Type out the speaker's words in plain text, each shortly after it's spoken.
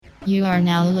You are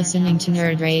now listening to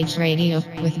Nerd Rage Radio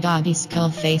with Bobby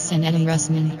Skullface and Adam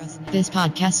Russman. This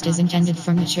podcast is intended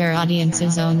for mature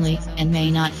audiences only and may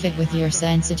not fit with your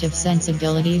sensitive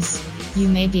sensibilities. You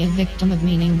may be a victim of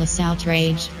meaningless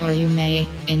outrage, or you may,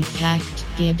 in fact,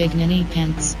 be a big ninny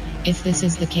pants. If this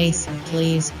is the case,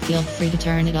 please feel free to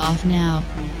turn it off now.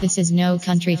 This is no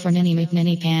country for Ninny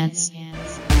McNinny pants.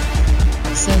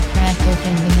 So crack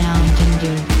open the Mountain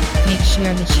Dew. Make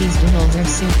sure the cheese doodles are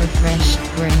super fresh.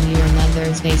 We're in your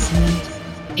mother's basement.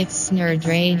 It's Nerd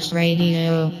Rage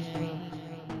Radio.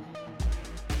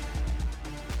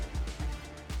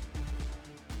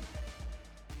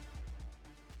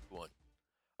 One.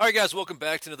 All right, guys, welcome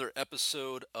back to another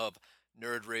episode of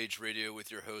Nerd Rage Radio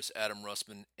with your hosts Adam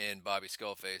Russman and Bobby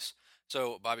Skullface.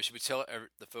 So, Bobby, should we tell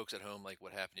the folks at home like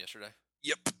what happened yesterday?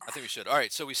 Yep. I think we should. All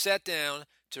right, so we sat down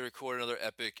to record another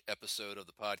epic episode of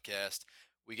the podcast.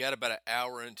 We got about an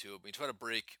hour into it. We're trying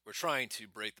to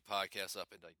break the podcast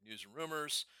up into like news and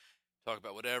rumors, talk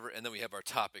about whatever, and then we have our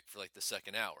topic for like the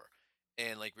second hour.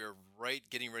 And like we were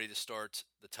getting ready to start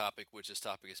the topic, which this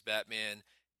topic is Batman,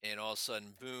 and all of a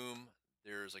sudden, boom,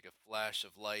 there's like a flash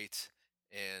of light,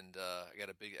 and I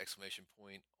got a big exclamation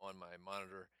point on my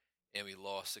monitor, and we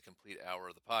lost a complete hour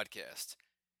of the podcast.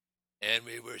 And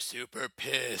we were super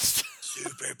pissed.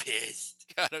 Super pissed.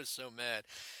 God, I was so mad.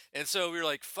 And so we were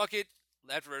like, fuck it.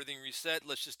 After everything reset,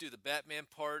 let's just do the Batman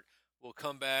part. We'll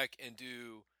come back and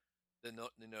do the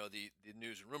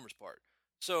news and rumors part.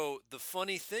 So the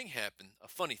funny thing happened. A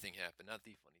funny thing happened, not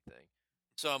the funny thing.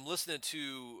 So I'm listening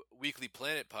to Weekly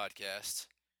Planet podcast,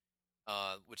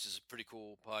 which is a pretty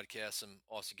cool podcast. Some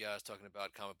awesome guys talking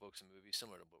about comic books and movies,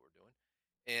 similar to what we're doing.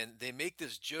 And they make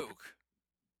this joke,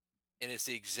 and it's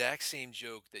the exact same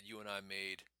joke that you and I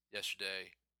made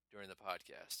yesterday during the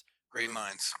podcast. Great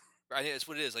minds. I think that's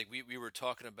what it is. Like we were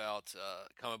talking about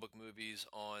comic book movies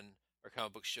or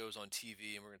comic book shows on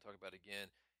TV, and we're going to talk about it again.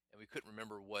 And we couldn't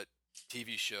remember what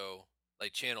TV show,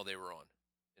 like channel they were on.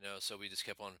 So we just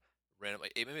kept on random.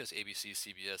 Like, maybe it was ABC,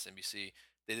 CBS, NBC.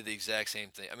 They did the exact same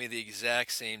thing. I mean, the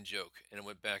exact same joke, and it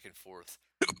went back and forth.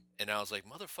 And I was like,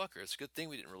 motherfucker, it's a good thing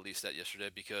we didn't release that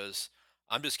yesterday, because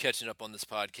I'm just catching up on this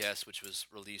podcast, which was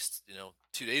released,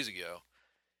 2 days ago.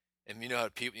 And you know how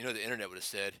the internet would have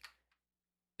said,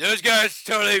 those guys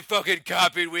totally fucking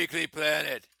copied Weekly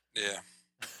Planet. Yeah.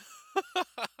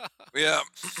 Yeah.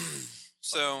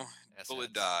 So, bullet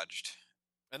dodged.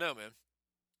 I know, man.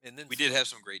 And then we did have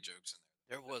some great jokes in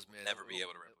there. There was, man. Never be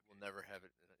able to replicate. We'll never have it.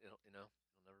 It'll never be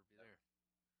there.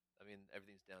 I mean,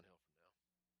 everything's downhill from now.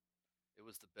 It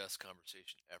was the best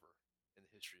conversation ever in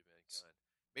the history of mankind.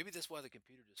 Maybe that's why the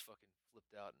computer just fucking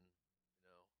flipped out and,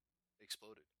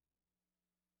 exploded.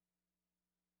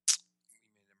 We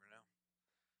may never know.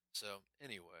 So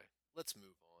anyway, let's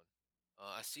move on.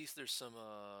 I see there's some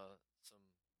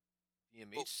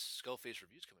DMH Skullface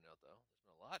reviews coming out though. There's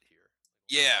been a lot here.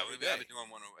 Yeah, we've been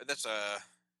doing one. That's the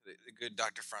good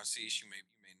Dr. Francis. You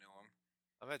may know him.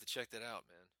 I'm gonna have to check that out,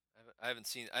 man. I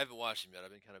haven't watched him yet. I've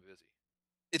been kind of busy.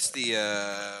 It's the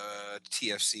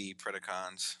TFC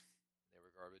Predacons. They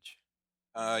were garbage.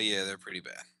 Yeah, they're pretty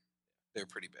bad. They're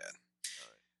pretty bad. All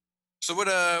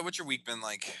right. So what's your week been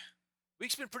like?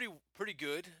 Week's been pretty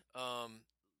good.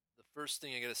 The first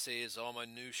thing I gotta say is all my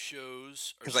new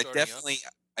shows are starting up. Because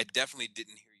I definitely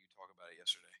didn't hear you talk about it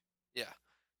yesterday. Yeah.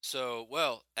 So,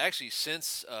 well, actually,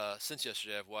 since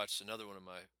yesterday, I've watched another one of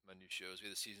my new shows. We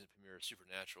had the season premiere of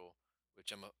Supernatural,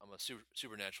 which I'm a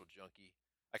Supernatural junkie.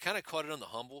 I kind of caught it on the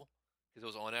humble because it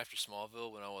was on after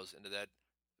Smallville when I was into that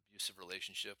abusive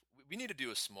relationship. We need to do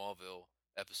a Smallville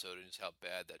episode and just how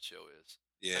bad that show is.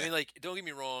 Yeah. I mean, like, don't get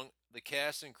me wrong, the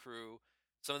cast and crew,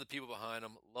 some of the people behind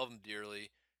them, love them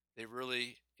dearly. They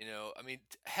really, I mean,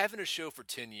 having a show for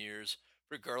 10 years,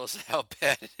 regardless of how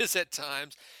bad it is at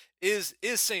times, is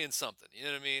saying something. You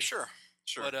know what I mean? Sure.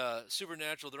 But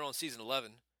Supernatural, they're on season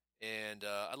 11, and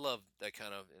I love that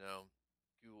kind of,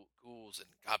 ghouls and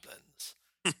goblins.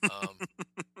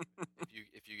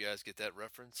 If you guys get that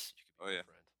reference, you could be my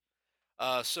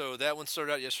friend. So that one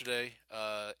started out yesterday.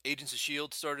 Agents of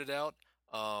S.H.I.E.L.D. started out.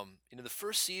 The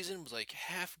first season was like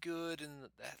half good, and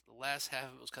the last half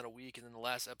of it was kind of weak, and then the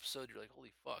last episode, you're like,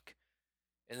 holy fuck.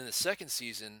 And then the second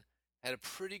season had a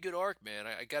pretty good arc, man.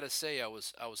 I gotta say, I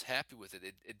was happy with it.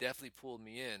 It definitely pulled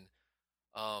me in.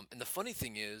 And the funny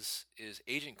thing is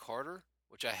Agent Carter,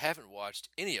 which I haven't watched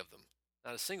any of them,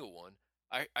 not a single one.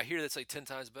 I hear that's like 10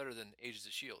 times better than Agents of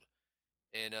S.H.I.E.L.D.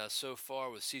 And so far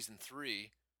with season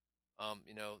 3,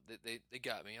 they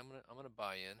got me. I'm gonna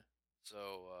buy in.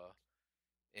 So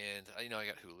and I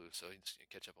got Hulu, so you can just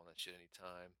catch up on that shit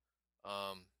anytime.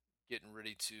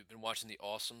 Been watching The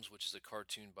Awesomes, which is a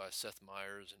cartoon by Seth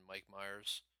Meyers and Mike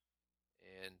Myers.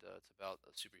 and it's about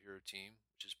a superhero team,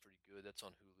 which is pretty good. That's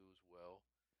on Hulu as well.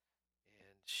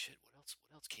 And shit, what else?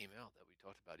 What else came out that we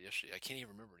talked about yesterday? I can't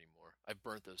even remember anymore. I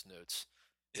burnt those notes.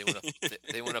 They went up.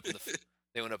 They went up in the.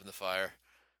 They went up in the fire.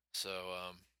 So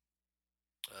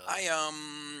I've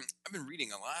been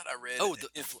reading a lot. I read. oh,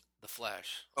 the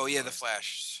Flash. Oh yeah, the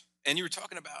Flash. And you were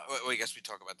talking about. Well, I guess we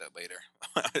talk about that later.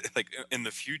 Like in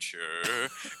the future,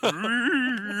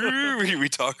 we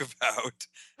talk about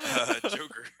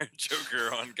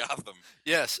Joker on Gotham.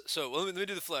 Yes. So let me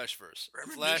do the Flash first.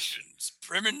 Premonitions.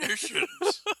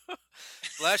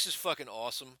 Flash is fucking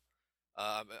awesome.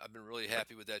 I've been really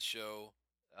happy with that show.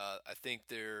 I think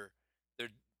they're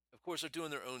of course they're doing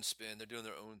their own spin. They're doing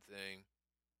their own thing.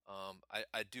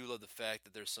 I do love the fact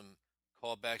that there's some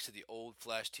callbacks to the old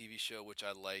Flash TV show, which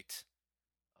I liked.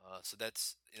 So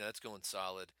that's that's going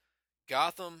solid.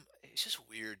 Gotham, it's just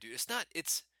weird, dude. It's not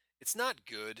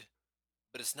good,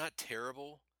 but it's not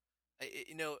terrible. I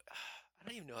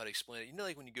don't even know how to explain it.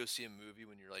 Like when you go see a movie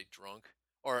when you're like drunk,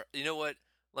 or you know what?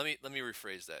 Let me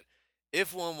rephrase that.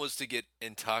 If one was to get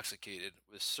intoxicated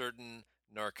with certain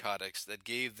narcotics that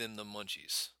gave them the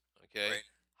munchies, okay, Right.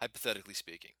 hypothetically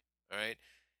speaking, all right,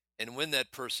 and when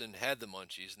that person had the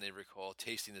munchies and they recall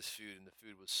tasting this food and the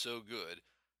food was so good,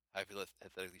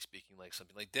 hypothetically speaking, like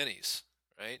something like Denny's,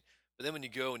 right? But then when you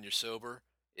go and you're sober,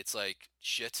 it's like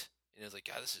shit. And it's like,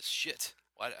 God, this is shit.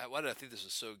 Why did I think this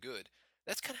was so good?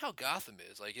 That's kind of how Gotham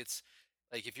is. Like it's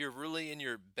like if you're really in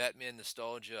your Batman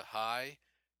nostalgia high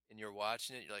and you're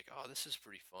watching it, you're like, oh, this is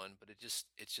pretty fun. But it's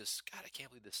just, God, I can't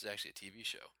believe this is actually a TV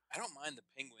show. I don't mind the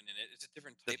penguin in it. It's a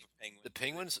different type of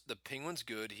penguin. The penguin's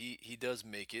good. He does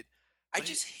make it. I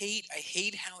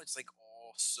hate how it's like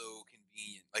all so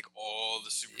convenient. Like all the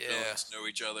supervillains know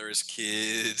each other as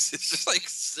kids. It's just like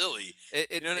silly.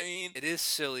 You know what I mean? It is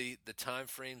silly. The time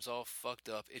frame's all fucked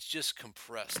up. It's just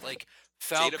compressed. Like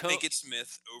Falcone. Jada Pinkett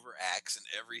Smith overacts in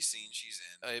every scene she's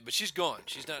in. But she's gone.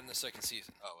 She's not in the second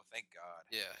season. Oh, thank God.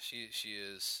 Yeah, she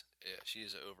is. Yeah, she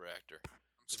is an overactor.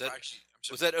 I'm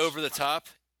Was that over the top?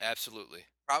 Absolutely.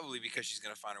 Probably because she's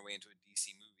gonna find her way into a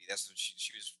DC movie. That's what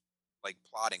she was like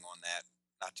plotting on that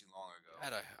not too long ago.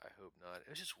 God, I hope not.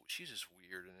 She's just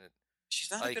weird in it.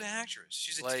 She's not a good actress.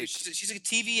 She's a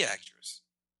TV actress.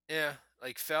 Yeah,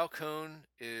 like Falcone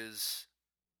is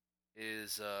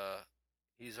he's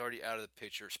already out of the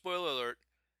picture. Spoiler alert.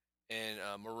 And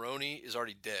Maroni is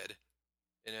already dead.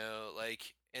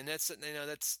 And that's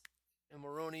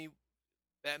Maroni.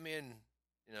 Batman,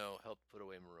 helped put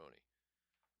away Maroni.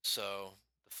 So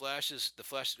the Flash.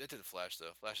 Into the Flash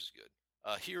though. Flash is good.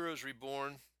 Heroes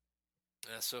Reborn.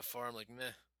 So far, I'm like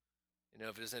meh.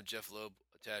 If it doesn't have Jeff Loeb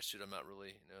attached to it, I'm not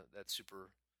really that super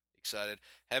excited.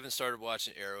 Haven't started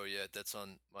watching Arrow yet. That's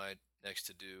on my next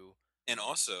to do. And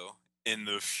also, in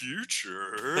the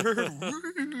future,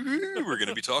 we're going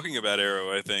to be talking about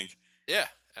Arrow, I think. Yeah,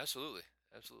 absolutely.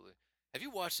 Have you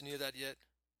watched any of that yet?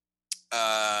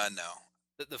 No.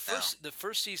 The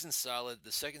first season's solid.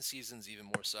 The second season's even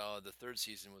more solid. The third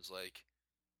season was like,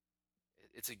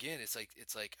 it's like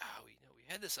we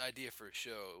had this idea for a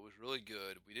show. It was really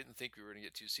good. We didn't think we were going to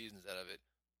get 2 seasons out of it.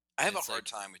 I have a hard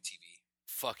time with TV.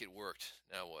 Fuck, it worked.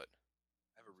 Now what?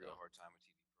 I have a real hard time with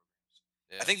TV programs.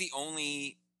 Yeah. I think the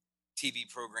only TV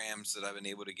programs that I've been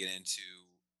able to get into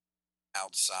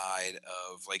outside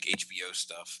of like HBO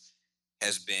stuff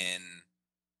has been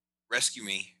Rescue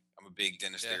Me. I'm a big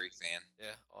Dennis Leary fan.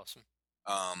 Yeah, awesome.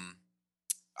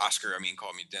 Oscar,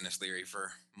 called me Dennis Leary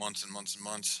for months and months and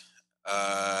months.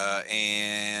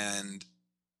 And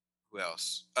who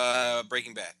else?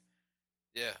 Breaking Bad.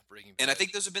 Yeah, Breaking Bad. And I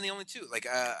think those have been the only 2. Like,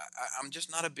 I'm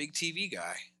just not a big TV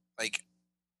guy. Like,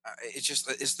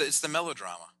 it's the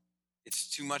melodrama. It's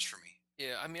too much for me.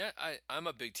 Yeah, I'm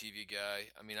a big TV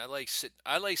guy.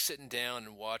 I like sitting down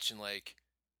and watching like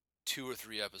 2 or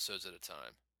 3 episodes at a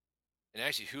time. And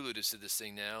actually, Hulu just did this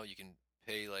thing now. You can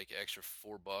pay like extra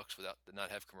 $4 without not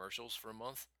have commercials for a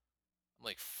month. I'm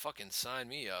like, fucking sign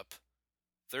me up.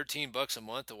 $13 a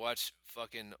month to watch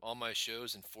fucking all my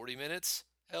shows in 40 minutes?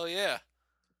 Hell yeah.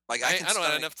 Like I don't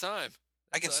have enough time.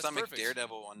 I can stomach perfect.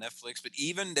 Daredevil on Netflix, but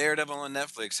even Daredevil on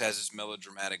Netflix has its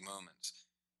melodramatic moments.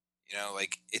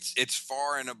 Like it's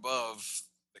far and above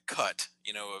the cut,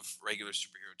 of regular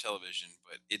superhero television,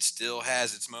 but it still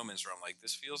has its moments where I'm like,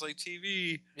 this feels like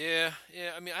TV. Yeah.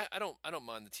 I don't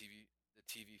mind the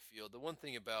TV feel. The one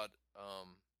thing about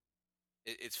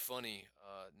it's funny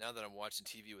now that I'm watching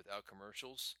TV without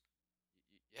commercials,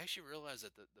 you actually realize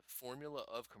that the formula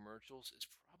of commercials is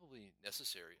probably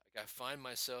necessary. Like I find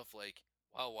myself like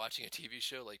while watching a TV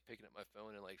show, like picking up my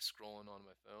phone and like scrolling on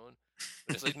my phone.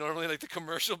 But it's like normally like the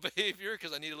commercial behavior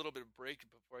because I need a little bit of break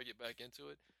before I get back into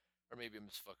it. Or maybe I'm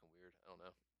just fucking weird. I don't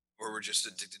know. Or we're just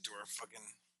addicted to our fucking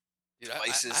Dude,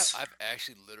 devices. I've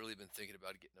actually literally been thinking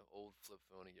about getting an old flip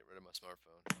phone and get rid of my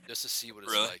smartphone just to see what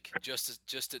it's Really? like,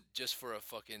 just for a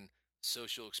fucking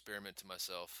social experiment to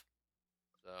myself.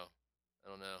 So I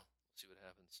don't know. See what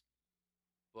happens.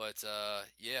 But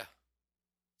yeah.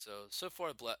 So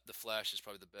far, the Flash is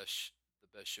probably the best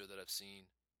show that I've seen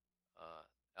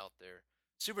out there.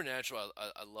 Supernatural,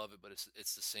 I love it, but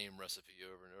it's the same recipe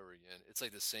over and over again. It's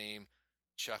like the same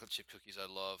chocolate chip cookies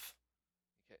I love.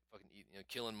 You can't fucking eat,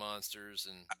 killing monsters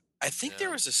and I think there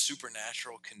know. was a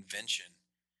supernatural convention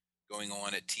going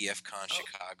on at TFCon Oh,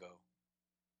 Chicago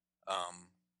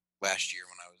last year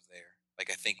when I was there. Like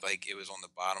I think like it was on the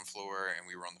bottom floor and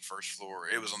we were on the first floor.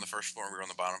 It was on the first floor and we were on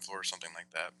the bottom floor or something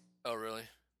like that. oh really?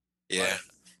 Yeah.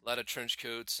 A lot of trench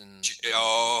coats and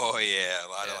Oh yeah, a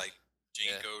lot of yeah, like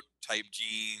yeah. Janko type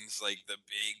jeans, like the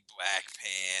big black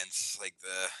pants, like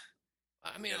the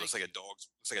I mean, looks like a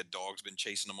dog's been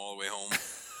chasing them all the way home.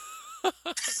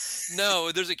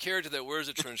 no, there's a character that wears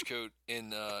a trench coat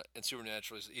in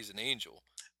Supernatural. He's an angel.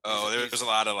 Oh, there's a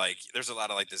lot of like this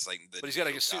like the But he's got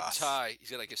like a suit and goth. tie.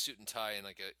 He's got like a suit and tie and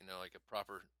like a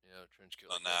proper trench coat.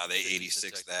 Oh Like nah, that they 50s 86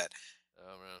 detective. that.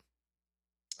 Oh man.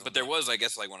 Oh, But there man. was, I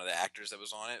guess, like one of the actors that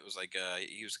was on it was like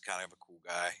he was kind of a cool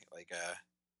guy.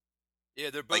 Yeah,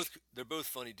 Like they're both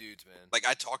funny dudes, man. like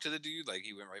I talked to the dude, like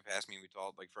he went right past me and we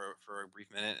talked like for a brief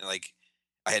minute and like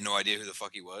I had no idea who the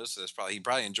fuck he was. So he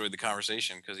probably enjoyed the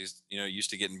conversation because he's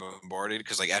used to getting bombarded.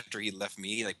 Because like after he left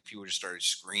me, like people just started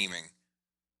screaming.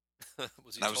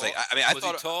 Was he And I was tall? like, I mean, I Was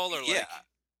thought, he tall or yeah, like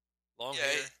long yeah,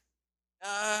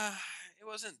 hair? it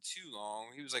wasn't too long.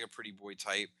 He was like a pretty boy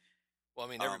type. Well, I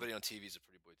mean, Um, everybody on TV is a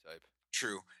pretty boy type.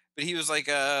 true, but he was like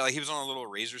he was on a little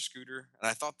razor scooter, and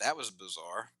I thought that was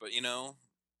bizarre. But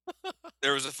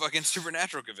there was a fucking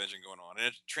supernatural convention going on and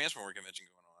a transformer convention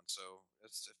going on, so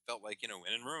it felt like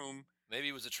win in Rome. Maybe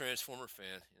he was a Transformer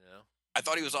fan. I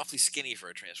thought he was awfully skinny for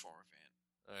a transformer fan.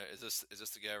 All right, is this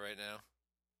the guy right now?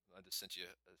 I just sent you.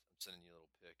 I'm sending you a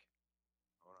little pic.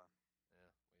 Hold on.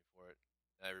 Yeah, wait for it.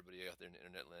 Now everybody out there in the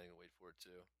internet land will wait for it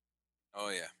too. Oh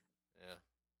yeah, Yeah,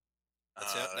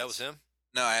 that's him. That was him.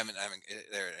 No, I haven't.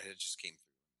 There, it just came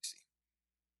through. Let me see.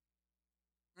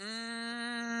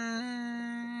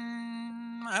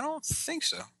 I don't think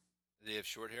so. Did he have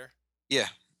short hair? Yeah.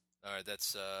 All right,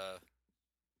 that's I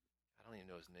don't even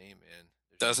know his name, man.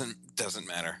 Doesn't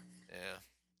matter. Yeah,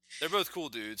 they're both cool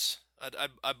dudes.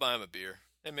 I'd buy him a beer.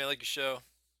 Hey man, like your show?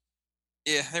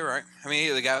 Yeah, they were alright. I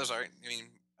mean, the guy was alright. I mean,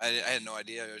 I had no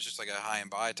idea. It was just like a hi and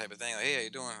bye type of thing. Like, hey, how you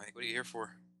doing? Like, what are you here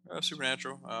for? Oh,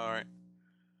 Supernatural. All right.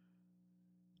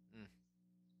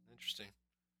 Interesting.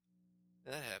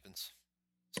 Yeah, that happens.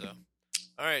 So,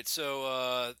 all right.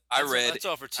 So that's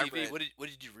all for TV. What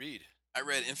did you read? I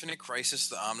read Infinite Crisis,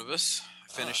 the omnibus.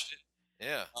 I finished it.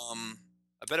 Yeah. I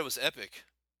bet it was epic.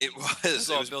 It was. It was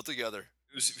all built together.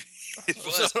 It was. It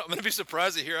was. I'm gonna be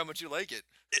surprised to hear how much you like it.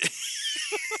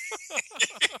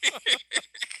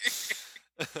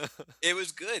 It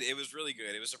was good. It was really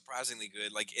good. It was surprisingly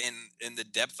good. Like in the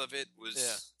depth of it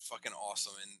was fucking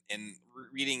awesome. And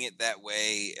reading it that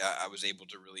way, I was able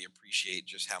to really appreciate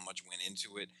just how much went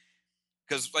into it.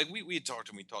 Because like we had talked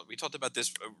and we talked about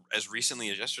this as recently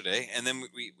as yesterday, and then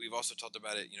we've also talked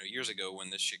about it years ago when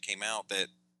this shit came out, that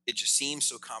it just seemed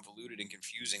so convoluted and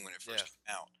confusing when it first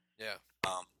came out. Yeah.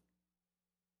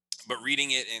 But reading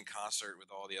it in concert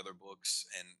with all the other books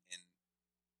and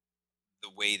the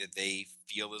way that they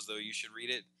feel as though you should read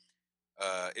it,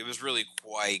 it was really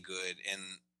quite good and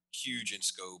huge in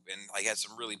scope, and like had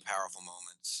some really powerful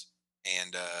moments.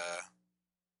 And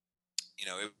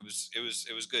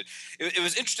it was good. It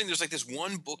was interesting. There's like this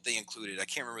one book they included. I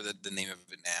can't remember the name of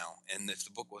it now. And if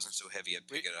the book wasn't so heavy, I'd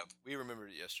pick it up. We remembered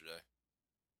it yesterday.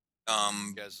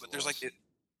 But there's like it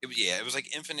was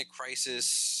like Infinite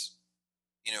Crisis,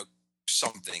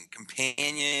 something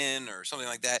companion or something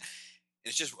like that.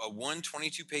 It's just a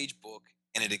 122-page book,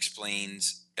 and it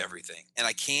explains everything. And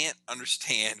I can't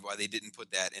understand why they didn't put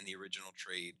that in the original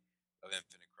trade of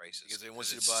Infinite Crisis. Because they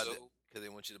want you to buy because they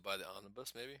want you to buy the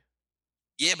omnibus, maybe.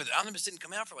 Yeah, but the omnibus didn't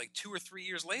come out for like 2 or 3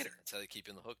 years later. That's how they keep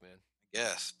you in the hook, man.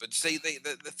 Yes, but say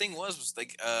the thing was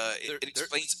like it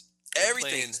explains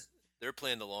everything. They're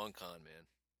playing the long con, man.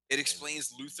 It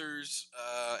explains Luther's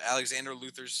Alexander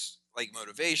Luther's like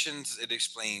motivations. It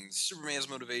explains Superman's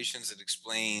motivations. It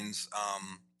explains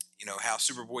how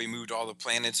Superboy moved all the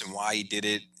planets and why he did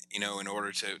it. In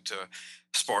order to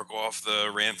spark off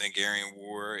the Ram-Thangarian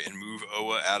War and move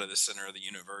Oa out of the center of the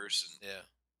universe. And yeah.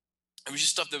 it was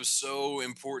just stuff that was so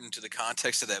important to the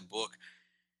context of that book.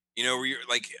 You know, where you're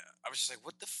like, I was just like,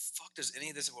 what the fuck does any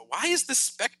of this? Why is the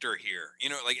Spectre here? You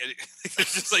know, like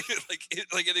it's just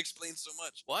it explains so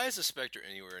much. Why is the Spectre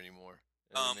anywhere anymore?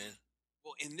 You know what Um, I mean?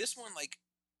 well, in this one, they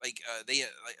like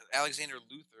Alexander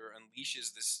Luthor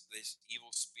unleashes this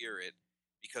evil spirit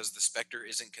because the Spectre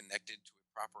isn't connected to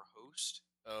a proper host,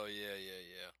 Oh yeah, yeah,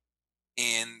 yeah.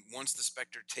 and once the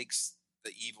Spectre takes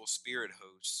the evil spirit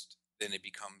host, then it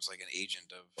becomes like an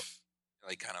agent of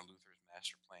like kind of Luthor's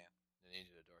master plan. An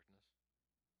Agent of Darkness,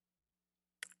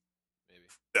 maybe.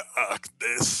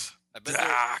 Darkness. I bet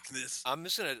Darkness. I'm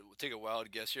just gonna take a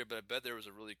wild guess here, but I bet there was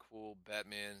a really cool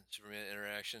Batman Superman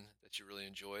interaction that you really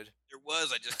enjoyed. There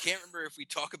was. I just can't remember if we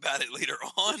talk about it later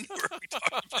on or if we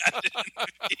talk about it in the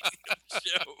beginning of the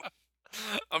show.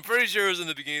 I'm pretty sure it was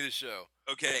in the beginning of the show.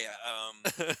 Okay.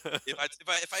 If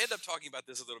I end up talking about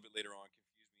this a little bit later on,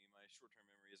 confuse me. My short term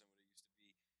memory isn't what it used to be.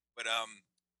 But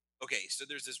okay. So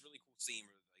there's this really cool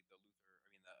scene where like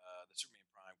the Superman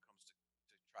Prime comes to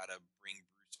try to bring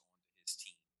Bruce onto his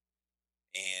team,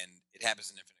 and it happens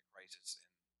in Infinite Crisis.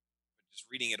 But just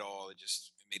reading it all, it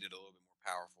made it a little bit more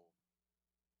powerful.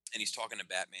 And he's talking to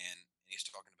Batman, and he's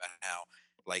talking about how,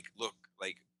 like, look,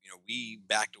 like, we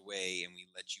backed away and we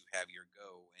let you have your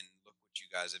go, and look what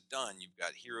you guys have done. You've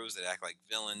got heroes that act like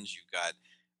villains. You've got,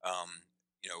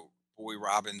 Boy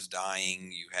Robin's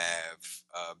dying. You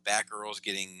have Batgirl's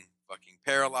getting fucking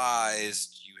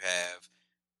paralyzed. You have,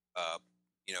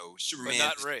 Superman, but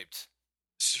not raped.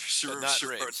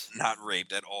 not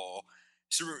raped at all.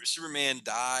 Superman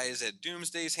dies at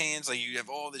Doomsday's hands. Like, you have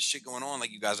all this shit going on.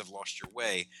 Like, you guys have lost your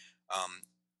way. Um,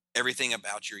 Everything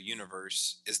about your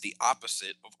universe is the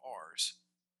opposite of ours.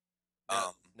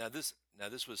 Now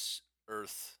this was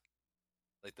Earth,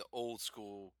 like the old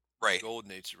school, right,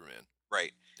 Golden Age Superman.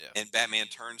 right. Yeah. And Batman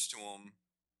turns to him,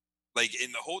 like,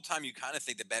 in the whole time you kind of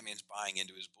think that Batman's buying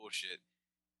into his bullshit,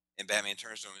 and Batman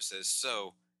turns to him and says,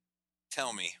 "So,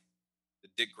 tell me, the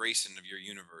Dick Grayson of your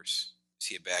universe, is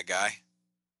he a bad guy?"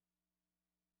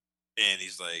 And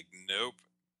he's like, "Nope."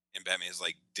 And Batman's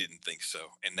like, "Didn't think so."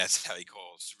 And that's how he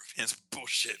calls Superman's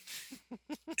bullshit.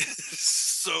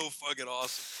 So fucking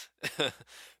awesome.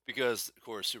 Because, of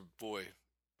course, Superboy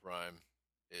Prime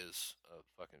is a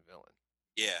fucking villain.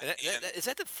 Yeah. And is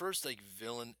that the first, like,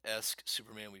 villain-esque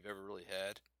Superman we've ever really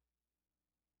had?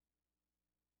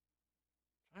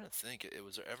 I'm trying to think.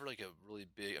 Was there ever, like, a really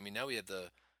big... I mean, now we have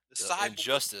the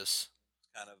Injustice.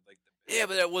 Kind of like yeah,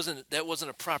 but that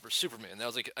wasn't a proper Superman. That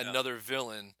was, like, another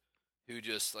villain who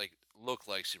just, like, looked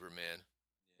like Superman.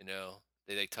 You know?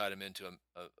 They tied him into a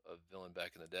villain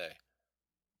back in the day.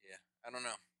 Yeah, I don't know.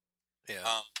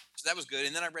 Yeah. So that was good,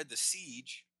 and then I read The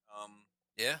Siege.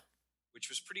 Yeah. Which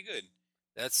was pretty good.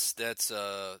 That's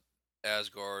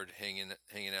Asgard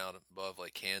hanging out above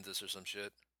like Kansas or some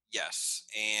shit. Yes,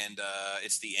 and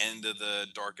it's the end of the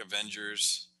Dark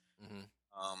Avengers. Mm-hmm.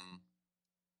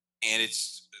 And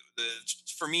it's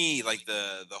for me, like,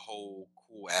 the whole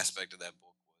cool aspect of that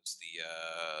book was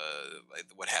like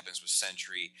what happens with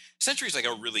Sentry. Sentry's like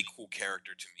a really cool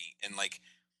character to me, and like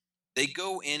they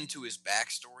go into his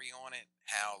backstory on it,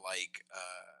 how like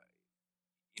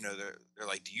they're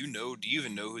like, do you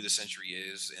even know who the Sentry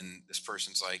is? And this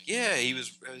person's like, yeah,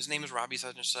 his name is Robbie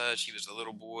such and such. He was a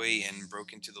little boy and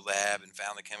broke into the lab and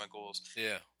found the chemicals.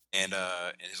 Yeah. And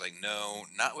he's like, no,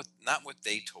 not what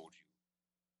they told you.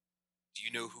 Do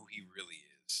you know who he really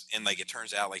is? And like, it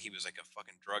turns out like he was like a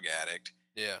fucking drug addict.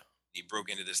 Yeah. He broke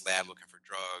into this lab looking for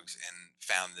drugs and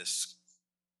found this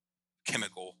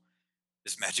chemical,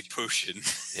 this magic potion.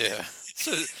 Yeah.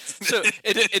 So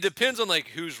it depends on like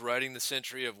who's writing the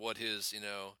Sentry of what his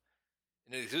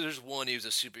there's one, he was a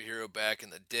superhero back in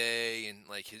the day, and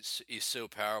like he's so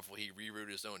powerful he rewrote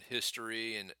his own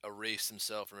history and erased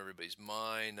himself from everybody's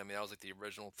mind. I mean, that was like the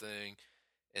original thing.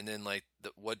 And then like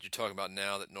what you're talking about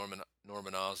now, that Norman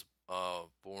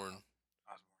Osborn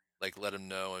like let him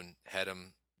know and had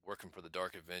him working for the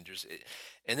Dark Avengers.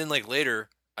 And then like later,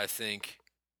 I think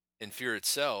in Fear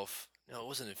Itself, no, it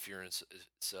wasn't in Fear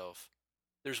Itself.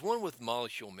 There's one with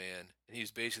Molecule Man, and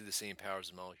he's basically the same powers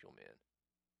as Molecule Man.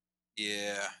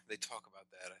 Yeah, they talk about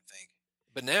that, I think.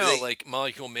 But now, like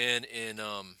Molecule Man in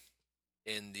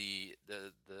the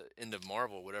end of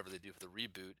Marvel, whatever they do for the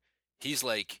reboot, he's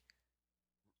like,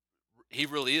 he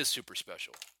really is super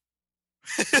special.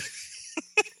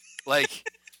 Like,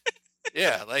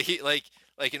 yeah,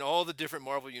 like in all the different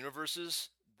Marvel universes,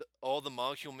 all the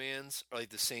Molecule Mans are like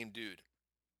the same dude.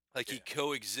 Like, he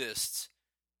coexists,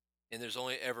 and there's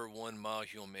only ever one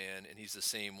Molecule Man, and he's the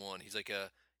same one. He's like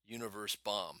a universe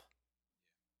bomb.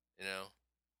 You know?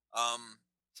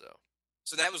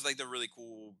 So that was like the really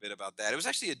cool bit about that. It was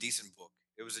actually a decent book.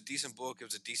 It was a decent book. It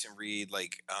was a decent read.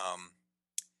 Like,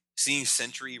 seeing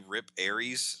Sentry rip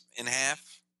Ares in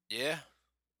half Yeah.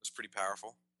 was pretty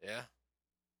powerful. Yeah.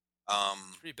 Um,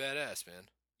 It's pretty badass, man.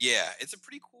 yeah, it's a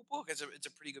pretty cool book. It's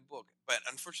a pretty good book, but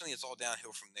unfortunately, it's all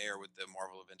downhill from there with the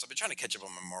Marvel events. I've been trying to catch up on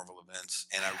my Marvel events,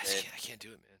 and I can't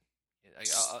do it, man.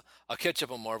 I'll catch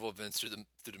up on Marvel events through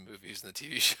the movies and the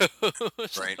TV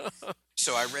shows. right.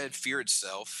 So I read Fear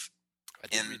Itself. I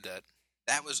did and read that.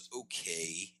 That was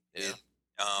okay. Yeah.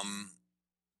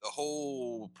 The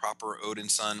whole proper Odin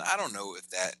son. I don't know if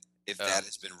that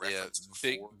has been referenced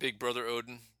before. Big Brother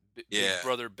Odin. Yeah. Big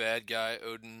Brother bad guy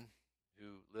Odin,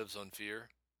 who lives on fear.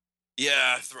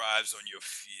 Yeah, thrives on your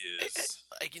fears.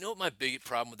 Like, you know what my big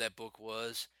problem with that book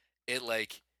was? It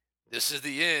this is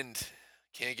the end.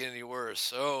 Can't get any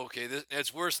worse. Oh, okay,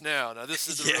 it's worse now. Now this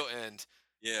is the real end.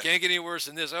 Yeah. Can't get any worse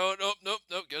than this. Oh, nope.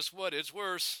 Guess what? It's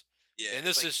worse. Yeah. And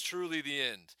this is truly the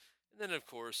end. And then, of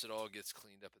course, it all gets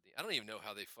cleaned up at the end. I don't even know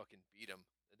how they fucking beat him.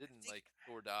 Didn't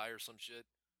Thor die or some shit?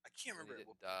 I can't remember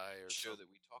what die or show something.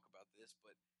 that we talk about this,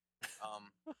 but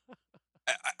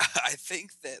I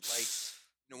think that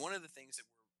one of the things that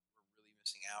we're really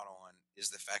missing out on is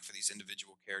the fact for these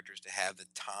individual characters to have the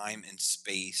time and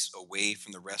space away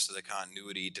from the rest of the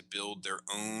continuity to build their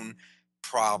own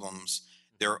problems,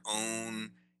 their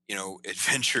own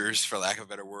adventures, for lack of a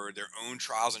better word, their own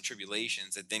trials and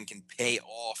tribulations that then can pay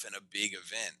off in a big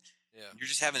event. Yeah. You're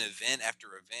just having event after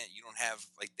event. You don't have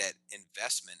that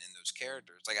investment in those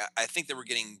characters. I think that we're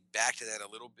getting back to that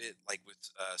a little bit, like with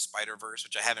Spider-Verse,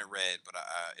 which I haven't read, but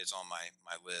it's on my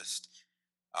list.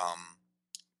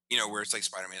 Where it's like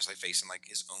Spider-Man is facing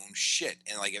his own shit,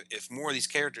 and if more of these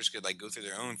characters could go through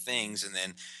their own things, and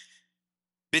then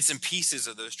bits and pieces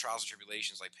of those trials and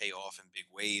tribulations pay off in big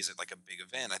ways at a big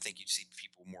event, I think you'd see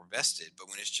people more vested. But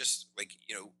when it's just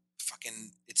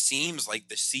fucking, it seems like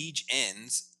the siege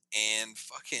ends and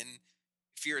fucking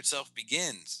Fear Itself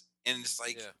begins, and it's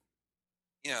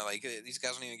these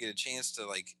guys don't even get a chance to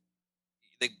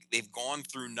they've gone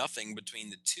through nothing between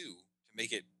the two to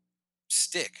make it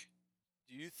stick.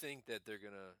 Do you think that they're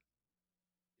gonna,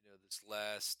 this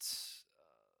last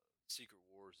Secret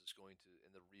Wars is going to,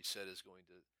 and the reset is going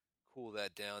to cool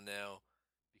that down now?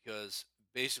 Because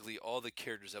basically all the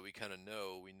characters that we kind of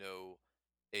know, we know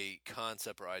a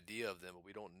concept or idea of them, but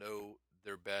we don't know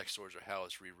their backstories or how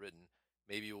it's rewritten.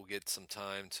 Maybe we'll get some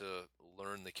time to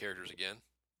learn the characters again.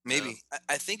 Maybe.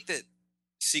 I think that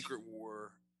Secret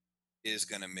War is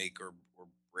going to make or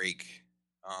break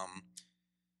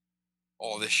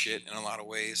all this shit in a lot of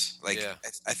ways.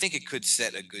 I think it could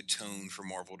set a good tone for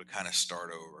Marvel to kind of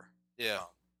start over. Yeah.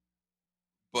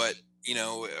 But,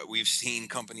 we've seen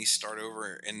companies start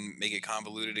over and make it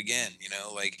convoluted again.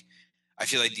 I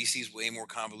feel like DC is way more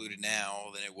convoluted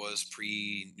now than it was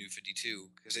pre-New 52.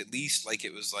 Because at least,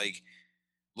 it was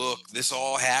look, this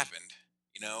all happened,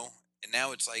 And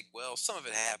now it's well, some of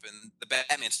it happened. The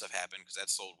Batman stuff happened because that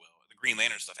sold well. The Green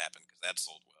Lantern stuff happened because that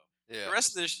sold well. Yeah. The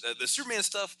rest of the Superman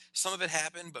stuff, some of it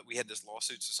happened, but we had this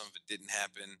lawsuit, so some of it didn't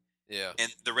happen. Yeah.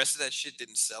 And the rest of that shit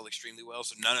didn't sell extremely well,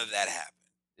 so none of that happened.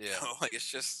 Yeah. It's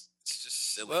just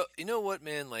silly. Well, you know what,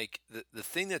 man? The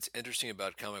thing that's interesting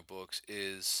about comic books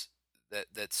is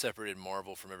that separated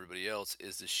Marvel from everybody else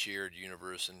is the shared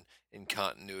universe and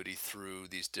continuity through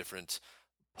these different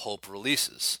pulp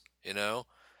releases,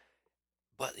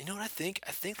 But you know what I think?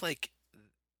 I think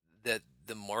that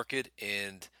the market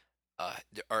and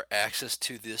our access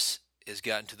to this has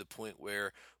gotten to the point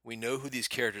where we know who these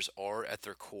characters are at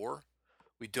their core.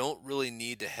 We don't really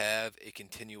need to have a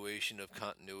continuation of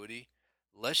continuity.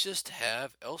 Let's just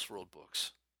have Elseworld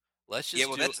books. Let's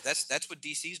just that's what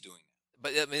DC's doing.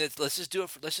 But I mean, let's just do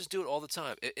it. Let's just do it all the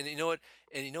time. And you know what?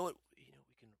 We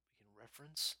can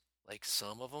reference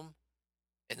some of them,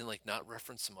 and then not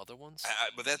reference some other ones.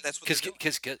 But that's what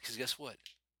because guess what?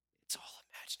 It's all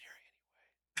imaginary anyway.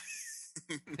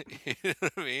 You know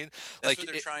what I mean? That's what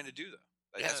they're trying to do,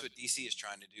 though. That's what DC is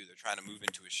trying to do. They're trying to move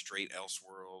into a straight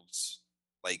Elseworlds,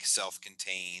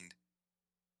 self-contained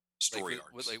story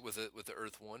arcs. With the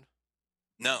Earth One.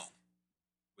 No,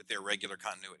 with their regular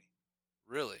continuity.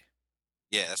 Really?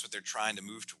 Yeah, that's what they're trying to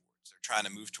move towards. They're trying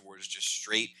to move towards just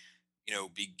straight,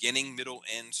 beginning, middle,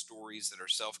 end stories that are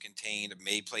self-contained,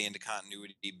 may play into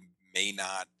continuity, may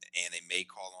not, and they may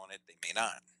call on it, they may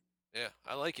not. Yeah,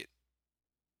 I like it.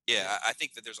 Yeah, I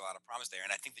think that there's a lot of promise there,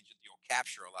 and I think that you'll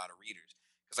capture a lot of readers.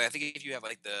 Because I think if you have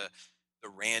the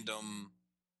random,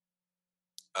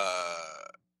 the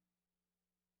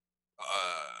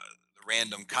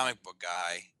random comic book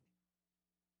guy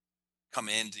come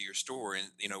into your store,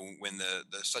 and when the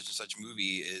such and such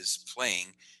movie is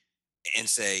playing, and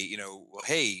say, well,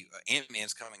 hey,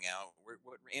 Ant-Man's coming out.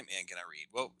 What Ant-Man can I read?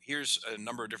 Well, here's a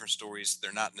number of different stories.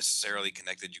 They're not necessarily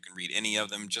connected. You can read any of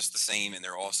them just the same, and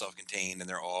they're all self-contained, and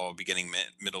they're all beginning,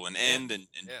 middle, and Yeah, end. And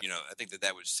yeah, I think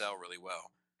that would sell really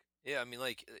well. yeah. I mean,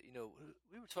 like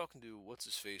we were talking to what's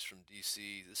his face from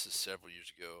DC. This is several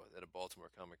years ago at a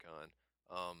Baltimore Comic Con.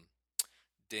 Um,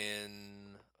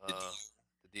 Dan, The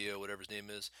the Dio, whatever his name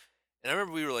is. And I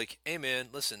remember we were like, "Hey, man,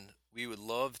 listen, we would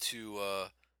love to.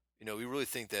 We really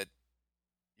think that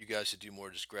you guys should do more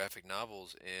just graphic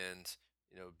novels and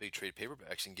big trade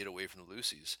paperbacks and get away from the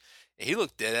Lucy's." And he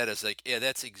looked dead at us like, "Yeah,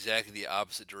 that's exactly the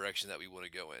opposite direction that we want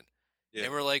to go in." Yeah,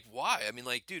 And we're like, "Why?" I mean,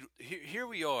 like, dude, here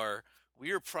we are.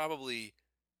 We are probably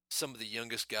some of the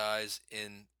youngest guys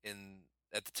in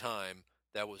at the time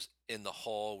that was in the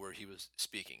hall where he was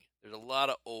speaking. There's a lot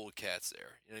of old cats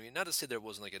there. You know what I mean? Not to say there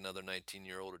wasn't like another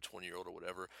 19-year-old or 20-year-old or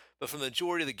whatever, but for the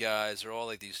majority of the guys, they're all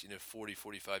like these 40,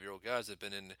 45-year-old guys that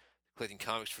have been in collecting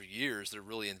comics for years. They're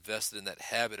really invested in that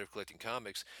habit of collecting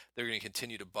comics. They're going to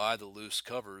continue to buy the loose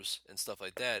covers and stuff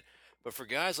like that. But for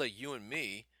guys like you and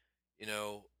me, you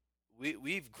know,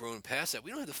 we've grown past that. We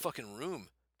don't have the fucking room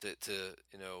to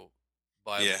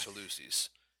buy a yeah, bunch of Lucy's.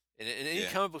 And in any yeah,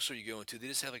 comic book store you go into, they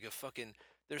just have like a fucking.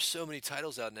 There's so many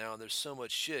titles out now, and there's so much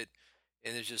shit,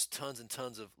 and there's just tons and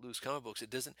tons of loose comic books. It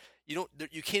doesn't. You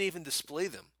can't even display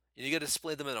them. You got to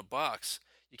display them in a box.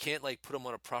 You can't like put them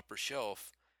on a proper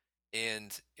shelf.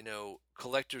 And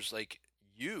collectors like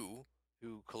you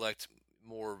who collect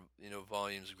more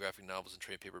volumes of graphic novels and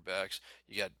trade paperbacks,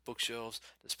 you got bookshelves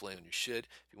displaying your shit.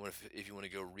 If you want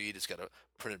to go read, it's got a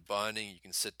printed binding. You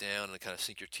can sit down and kind of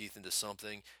sink your teeth into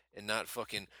something and not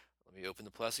fucking, let me open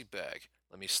the plastic bag,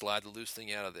 let me slide the loose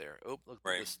thing out of there. Oh, look,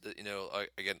 right.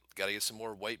 I got to get some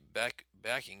more white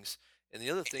backings. And the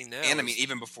other thing now And I mean, is,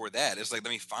 even before that, it's like,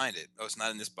 let me find it. Oh, it's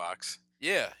not in this box.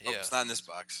 yeah, Oh, yeah. it's not in this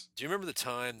box. Do you remember the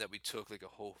time that we took like a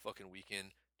whole fucking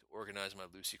weekend to organize my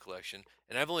Lucy collection?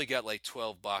 And I've only got like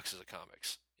 12 boxes of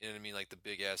comics. You know what I mean? Like the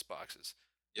big ass boxes.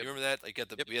 Do Yep. you remember that? Like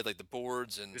Yep. we had like the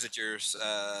boards and It was at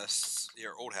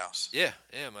your old house. yeah,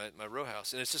 my row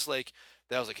house. And it's just like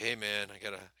that. I was like, hey man, I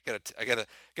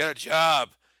got a job.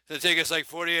 It'll take us like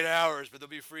 48 hours, but there'll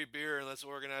be free beer and let's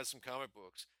organize some comic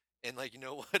books. And like, you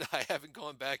know what? I haven't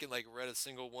gone back and like read a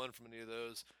single one from any of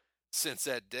those since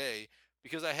that day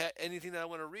because I had anything that I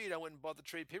want to read, I went and bought the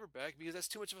trade paperback because that's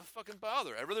too much of a fucking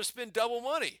bother. I'd rather spend double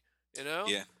money, you know?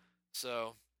 Yeah.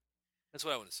 So that's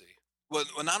what I want to see. Well,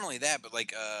 not only that, but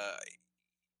like,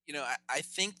 I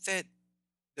think that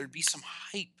there'd be some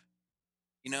hype.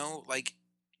 Like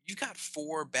you've got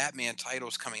 4 Batman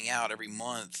titles coming out every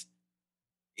month.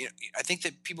 I think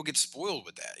that people get spoiled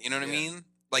with that. You know what I Yeah. mean?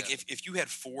 Like Yeah. if you had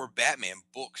 4 Batman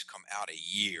books come out a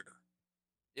year,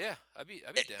 Yeah, I'd be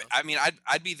down. I mean,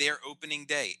 I'd be there opening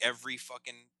day every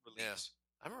fucking Yeah. release.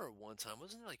 I remember one time,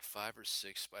 wasn't there like 5 or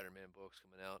 6 Spider-Man books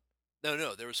coming out?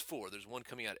 No, there was 4. There's one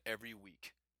coming out every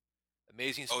week.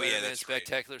 Amazing Oh yeah, Spider-Man, that's right.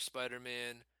 Spectacular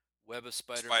Spider-Man, Web of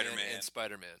Spider-Man, Spider-Man. and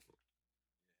Spider-Man.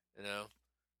 You know,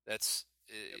 that's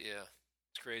yeah,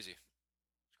 it's crazy.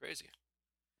 It's crazy.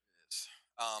 Yes.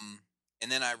 And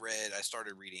then I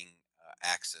started reading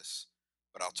Axis,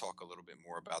 but I'll talk a little bit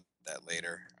more about that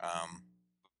later.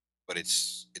 But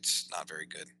it's not very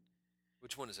good.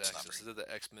 Which one is It's not Axis? very. Is it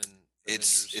the X-Men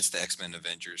It's Avengers? the X-Men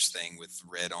Avengers thing with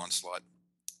Red Onslaught.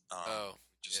 Oh,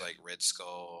 Just yeah. like Red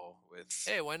Skull with.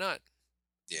 Hey, why not?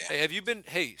 Yeah. Hey, have you been?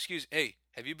 Hey,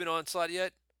 have you been on Slot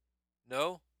yet?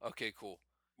 No. Okay, cool.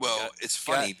 Well, Got it's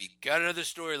funny. got another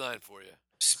storyline for you.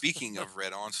 Speaking of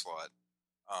Red Onslaught,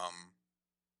 um,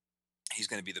 he's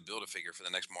going to be the Build-A-Figure for the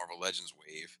next Marvel Legends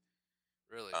wave.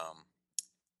 Really?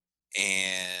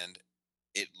 And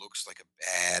it looks like a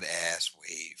badass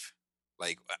wave.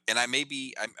 Like, and I may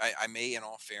be, I may, in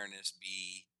all fairness,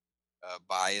 be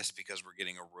biased because we're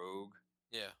getting a Rogue.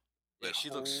 Yeah. Yeah, But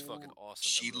she looks fucking awesome.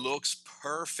 She that Rogue. looks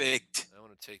perfect. I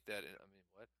want to take that. I mean,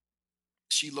 what?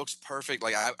 She looks perfect.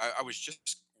 Like I was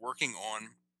just working on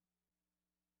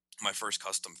my first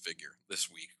custom figure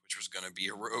this week, which was going to be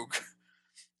a Rogue.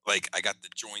 Like I got the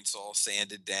joints all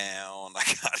sanded down. I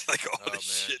got like all Oh,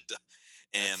 this man. shit done.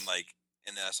 And like,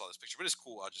 and then I saw this picture, but it's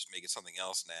cool. I'll just make it something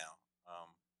else now.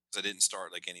 Because I didn't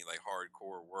start like any like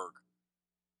hardcore work.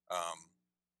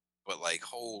 But like,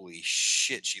 holy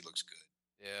shit, she looks good.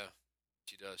 Yeah,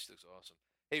 she does. She looks awesome.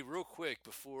 Hey, real quick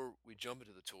before we jump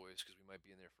into the toys, because we might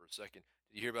be in there for a second.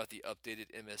 Did you hear about the updated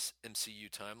MCU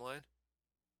timeline?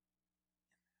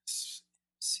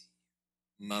 See.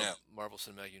 No, Marvel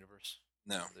Cinematic Universe.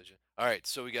 no. Did you? All right,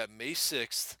 so we got May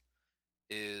 6th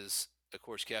is of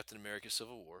course Captain America: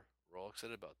 Civil War. We're all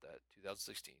excited about that.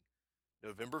 2016.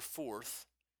 November 4th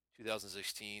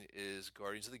 2016 is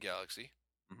Guardians of the Galaxy.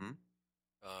 Mm-hmm.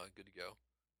 Good to go.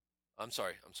 I'm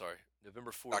sorry.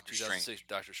 November 4th, Doctor 2006, Strange.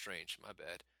 Doctor Strange. My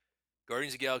bad.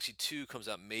 Guardians of the Galaxy 2 comes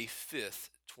out May 5th,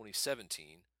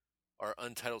 2017. Our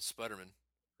Untitled Spider-Man,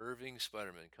 Irving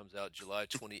Spider-Man, comes out July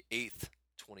 28th,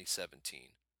 2017.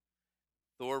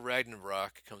 Thor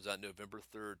Ragnarok comes out November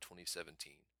 3rd,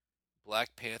 2017.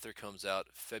 Black Panther comes out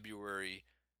February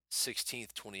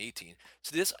 16th, 2018.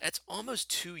 So that's almost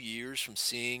 2 years from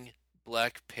seeing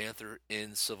Black Panther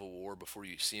in Civil War before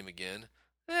you see him again.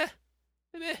 Eh,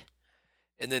 meh.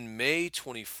 And then May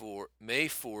 4,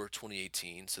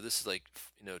 2018. So this is like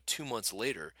 2 months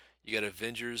later. You got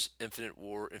Avengers: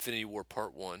 Infinity War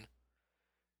Part 1.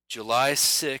 July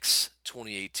 6,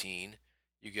 2018.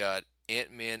 You got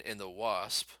Ant-Man and the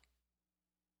Wasp.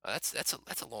 That's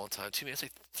a long time too. Man, it's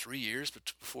like 3 years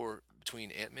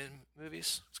between Ant-Man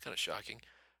movies. It's kind of shocking.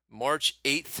 March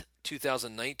 8th,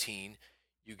 2019.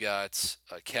 You got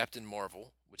Captain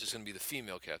Marvel, which is going to be the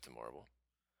female Captain Marvel.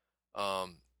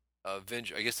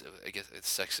 Avenger. I guess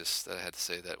it's sexist that I had to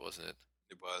say that, wasn't it?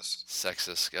 It was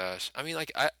Sexist. Gosh. I mean,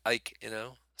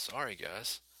 sorry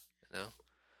guys. You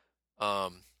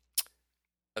know.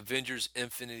 Avengers: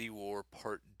 Infinity War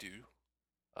Part 2.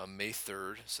 May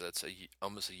 3rd, so that's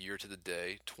almost a year to the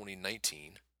day,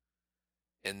 2019.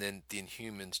 And then The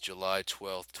Inhumans, July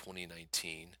 12th,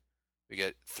 2019. We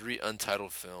got 3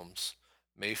 untitled films,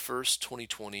 May 1st,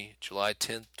 2020, July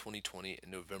 10th, 2020,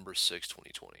 and November 6th,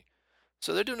 2020.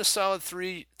 So they're doing a solid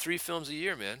three films a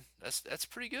year, man. That's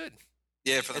pretty good.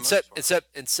 Yeah, for the most part.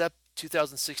 Except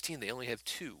 2016, they only have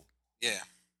 2. Yeah.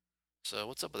 So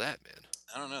what's up with that, man?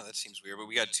 I don't know. That seems weird. But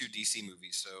we got 2 DC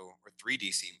movies, or 3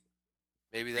 DC.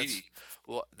 Maybe that's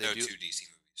they do 2 DC movies.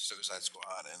 Suicide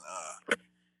Squad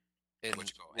and what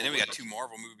you call it. And then we got 2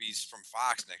 Marvel movies from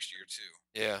Fox next year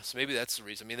too. Yeah, so maybe that's the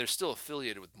reason. I mean, they're still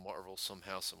affiliated with Marvel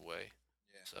somehow, some way.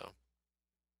 Yeah. So.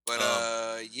 But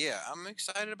yeah, I'm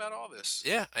excited about all this.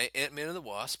 Yeah, Ant-Man and the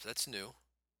Wasp. That's new.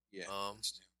 Yeah.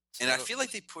 That's new. So and I feel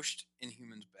like they pushed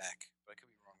Inhumans back, but I could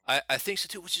be wrong. I think so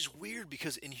too, which is weird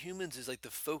because Inhumans is like the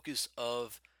focus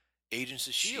of Agents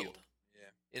of Shield.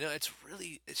 Yeah.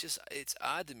 It's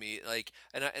odd to me. Like,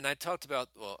 and I talked about.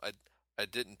 Well, I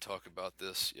didn't talk about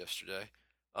this yesterday.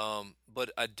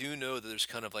 But I do know that there's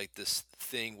kind of like this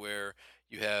thing where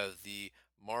you have the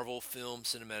Marvel Film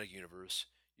Cinematic Universe,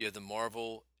 you have the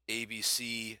Marvel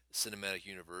ABC Cinematic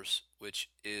Universe, which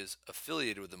is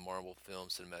affiliated with the Marvel Film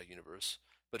Cinematic Universe,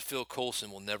 but Phil Coulson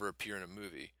will never appear in a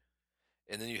movie.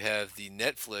 And then you have the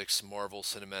Netflix Marvel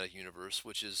Cinematic Universe,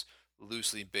 which is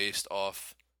loosely based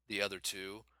off the other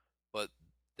two, but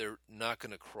they're not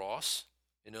going to cross.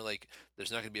 Like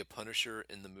there's not going to be a Punisher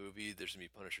in the movie. There's going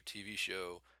to be a Punisher TV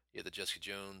show. You have the Jessica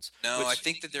Jones. No, I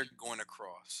think that they're going to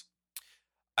cross.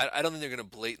 I don't think they're going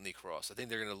to blatantly cross. I think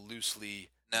they're going to loosely.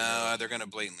 No, they're going to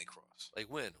blatantly cross. Like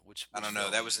when? Which I don't know.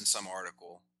 That was in some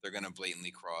article. They're going to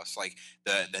blatantly cross. Like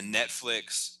the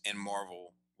Netflix and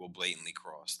Marvel will blatantly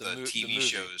cross. The TV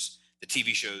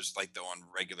shows like on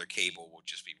regular cable will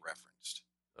just be referenced.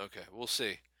 Okay, we'll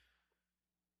see.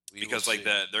 Because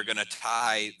they're going to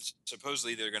tie.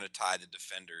 Supposedly they're going to tie the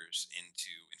Defenders into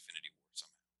Infinity War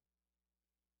somehow.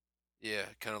 Yeah,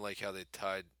 kind of like how they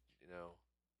tied,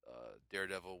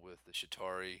 Daredevil with the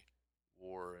Chitauri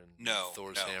War and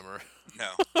Thor's hammer.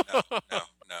 No. Okay.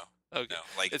 No.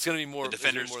 Like it's going to be more. The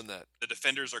Defenders, more than that. The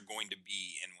Defenders are going to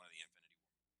be in one of the Infinity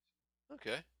War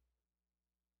movies. Okay.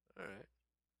 All right.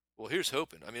 Well, here's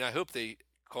hoping. I mean, I hope they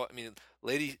call. I mean,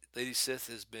 Lady Sif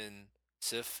has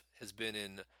been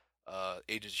in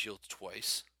Agents of Shield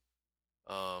twice,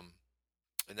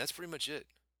 and that's pretty much it.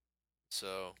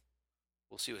 So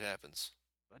we'll see what happens.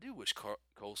 I do wish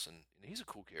Coulson. He's a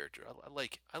cool character. I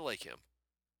like him.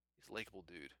 He's a likable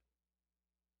dude.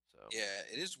 So yeah,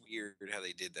 it is weird how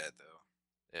they did that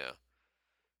though. Yeah.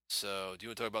 So do you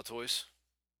want to talk about toys?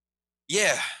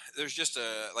 Yeah, there's just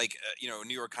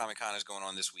New York Comic Con is going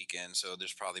on this weekend, so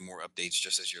there's probably more updates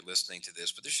just as you're listening to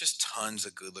this. But there's just tons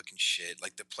of good looking shit,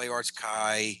 like the Play Arts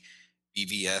Kai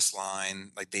BVS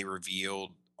line. Like they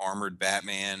revealed Armored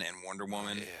Batman and Wonder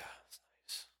Woman. Yeah, that's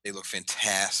nice. They look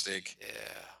fantastic.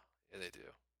 Yeah, they do.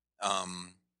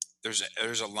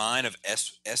 There's a line of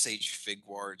SH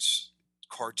Figuarts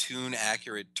cartoon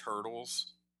accurate turtles.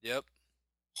 Yep.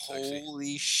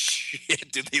 Holy shit!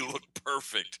 Do they look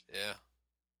perfect? Yeah.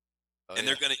 And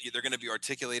they're gonna be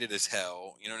articulated as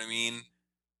hell. You know what I mean?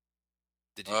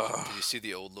 Did you see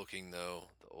the old looking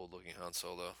Han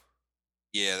Solo?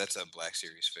 Yeah, that's a Black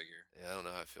Series figure. Yeah, I don't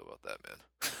know how I feel about that, man.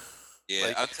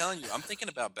 Yeah, I'm telling you, I'm thinking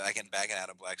about backing out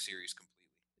of Black Series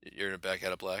completely. You're gonna back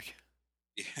out of Black?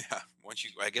 Yeah. Once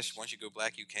you go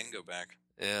black, you can go back.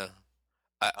 Yeah.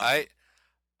 I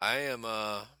am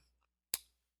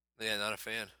yeah, not a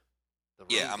fan. The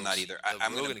Yeah, Rogue I'm not looks either.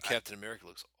 the Rogue and Captain America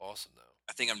looks awesome though.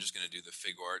 I think I'm just gonna do the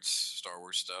Fig Arts Star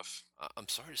Wars stuff. I'm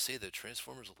sorry to say that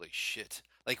Transformers look like shit.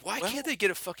 Like, why Well, can't they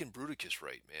get a fucking Bruticus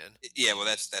right, man? yeah, well,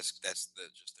 that's just their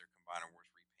Combiner Wars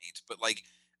repaints. But like,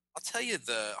 I'll tell you,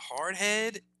 the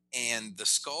Hardhead and the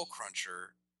Skull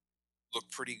Cruncher look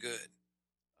pretty good.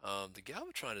 The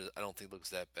Galvatron I don't think looks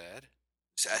that bad.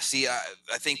 So,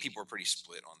 I think people are pretty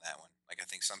split on that one. Like, I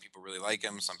think some people really like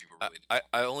him, some people really don't.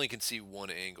 I only can see one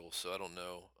angle, so I don't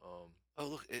know. Oh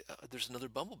look, there's another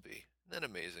Bumblebee. Isn't that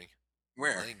amazing?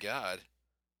 Where? Thank God.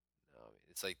 No, I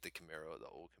mean, it's like the Camaro, the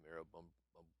old Camaro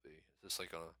Bumblebee. It's just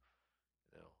like on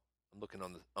a, I'm looking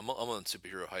on I'm on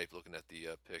superhero hype, looking at the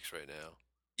pics right now.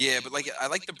 Yeah, but like, I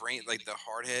like the brain, like the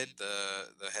Hardhead,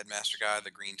 the headmaster guy,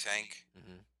 the green tank.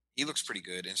 Mm-hmm. He looks pretty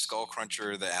good. And Skull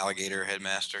Cruncher, the alligator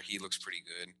headmaster, he looks pretty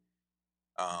good.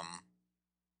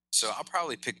 So I'll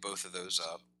probably pick both of those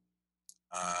up.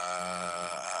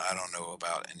 I don't know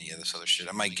about any of this other shit.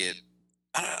 I might get.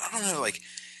 I don't know. Like,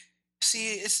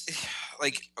 see, it's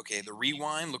like, okay, the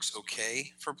Rewind looks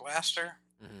okay for Blaster,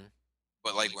 Mm-hmm.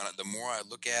 but like the more I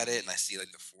look at it and I see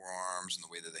like the forearms and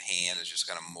the way that the hand is just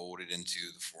kind of molded into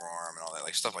the forearm and all that,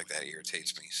 like stuff like that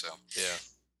irritates me. So Yeah.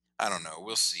 I don't know.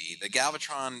 We'll see. The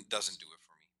Galvatron doesn't do it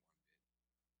for me.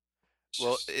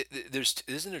 Well,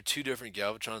 isn't there two different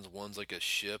Galvatrons? One's like a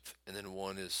ship, and then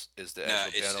one is the no,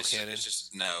 actual it's battle just cannon. it's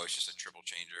just no, it's just a triple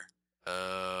changer.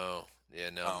 Oh, yeah.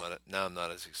 I'm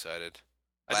not as excited.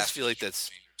 I Blaster's just feel like triple that's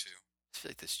changer too. I feel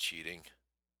like that's cheating.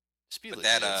 Just be But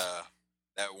legit.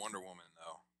 that Wonder Woman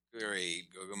though, very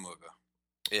Goga Moga.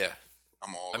 Yeah.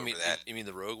 I'm all over that. You mean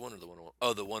the Rogue one or the Wonder Woman?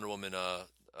 Oh, the Wonder Woman. The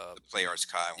Play Arts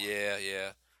Kai one.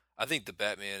 Yeah. I think the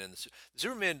Batman and the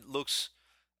Superman looks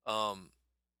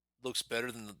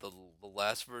better than the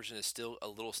last version. Is still a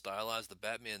little stylized. The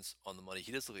Batman's on the money.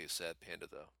 He does look like a sad panda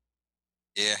though.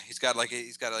 Yeah, he's got like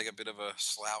a bit of a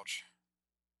slouch.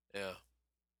 Yeah.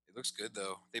 It looks good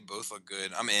though. They both look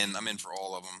good. I'm in for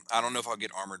all of them. I don't know if I'll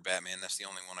get Armored Batman. That's the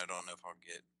only one I don't know if I'll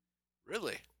get.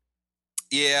 Really?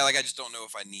 Yeah, like I just don't know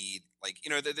if I need, like,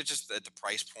 they're just at the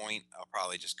price point. I'll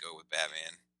probably just go with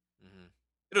Batman. Mm-hmm.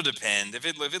 It'll depend. If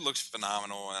it looks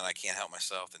phenomenal and I can't help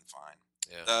myself, then fine.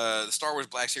 Yeah. The Star Wars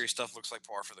Black Series stuff looks like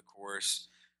par for the course.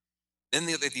 Then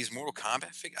these Mortal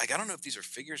Kombat figures. Like, I don't know if these are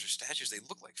figures or statues. They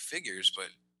look like figures, but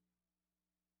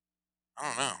I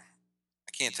don't know.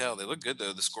 I can't tell. They look good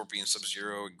though. The Scorpion,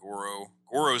 Sub-Zero, and Goro.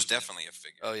 Goro's definitely a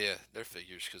figure. Oh yeah, they're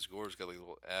figures because Gore's got like a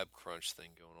little ab crunch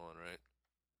thing going on, right?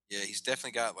 Yeah, he's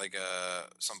definitely got like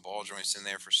some ball joints in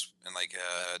there and like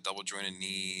double jointed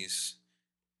knees.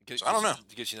 So I don't know.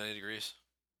 To get you 90 degrees.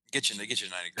 They get you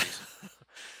 90 degrees.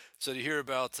 So do you hear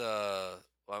about?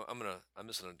 Well, I'm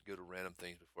just gonna go to random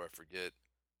things before I forget.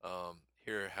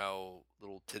 Hear how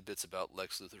little tidbits about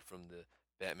Lex Luthor from the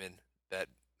Batman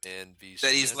v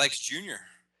That he's Superman? Lex Jr.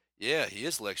 Yeah, he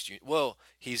is Lex Jr. Well,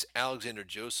 he's Alexander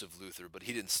Joseph Luthor, but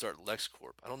he didn't start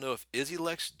LexCorp. I don't know if is he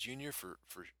Lex Jr. for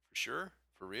sure,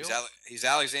 for real. He's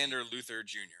Alexander Luthor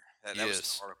Jr. That was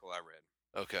the article I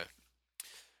read. Okay.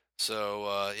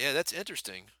 So yeah, that's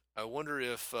interesting. I wonder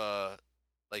if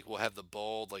like we'll have the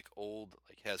bald, like old,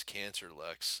 like has cancer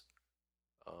Lex.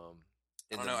 I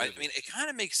don't know. I mean, it kind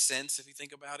of makes sense if you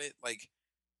think about it. Like,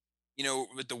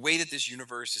 with the way that this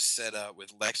universe is set up,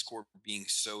 with LexCorp being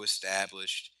so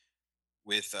established,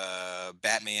 with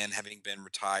Batman having been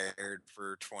retired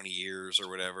for 20 years or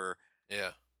whatever.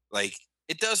 Yeah. Like,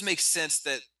 it does make sense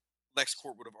that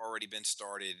LexCorp would have already been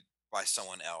started by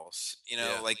someone else,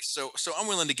 like, so I'm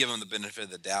willing to give him the benefit of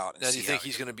the doubt. Now, do you think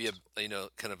he's going to be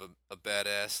kind of a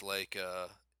badass? Like,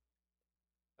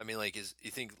 I mean, like,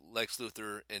 you think Lex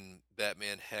Luthor and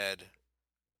Batman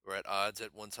were at odds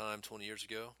at one time 20 years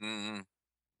ago? Mm-hmm.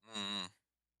 Mm-hmm.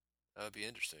 That would be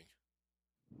interesting.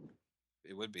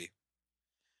 It would be.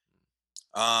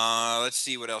 Let's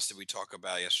see, what else did we talk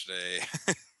about yesterday?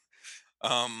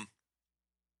 I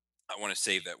want to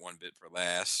save that one bit for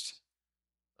last.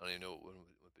 I don't even know what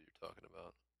bit you're talking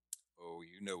about. Oh,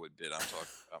 you know what bit I'm talking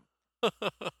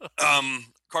about.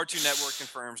 Cartoon Network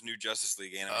confirms new Justice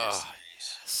League anime. Oh,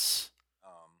 yes.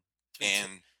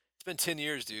 It's been 10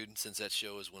 years, dude, since that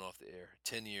show went off the air.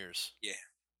 10 years. Yeah.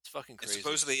 It's fucking crazy. And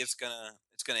supposedly it's gonna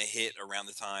hit around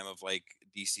the time of like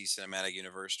DC Cinematic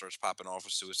Universe starts popping off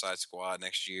with Suicide Squad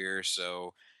next year,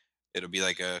 so it'll be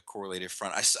like a correlated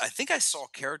front. I think I saw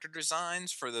character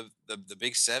designs for the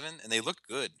Big Seven, and they looked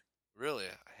good. Really?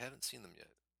 I haven't seen them yet.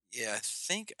 Yeah, I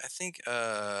think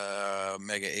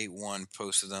Mega 81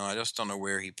 posted them. I just don't know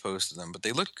where he posted them, but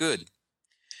they look good.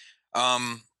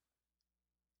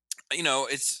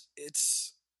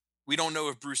 It's We don't know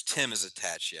if Bruce Timm is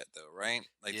attached yet, though, right?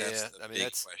 Like that's Yeah, the I mean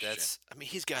big question. I mean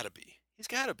he's got to be. He's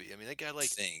got to be. I mean that guy I like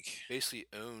think basically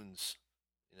owns,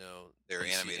 their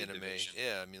DC animated anime. division.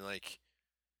 Yeah, I mean like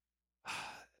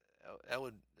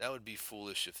that would be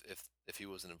foolish if he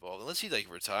wasn't involved unless he's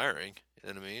like retiring.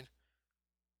 You know what I mean?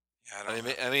 Yeah, I don't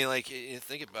know. I mean, like you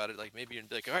think about it, like maybe you're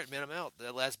like, all right, man, I'm out.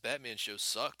 That last Batman show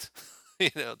sucked.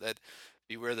 That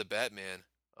Beware the Batman.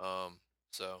 Um,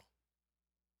 so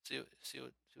see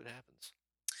what happens.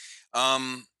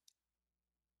 Um,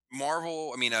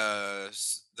 Marvel. I mean,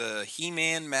 the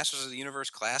He-Man Masters of the Universe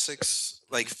classics,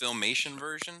 like Mhm. filmation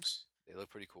versions. They look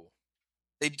pretty cool,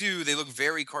 They do. They look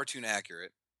very cartoon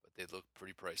accurate, but they look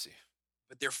pretty pricey.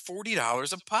 but they're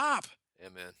 $40 a pop, Yeah,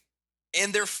 man.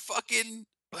 and they're fucking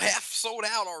half sold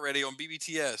out already on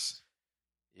BBTS.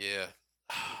 Yeah,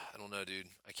 I don't know, dude.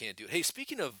 I can't do it. Hey,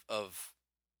 speaking of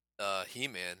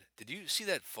He-Man, did you see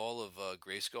that Fall of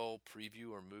Grayskull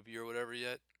preview or movie or whatever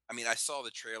yet? I mean, I saw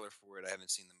the trailer for it. I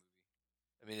haven't seen the movie.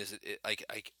 I mean, is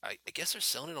I guess they're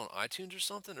selling it on iTunes or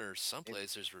something, or Maybe.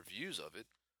 someplace. There's reviews of it.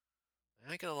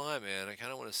 I ain't gonna lie, man. I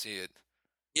kind of want to see it.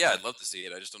 Yeah, I'd love to see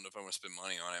it. I just don't know if I want to spend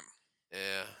money on it.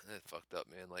 Yeah, that fucked up,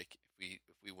 man. Like if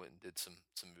we went and did some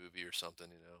movie or something,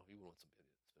 we would want somebody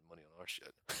to spend money on our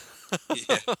shit.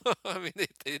 Yeah. I mean, they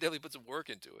definitely put some work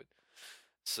into it.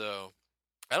 So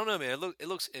I don't know, man. It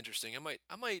looks interesting. I might,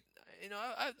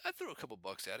 I throw a couple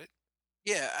bucks at it.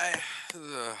 Yeah,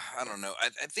 I don't know. I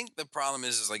think the problem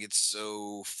is like it's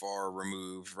so far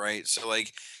removed, right? So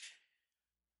like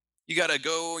you gotta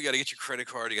go, you gotta get your credit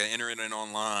card, you gotta enter it in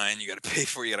online, you gotta pay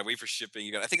for it, you gotta wait for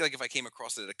shipping. I think like if I came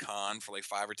across it at a con for like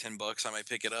 $5 or $10, I might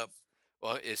pick it up.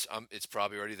 Well, it's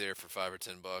probably already there for $5 or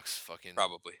 $10. Fucking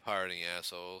Probably. pirating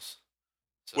assholes.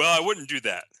 So Well, I wouldn't do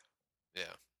that.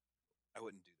 yeah, I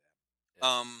wouldn't do that.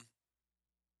 yeah.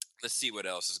 Let's see what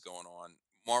else is going on.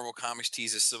 Marvel Comics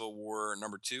teases Civil War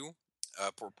 #2,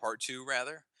 for part 2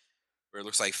 rather, where it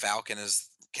looks like Falcon is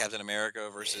Captain America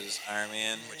versus Iron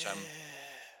Man,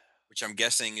 which I'm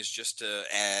guessing is just to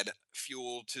add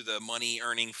fuel to the money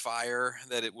earning fire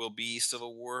that it will be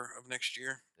Civil War of next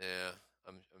year. Yeah,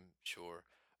 I'm sure.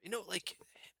 Like,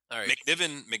 all right.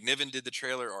 McNiven did the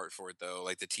trailer art for it though,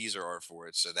 like the teaser art for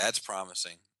it, so that's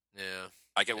promising. Yeah,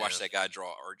 I could watch yeah. that guy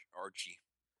draw Archie.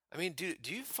 I mean, do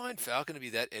you find Falcon to be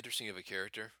that interesting of a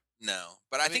character? No,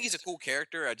 but I think he's a cool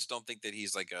character. I just don't think that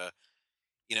he's like a,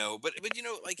 but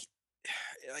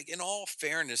like in all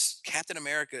fairness, Captain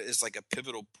America is like a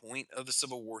pivotal point of the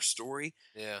Civil War story,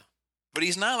 Yeah, but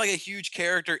he's not like a huge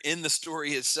character in the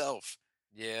story itself.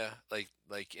 yeah.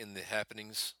 Like in the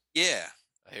happenings. Yeah.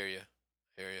 I hear you.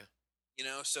 I hear you.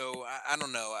 So I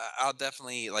don't know. I'll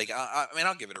definitely like. I mean,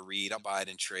 I'll give it a read. I'll buy it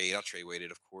in trade. I'll trade weight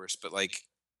it, of course. But like,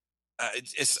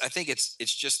 it's. I think it's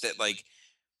just that like.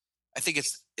 I think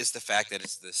it's the fact that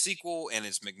it's the sequel and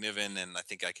it's McNiven, and I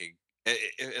think I could.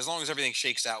 As long as everything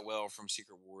shakes out well from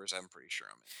Secret Wars, I'm pretty sure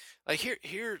I'm in. Like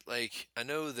here, like I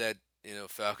know that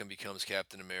Falcon becomes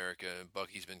Captain America, and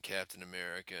Bucky's been Captain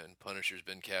America, and Punisher's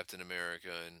been Captain America,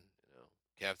 and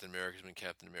Captain America's been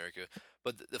Captain America.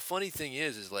 But the funny thing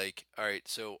is like, all right,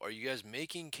 so are you guys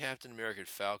making Captain America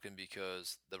Falcon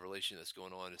because the relation that's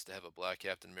going on is to have a black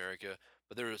Captain America?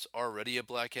 But there was already a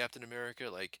black Captain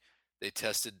America. Like they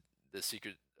tested the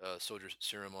secret soldier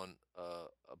serum on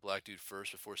a black dude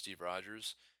first before Steve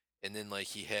Rogers, and then like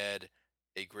he had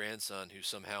a grandson who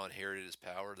somehow inherited his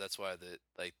power. That's why the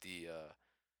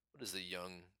what is the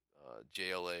young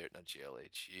JLA or not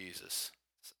JLA? Jesus,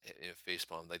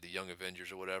 facepalm, like the Young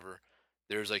Avengers or whatever.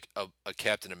 There's like a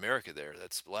Captain America there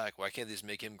that's black. Why can't they just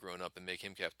make him grown up and make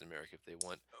him Captain America if they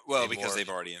want? Well, A because more, they've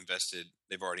already invested.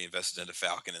 They've already invested into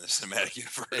Falcon in the cinematic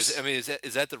universe. I mean,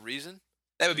 is that the reason?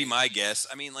 That I would be mean, my guess.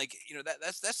 I mean, like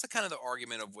that's the kind of the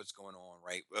argument of what's going on,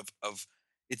 right? Of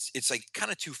it's like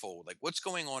kind of twofold. Like what's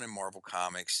going on in Marvel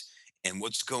Comics and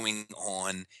what's going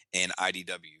on in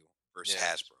IDW versus yeah,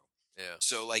 Hasbro. yeah,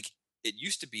 So like it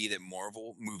used to be that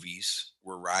Marvel movies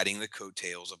were riding the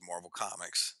coattails of Marvel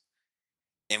Comics.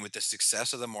 And with the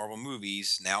success of the Marvel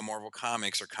movies, now Marvel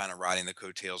Comics are kind of riding the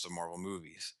coattails of Marvel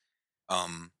movies.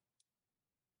 Um,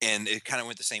 and it kind of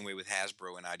went the same way with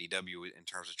Hasbro and IDW in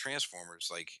terms of Transformers.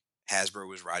 Like Hasbro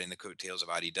was riding the coattails of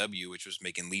IDW, which was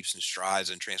making leaps and strides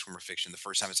in Transformer fiction. The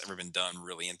first time it's ever been done,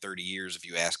 really, in 30 years, if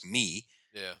you ask me.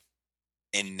 yeah,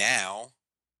 And now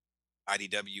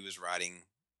IDW is riding.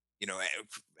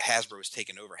 Hasbro has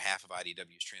taken over half of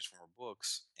IDW's Transformer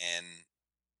books, and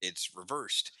it's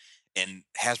reversed. And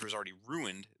Hasbro's already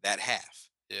ruined that half.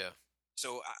 yeah.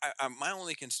 So my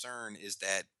only concern is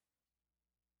that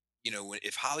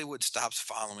if Hollywood stops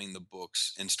following the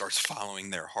books and starts following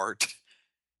their heart,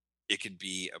 it could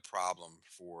be a problem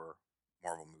for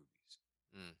Marvel movies.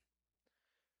 Mm.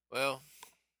 Well,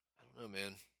 I don't know,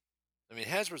 man. I mean,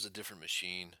 Hasbro's a different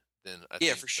machine than I Yeah,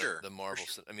 think for sure. the Marvel.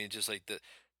 I mean, just like the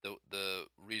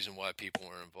reason why people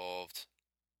are involved.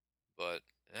 But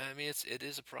I mean, it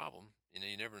is a problem. You know,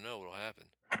 you never know what'll happen.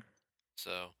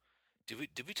 So, did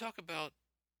we talk about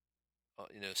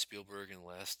Spielberg and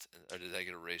last, or did that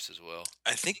get erased as well?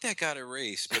 I think that got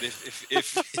erased, but if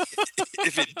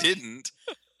if it didn't,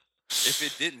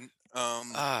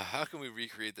 How can we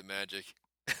recreate the magic?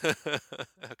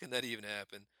 How can that even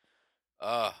happen?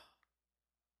 Ah,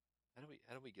 how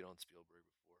do we get on Spielberg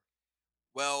before?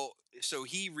 well, so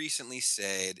he recently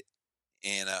said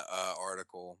in a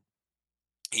article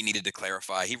he needed to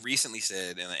clarify. He recently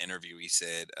said in an interview, he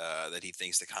said that he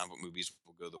thinks the comic book movies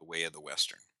will go the way of the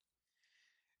Western,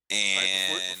 All right,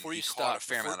 and before he you caught a stop,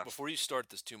 fair amount of. before you start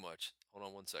this too much, hold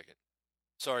on one second.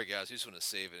 Sorry, guys, I just want to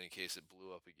save it in case it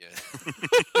blew up again.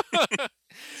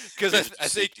 Because We have to do I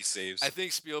think safety saves. I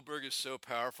think Spielberg is so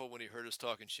powerful. When he heard us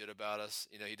talking shit about us,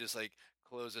 he just like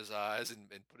closed his eyes and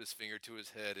put his finger to his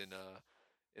head and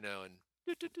and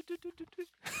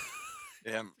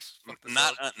Yeah, fucked us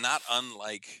not up. not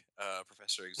unlike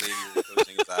Professor Xavier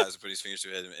closing his eyes, put his fingers to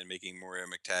his head, and making Moira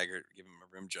McTaggart give him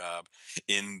a rim job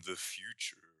in the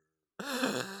future.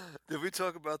 Did we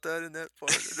talk about that in that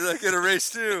part? Or did I get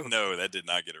erased too? No, that did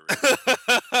not get erased.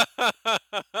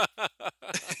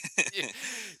 you,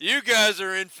 you guys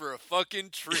are in for a fucking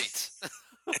treat.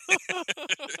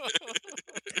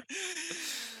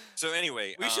 So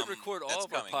anyway, We should record all that's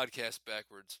of our coming. podcasts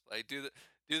backwards. Like do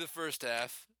the first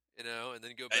half, and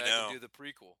then go I back know. and do the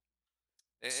prequel.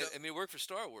 And, So- I mean, it worked for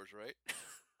Star Wars, right?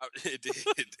 It did,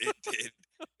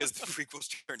 because the prequels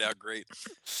turned out great.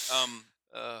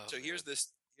 Oh, So man. here's the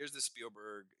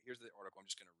Spielberg. Here's the article. I'm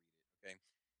just going to read it. Okay.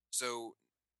 So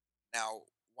now,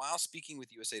 while speaking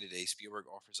with USA Today, Spielberg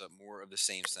offers up more of the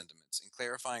same sentiments and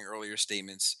clarifying earlier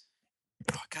statements.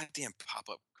 Oh, goddamn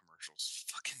pop-up commercials,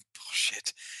 fucking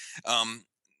bullshit.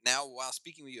 Now, while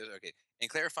speaking with you, okay, and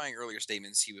clarifying earlier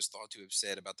statements he was thought to have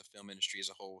said about the film industry as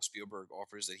a whole, Spielberg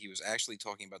offers that he was actually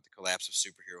talking about the collapse of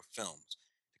superhero films.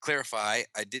 To clarify,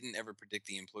 I didn't ever predict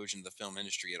the implosion of the film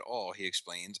industry at all, he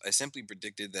explains. I simply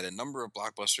predicted that a number of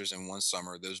blockbusters in one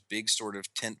summer, those big sort of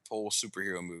tentpole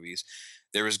superhero movies,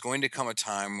 there was going to come a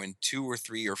time when 2 or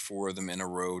 3 or 4 of them in a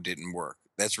row didn't work.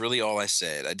 That's really all I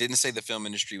said. I didn't say the film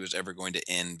industry was ever going to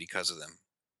end because of them.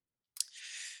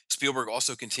 Spielberg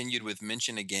also continued with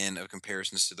mention again of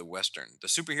comparisons to the Western. The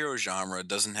superhero genre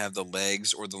doesn't have the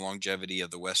legs or the longevity of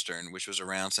the Western, which was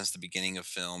around since the beginning of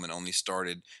film and only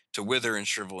started to wither and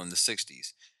shrivel in the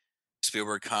 60s.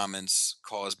 Spielberg comments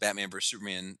calls Batman vs.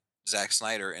 Superman Zack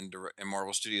Snyder and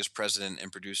Marvel Studios president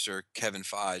and producer Kevin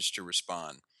Feige to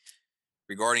respond.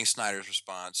 Regarding Snyder's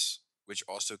response, which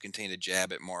also contained a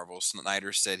jab at Marvel,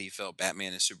 Snyder said he felt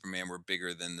Batman and Superman were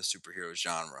bigger than the superhero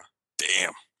genre.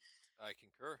 Damn. I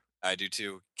concur. I do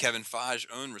too. Kevin Feige's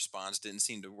own response didn't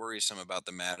seem to worrisome about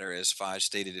the matter, as Feige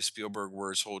stated if Spielberg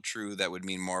words hold true, that would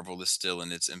mean Marvel is still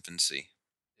in its infancy.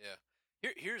 Yeah.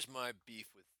 Here's my beef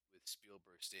with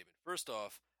Spielberg's statement. First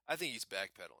off, I think he's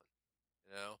backpedaling.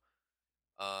 You know,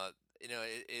 uh,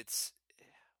 it's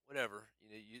whatever.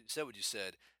 You said what you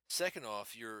said. Second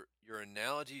off, your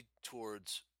analogy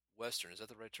towards Western, is that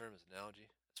the right term? Is analogy?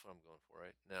 That's what I'm going for,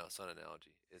 right? No, it's not an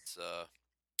analogy. It's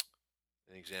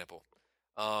an example.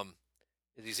 Um,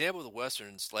 the example of the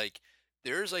Westerns, like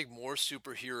there's like more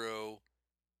superhero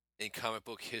in comic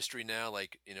book history now,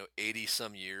 like 80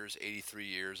 some years, 83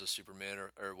 years of Superman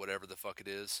or whatever the fuck it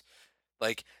is.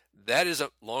 Like that is a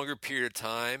longer period of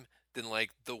time than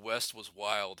like the West was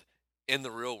wild in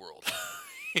the real world.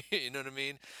 You know what I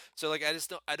mean? So like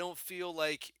I don't feel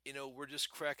like, we're just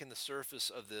cracking the surface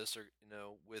of this or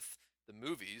with the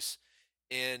movies.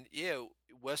 And yeah,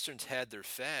 westerns had their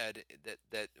fad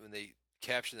that when they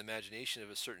captured the imagination of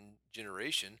a certain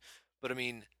generation, but I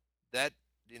mean that,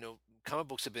 comic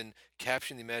books have been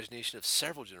capturing the imagination of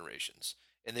several generations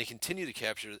and they continue to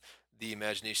capture the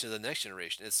imagination of the next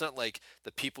generation. It's not like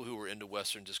the people who were into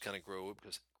Western just kind of grow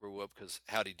up because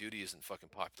Howdy Doody isn't fucking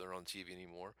popular on TV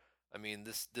anymore. I mean,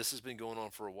 this has been going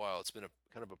on for a while. It's been a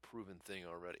kind of a proven thing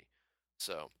already.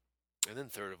 So, and then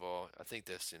third of all, I think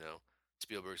this,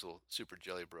 Spielberg's little super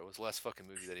jelly bro. It was the last fucking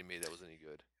movie that he made that was any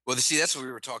good. Well, see, that's what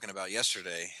we were talking about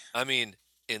yesterday. I mean,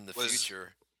 in the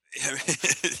future.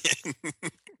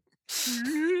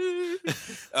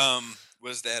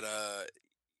 Was that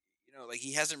like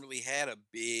he hasn't really had a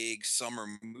big summer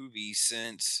movie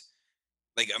since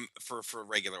like for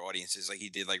regular audiences, like he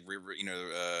did like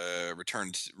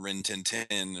Return to Rin Tin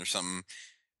Tin or something,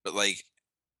 but like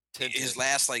his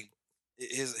last like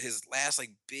his last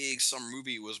like big summer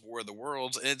movie was War of the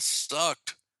Worlds, and it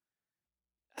sucked.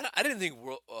 I didn't think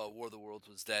War of the Worlds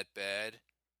was that bad.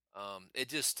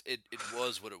 It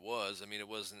was what it was. I mean, it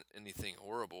wasn't anything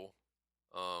horrible.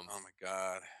 Oh my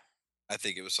god, I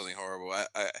think it was something horrible. I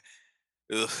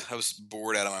was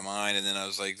bored out of my mind, and then I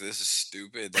was like, "This is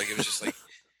stupid." Like it was just like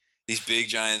these big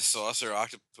giant saucer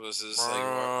octopuses,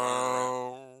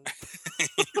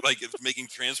 like it's making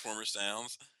Transformer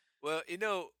sounds. Well,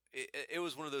 it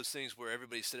was one of those things where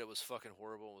everybody said it was fucking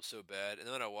horrible and was so bad, and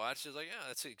then when I watched, it was like, yeah,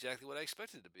 that's exactly what I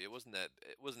expected it to be. It wasn't that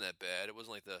bad. It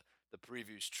wasn't like the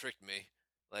previews tricked me.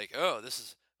 Like,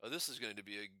 this is going to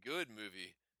be a good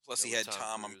movie. Plus, he had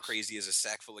Tom I'm crazy as a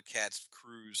sack full of cats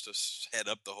Cruise to head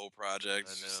up the whole project.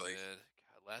 I know, man.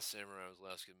 God, Last Samurai was the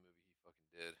last good movie he fucking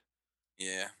did.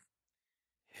 Yeah.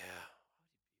 Yeah.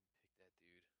 Why would you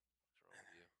pick that dude? What's wrong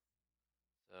with you?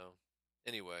 So,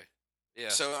 anyway, yeah.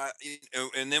 So,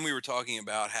 and then we were talking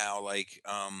about how, like,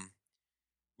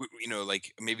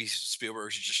 like maybe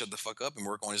Spielberg should just shut the fuck up and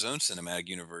work on his own cinematic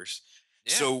universe.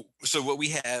 Yeah. So what we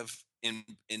have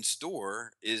in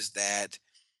store is that,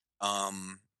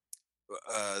 the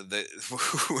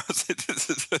who was it?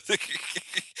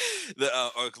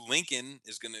 Lincoln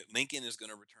is gonna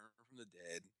return from the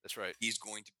dead. That's right. He's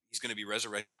gonna be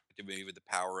resurrected maybe with the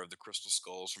power of the crystal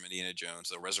skulls from Indiana Jones.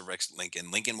 They'll resurrect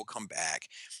Lincoln. Lincoln will come back,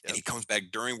 and he comes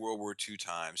back during World War II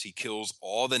times. He kills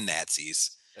all the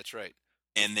Nazis. That's right.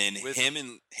 And then him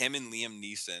and Liam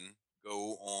Neeson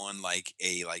go on like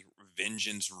a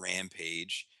vengeance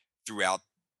rampage throughout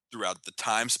the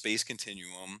time-space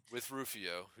continuum with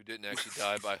Rufio, who didn't actually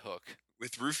die by hook.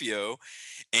 With Rufio,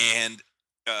 and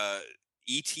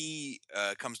E.T.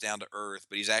 Comes down to Earth,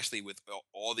 but he's actually with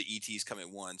all the E.T.s come at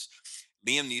once.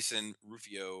 Liam Neeson,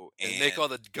 Rufio, and make all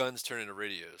the guns turn into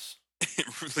radios.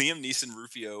 Liam Neeson,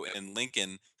 Rufio, and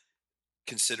Lincoln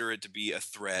consider it to be a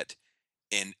threat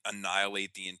and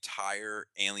annihilate the entire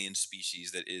alien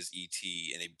species that is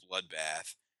E.T. in a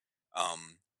bloodbath.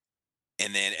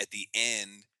 And then at the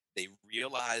end, they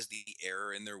realize the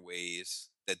error in their ways,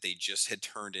 that they just had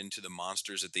turned into the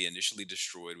monsters that they initially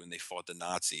destroyed when they fought the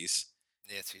Nazis.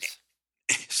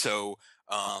 So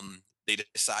they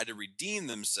decide to redeem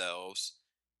themselves,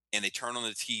 and they turn on the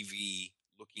TV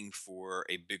looking for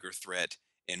a bigger threat.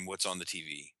 And what's on the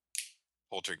TV?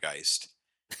 Poltergeist.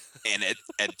 And at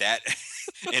that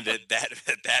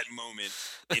moment,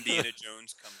 Indiana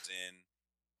Jones comes in,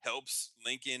 helps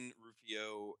Lincoln,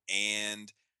 Rufio,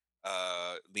 and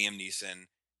Liam Neeson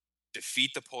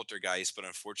defeat the Poltergeist, but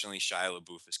unfortunately Shia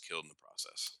LaBeouf is killed in the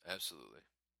process. Absolutely.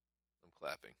 I'm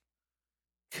clapping.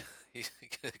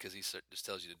 Because he just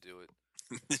tells you to do it.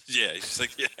 Yeah, he's just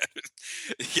like, yeah.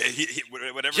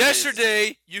 Whatever.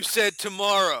 Yesterday, you said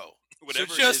tomorrow.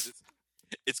 Whatever so just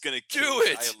it's going to kill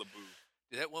Shia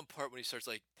LaBeouf. That one part when he starts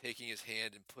like taking his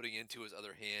hand and putting into his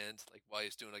other hand, like while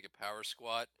he's doing like a power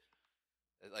squat,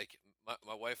 like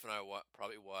my wife and I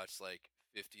probably watched like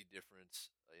 50 different,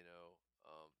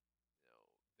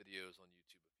 videos on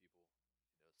YouTube of people,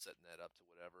 setting that up to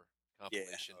whatever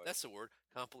compilation. Yeah. That's the word,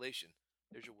 compilation.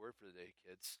 There's your word for the day,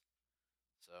 kids.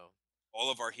 So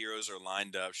all of our heroes are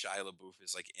lined up. Shia LaBeouf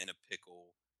is like in a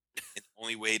pickle. And the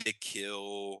only way to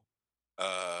kill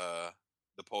the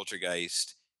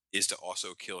Poltergeist is to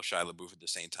also kill Shia LaBeouf at the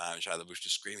same time. Shia LaBeouf's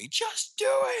just screaming, "Just do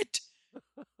it!"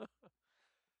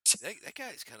 that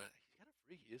guy's kind of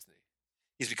freaky, isn't he?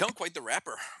 He's become quite the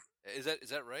rapper. Is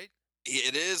that right?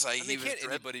 It is. Can't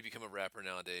anybody become a rapper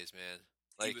nowadays, man?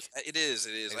 Like it is.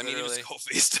 Like, I mean, even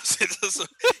Skullface does it.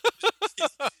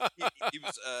 He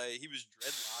was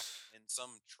dreadlocked in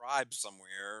some tribe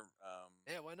somewhere.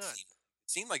 Yeah, why not? It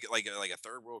seemed like a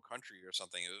third world country or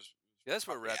something. It was. Yeah, that's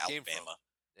where rap came from.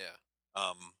 Yeah.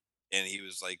 And he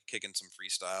was like kicking some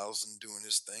freestyles and doing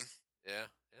his thing. Yeah,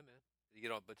 man. Did he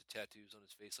get all a bunch of tattoos on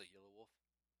his face like Yellow Wolf?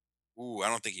 Ooh, I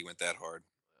don't think he went that hard.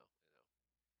 Well,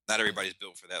 not everybody's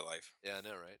built for that life. Yeah, I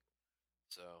know, right?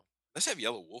 So let's have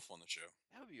Yellow Wolf on the show.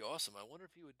 That would be awesome. I wonder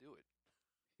if he would do it.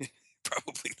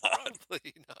 Probably not.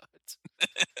 Probably not.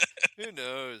 Who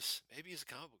knows? Maybe he's a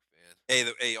comic book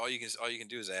fan. Hey, all you can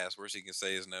do is ask. Worst he can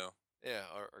say is no. Yeah,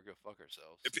 or go fuck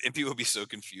ourselves. And people will be so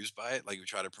confused by it. Like we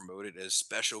try to promote it as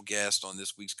special guest on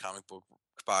this week's comic book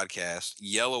podcast,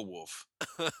 Yellow Wolf.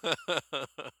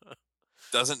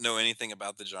 Doesn't know anything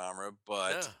about the genre,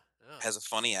 but has a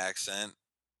funny accent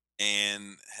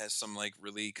and has some like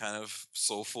really kind of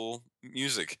soulful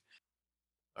music.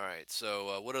 All right,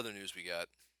 so what other news we got?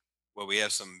 Well, we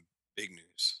have some big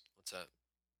news. What's that?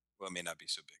 Well, it may not be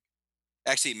so big.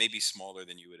 Actually, it may be smaller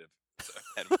than you would have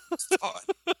thought.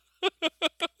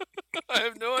 I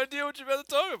have no idea what you're about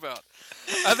to talk about.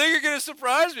 I think you're going to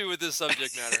surprise me with this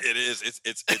subject matter. It is.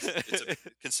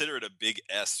 Consider it a big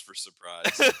S for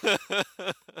surprise.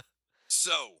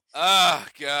 So, God!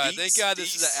 Thank God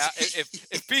this is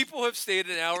if people have stayed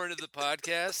an hour into the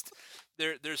podcast,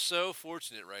 they're so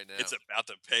fortunate right now. It's about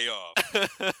to pay off.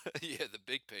 Yeah, the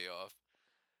big payoff.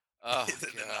 Oh the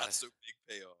God! not so big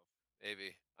payoff.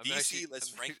 Maybe.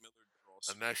 Frank Miller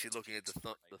draw. I'm actually looking at the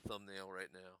thumbnail right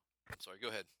now. I'm sorry. Go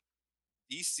ahead.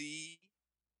 DC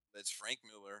lets Frank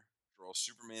Miller draw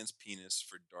Superman's penis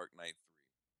for Dark Knight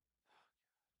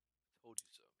 3. Told you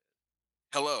so,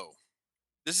 man. Hello.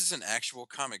 This is an actual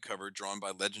comic cover drawn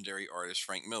by legendary artist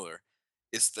Frank Miller.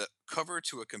 It's the cover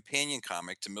to a companion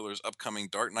comic to Miller's upcoming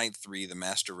Dark Knight 3 The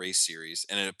Master Race series,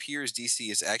 and it appears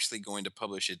DC is actually going to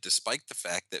publish it despite the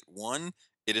fact that 1,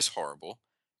 it is horrible,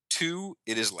 2,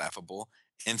 it is laughable,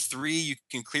 and 3, you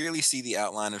can clearly see the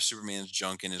outline of Superman's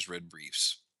junk in his red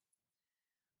briefs.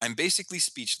 I'm basically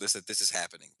speechless that this is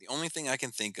happening. The only thing I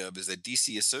can think of is that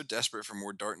DC is so desperate for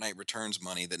more Dark Knight Returns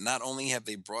money that not only have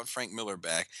they brought Frank Miller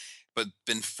back, but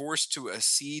been forced to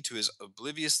accede to his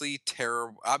obviously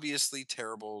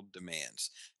terrible demands,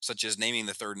 such as naming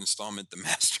the third installment The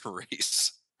Master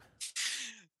Race.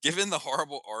 Given the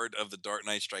horrible art of The Dark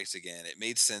Knight Strikes Again, it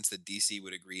made sense that DC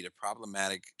would agree to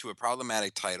a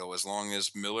problematic title as long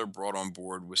as Miller brought on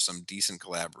board with some decent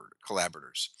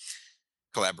collaborators.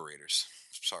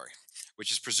 Sorry, which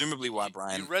is presumably why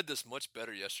Brian. You read this much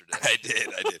better yesterday. I did.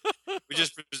 Which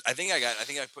is, I think I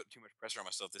put too much pressure on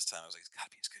myself this time. I was like, it's got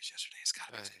to be as good as yesterday. It's got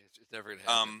to be. It's never gonna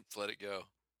happen. Just let it go.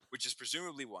 Which is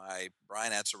presumably why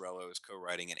Brian Azzarello is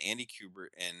co-writing, and Andy Kubert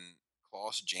and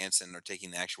Klaus Janson are taking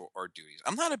the actual art duties.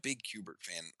 I'm not a big Kubert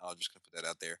fan. I'm just gonna put that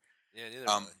out there. Yeah, neither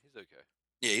am I. He's okay.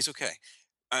 Yeah, he's okay.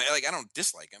 I don't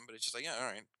dislike him, but it's just like, yeah, all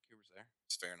right, Kubert's there.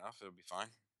 It's fair enough. It'll be fine.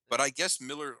 But I guess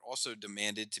Miller also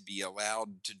demanded to be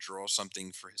allowed to draw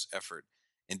something for his effort,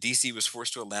 and DC was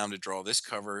forced to allow him to draw this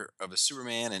cover of a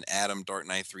Superman and Atom Dark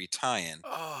Knight 3 tie-in.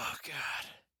 Oh, God.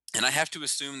 And I have to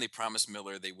assume they promised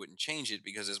Miller they wouldn't change it,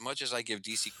 because as much as I give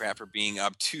DC crap for being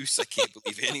obtuse, I can't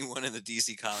believe anyone in the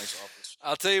DC Comics office.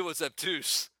 I'll tell you what's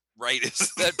obtuse. Right.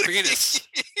 That penis.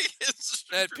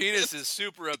 That penis is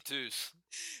super obtuse.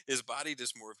 His body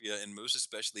dysmorphia, and most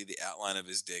especially the outline of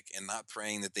his dick, and not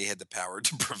praying that they had the power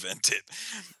to prevent it,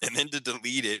 and then to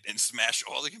delete it and smash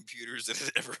all the computers that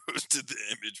had ever hosted the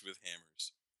image with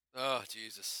hammers. Oh,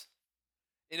 Jesus.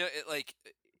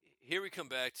 Here we come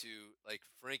back to,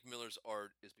 Frank Miller's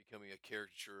art is becoming a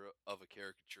caricature of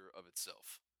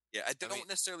itself. Yeah, I don't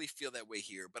necessarily feel that way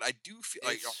here, but I do feel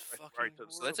like... All right,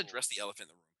 so let's address the elephant in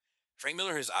the room. Frank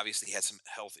Miller has obviously had some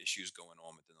health issues going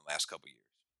on within the last couple years.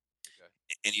 Okay.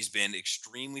 And he's been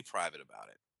extremely private about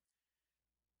it.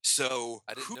 So...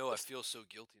 I didn't know. I feel so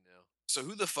guilty now. So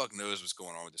who the fuck knows what's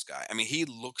going on with this guy? I mean, he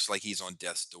looks like he's on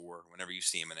death's door whenever you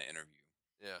see him in an interview.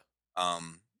 Yeah.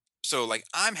 So,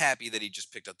 I'm happy that he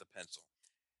just picked up the pencil.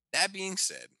 That being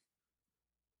said...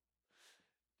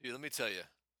 Dude, let me tell you.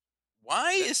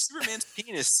 Why is Superman's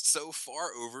penis so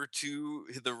far over to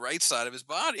the right side of his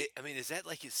body? Is that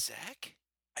like his sack?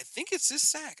 I think it's his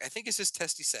sack. I think it's his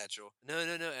testy satchel. No.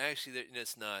 Actually,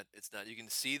 it's not. It's not. You can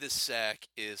see the sack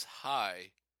is high.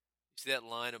 You see that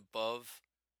line above?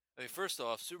 First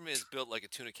off, Superman's built like a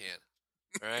tuna can.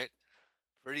 All right?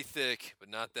 Pretty thick, but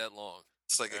not that long.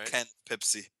 It's like a can of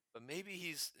Pepsi. But maybe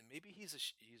he's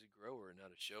a grower, not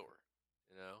a shower.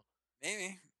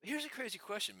 Maybe. Here's a crazy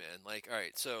question, man. All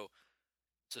right, so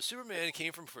Superman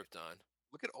came from Krypton.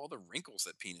 Look at all the wrinkles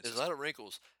that penis. There's a lot of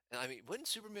wrinkles, and wouldn't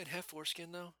Superman have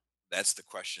foreskin though? That's the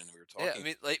question we were talking.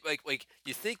 Yeah,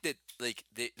 you think that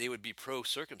they would be pro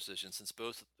circumcision since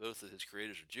both of his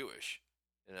creators are Jewish,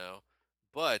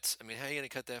 But how are you gonna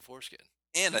cut that foreskin?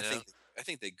 And I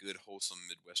think the good, wholesome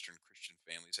Midwestern Christian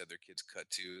families had their kids cut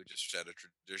too, just out of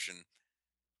tradition.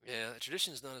 Yeah,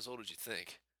 tradition is not as old as you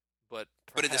think, but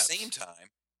at the same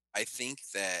time, I think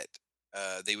that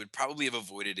they would probably have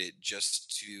avoided it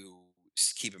just to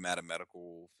keep him out of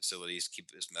medical facilities, keep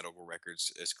his medical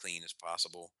records as clean as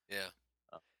possible. Yeah,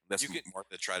 that's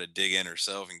Martha try to dig in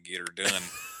herself and get her done.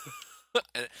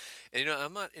 and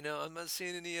I'm not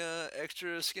seeing any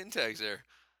extra skin tags there.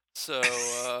 So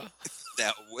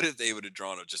now, what if they would have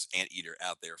drawn just Anteater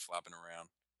out there flopping around,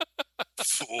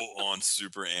 full on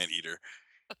super Anteater?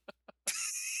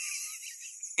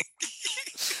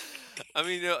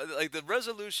 The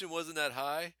resolution wasn't that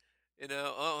high.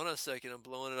 Hold on a second, I'm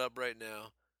blowing it up right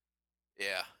now.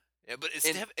 Yeah, but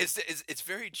it's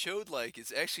very chode-like.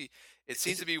 It's actually it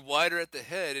seems to be wider at the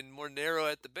head and more narrow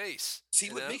at the base. See,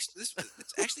 what makes this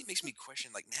actually makes me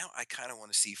question. Now, I kind of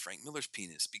want to see Frank Miller's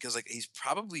penis, because he's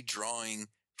probably drawing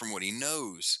from what he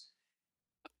knows,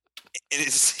 and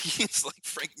it seems like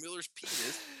Frank Miller's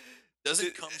penis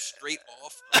doesn't come straight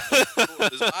off of the middle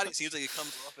of his body. It seems like it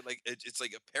comes off at like it's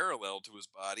like a parallel to his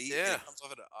body, and Yeah. it comes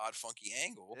off at an odd, funky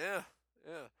angle. Yeah,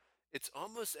 yeah. It's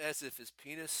almost as if his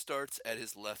penis starts at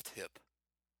his left hip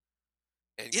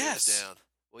and goes Yes. down.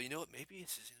 Well, you know what? Maybe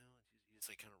it's just, he's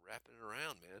like kind of wrapping it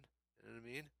around, man. You know what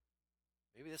I mean?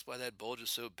 Maybe that's why that bulge is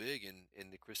so big in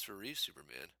the Christopher Reeve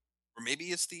Superman. Or maybe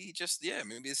it's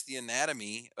maybe it's the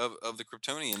anatomy of the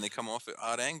Kryptonian. They come off at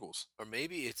odd angles. Or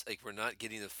maybe it's like we're not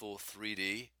getting the full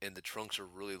 3D and the trunks are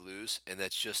really loose, and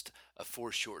that's just a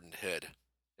foreshortened head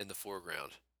in the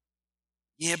foreground.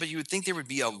 Yeah, but you would think there would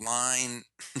be a line.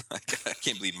 I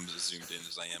can't believe I'm as zoomed in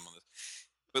as I am on this.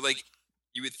 But like,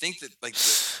 you would think that like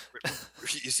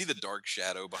you see the dark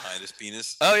shadow behind his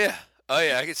penis. Oh yeah,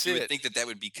 I can see it. You would think that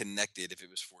would be connected if it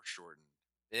was foreshortened.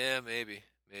 Yeah, maybe.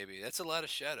 That's a lot of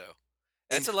shadow.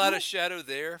 That's a lot of shadow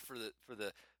there for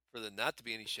the not to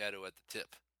be any shadow at the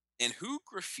tip. And who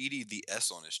graffitied the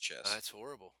S on his chest? That's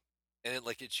horrible. And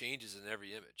it changes in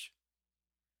every image.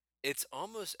 It's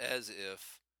almost as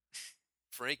if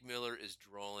Frank Miller is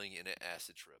drawing in an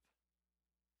acid trip.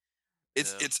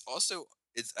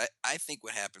 I think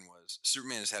what happened was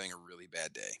Superman is having a really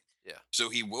bad day. Yeah. So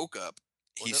he woke up.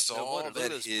 He saw look at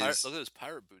those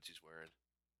pirate boots he's wearing.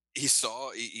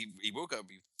 He woke up.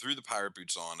 He threw the pirate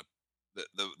boots on.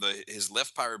 His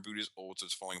left pirate boot is old, so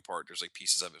it's falling apart. There's like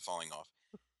pieces of it falling off.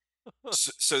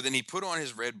 so then he put on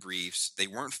his red briefs. They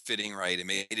weren't fitting right. It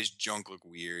made his junk look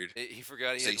weird. He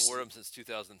forgot he hadn't worn them since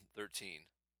 2013.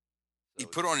 He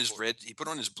put on his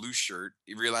his blue shirt.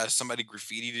 He realized somebody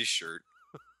graffitied his shirt.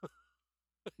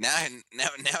 Now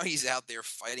he's out there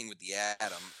fighting with the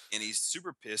Atom, and he's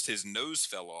super pissed. His nose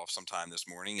fell off sometime this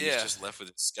morning, and he's just left with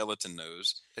his skeleton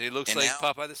nose. And he looks like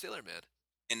Popeye the Sailor Man.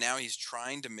 And now he's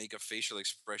trying to make a facial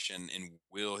expression and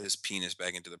will his penis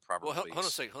back into the proper place. Hold on a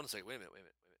second. Wait a minute.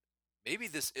 Maybe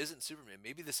this isn't Superman.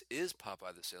 Maybe this is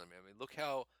Popeye the Sailor Man. I mean, look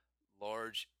how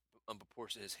large,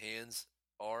 unproportionate his hands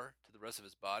are to the rest of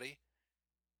his body,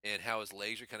 and how his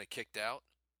legs are kind of kicked out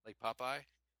like Popeye.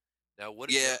 Now,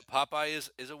 Popeye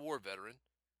is a war veteran.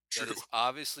 True. That is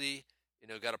obviously,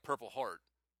 got a Purple Heart.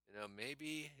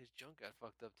 Maybe his junk got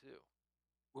fucked up too.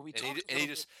 Well, he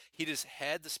just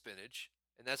had the spinach,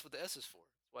 and that's what the S is for.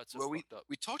 That's why it's so fucked up.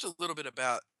 We talked a little bit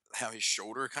about how his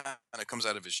shoulder kind of comes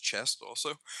out of his chest,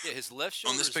 also. Yeah, his left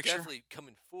shoulder is definitely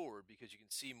coming forward because you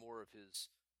can see more of his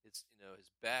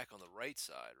back on the right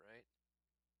side, right?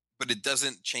 But it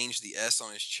doesn't change the S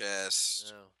on his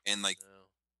chest, no.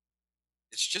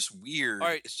 It's just weird. All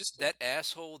right, it's just that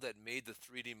asshole that made the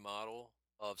 3D model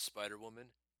of Spider-Woman.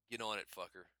 Get on it,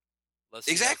 fucker. Let's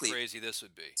see how crazy this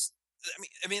would be.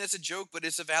 I mean, it's a joke, but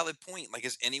it's a valid point. Like,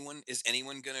 is anyone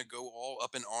gonna go all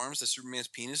up in arms that Superman's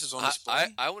penis is on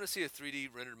display? I want to see a 3D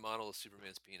rendered model of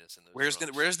Superman's penis in those.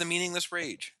 Where's the meaningless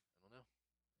rage?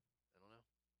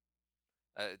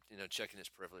 I don't know. Checking his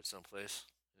privilege someplace.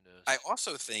 Who knows? I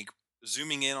also think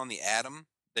zooming in on the Atom,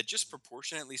 that just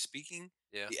proportionately speaking,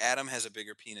 the Atom has a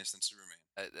bigger penis than Superman.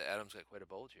 The Atom's got quite a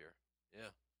bulge here.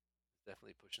 Yeah,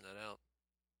 definitely pushing that out.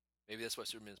 Maybe that's why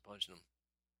Superman's punching him.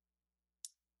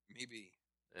 Maybe.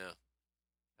 Yeah.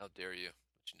 How dare you?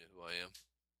 But you know who I am.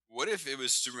 What if it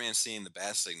was Superman seeing the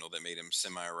bat signal that made him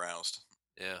semi-aroused?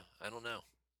 Yeah, I don't know.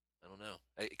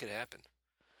 It could happen.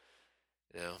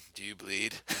 Do you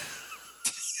bleed?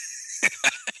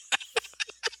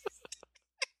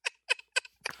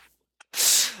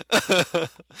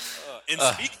 And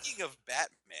speaking of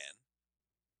Batman,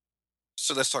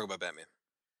 so let's talk about Batman.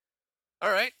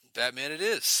 All right, Batman it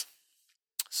is.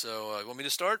 So, you want me to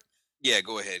start? Yeah,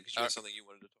 go ahead, because you had something you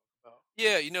wanted to talk about.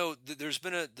 Yeah, there's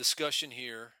been a discussion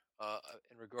here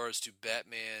in regards to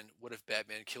Batman. What if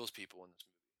Batman kills people in this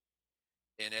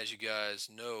movie? And as you guys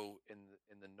know,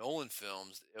 in the Nolan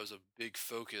films, there was a big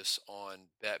focus on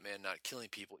Batman not killing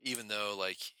people, even though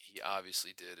he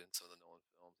obviously did in some of the Nolan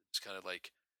films. It's kind of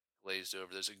glazed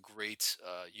over. There's a great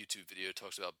YouTube video that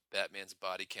talks about Batman's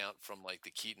body count from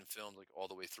the Keaton films, all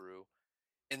the way through.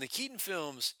 In the Keaton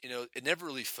films, it never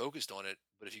really focused on it,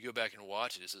 but if you go back and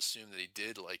watch it, it's assumed that he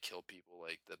did kill people,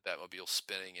 like the Batmobile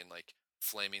spinning and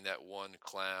flaming that one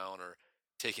clown, or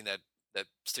taking that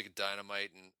stick of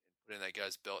dynamite and putting that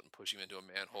guy's belt and pushing him into a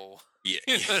manhole. Yeah,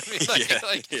 you know what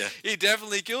I mean? He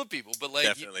definitely killed people, but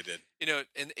definitely did.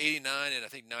 In '89 and I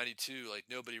think '92,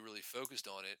 nobody really focused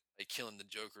on it, killing the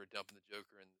Joker, dumping the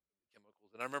Joker in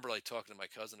chemicals. And I remember talking to my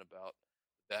cousin about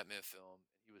the Batman film.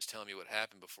 He was telling me what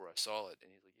happened before I saw it, and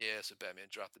he's like, "Yeah, so Batman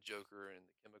dropped the Joker and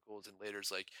the chemicals, and later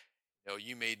it's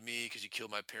you made me because you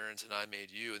killed my parents, and I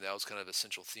made you," and that was kind of a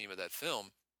central theme of that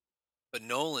film. But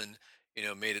Nolan,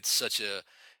 made it such a,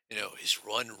 his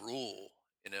one rule,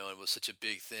 and it was such a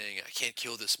big thing. I can't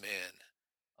kill this man.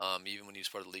 even when he was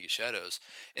part of the League of Shadows.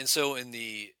 And so in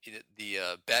the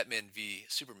Batman v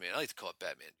Superman, I like to call it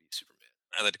Batman v Superman.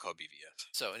 I like to call it BVS.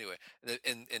 So anyway,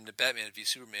 in the Batman v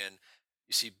Superman,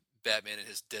 you see Batman in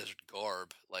his desert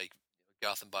garb, like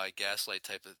Gotham by Gaslight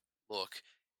type of look,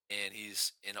 and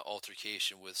he's in an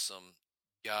altercation with some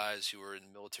guys who are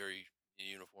in military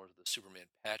uniforms with a Superman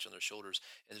patch on their shoulders.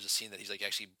 And there's a scene that he's like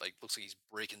actually like looks like he's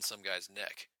breaking some guy's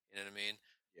neck. You know what I mean?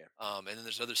 Yeah. And then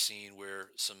there's another scene where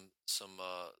some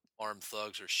armed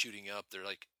thugs are shooting up. They're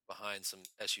like behind some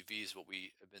SUVs. What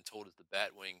we have been told is the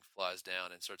Batwing flies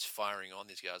down and starts firing on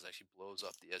these guys and actually blows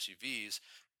up the SUVs,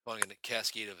 causing a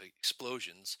cascade of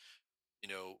explosions. You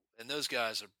know, and those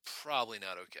guys are probably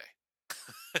not okay.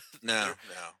 No,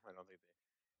 I don't think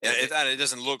they. Yeah, it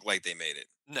doesn't look like they made it.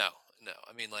 No.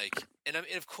 I mean, like, and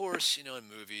of course, you know, in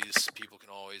movies, people can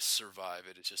always survive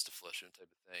it. It's just a flesh wound type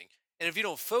of thing. And if you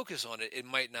don't focus on it, it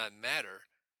might not matter.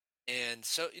 And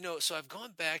so, you know, so I've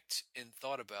gone back and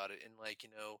thought about it, and like, you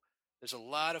know, there's a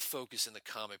lot of focus in the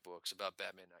comic books about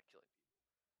Batman not killing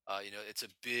people. You know, it's a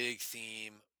big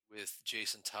theme with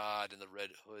Jason Todd and the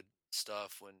Red Hood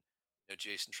stuff when you know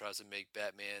Jason tries to make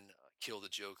Batman kill the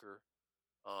Joker,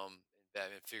 and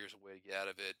Batman figures a way to get out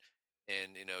of it.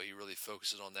 And you know he really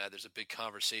focuses on that. There's a big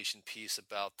conversation piece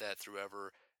about that throughout.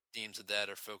 Themes of that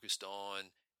are focused on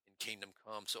in Kingdom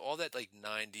Come. So all that like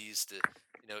 '90s to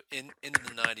you know into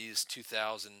the '90s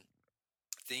 2000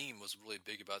 theme was really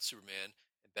big about Superman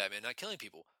and Batman not killing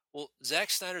people. Well,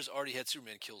 Zack Snyder's already had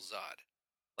Superman kill Zod,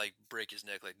 like break his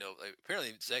neck. Like no, like,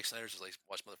 apparently Zack Snyder's just like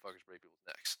watch motherfuckers break people's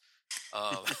necks.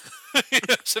 You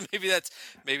know, so maybe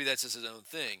that's just his own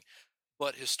thing.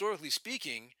 But historically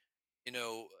speaking, you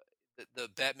know, the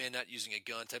Batman not using a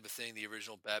gun type of thing. The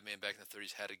original Batman back in the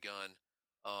 '30s had a gun.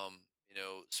 You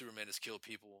know, Superman has killed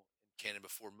people in canon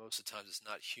before. Most of the times, it's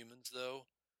not humans though;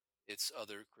 it's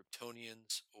other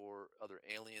Kryptonians or other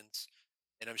aliens.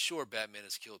 And I'm sure Batman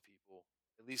has killed people.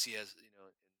 At least he has, you know,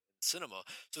 in cinema.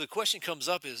 So the question comes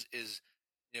up is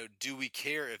you know, do we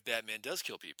care if Batman does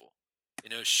kill people? You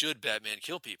know, should Batman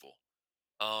kill people?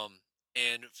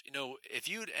 And you know, if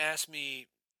you'd asked me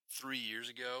 3 years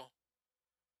ago,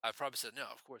 I probably said no.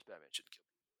 Of course, Batman shouldn't kill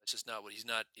people. That's just not what he's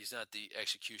not. He's not the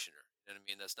executioner. You know what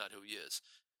I mean? That's not who he is.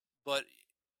 But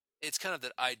it's kind of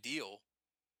that ideal,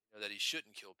 you know, that he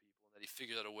shouldn't kill people and that he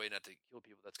figured out a way not to kill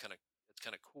people. That's kind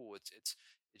of cool. It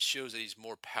shows that he's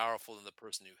more powerful than the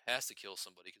person who has to kill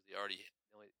somebody because they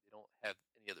don't have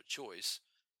any other choice.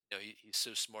 You know, he's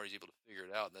so smart. He's able to figure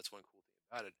it out, and that's one cool thing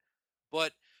about it.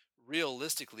 But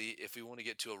realistically, if we want to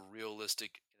get to a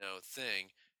realistic, you know, thing,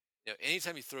 you know,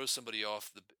 anytime you throw somebody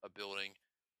off a building,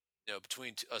 you know,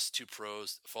 between us two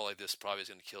pros, a fall like this probably is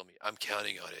going to kill me. I'm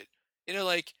counting on it. You know,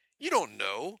 like you don't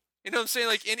know. You know what I'm saying?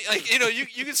 Like you know,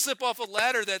 you can slip off a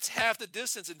ladder that's half the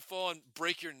distance and fall and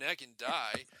break your neck and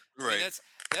die. Right. I mean,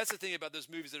 that's the thing about those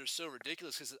movies that are so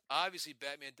ridiculous because obviously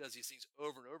Batman does these things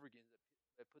over and over again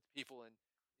that puts people in,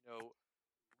 you know,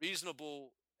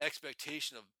 reasonable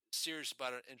expectation of serious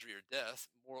bodily injury or death,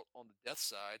 more on the death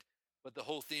side. But the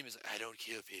whole theme is I don't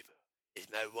kill people. It's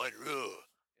my one rule.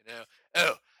 You know.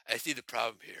 Oh, I see the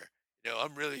problem here. You know,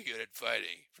 I'm really good at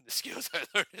fighting from the skills I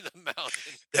learned in the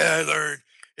mountain. That I learned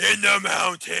in the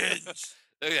mountains.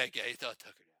 Look at that guy. He thought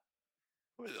Tucker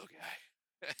down. Poor little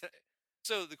guy.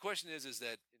 So the question is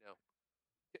that you know,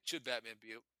 should Batman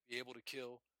be able to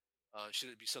kill? Should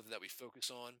it be something that we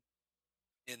focus on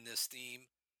in this theme,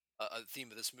 a theme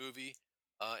of this movie?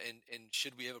 And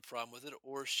should we have a problem with it,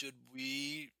 or should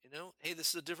we, you know, hey, this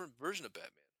is a different version of Batman?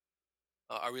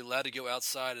 Are we allowed to go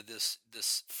outside of this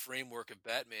framework of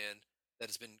Batman that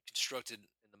has been constructed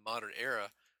in the modern era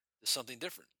to something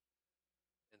different?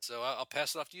 And so I'll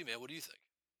pass it off to you, man. What do you think?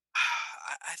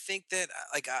 I think that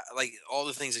like all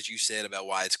the things that you said about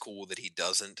why it's cool that he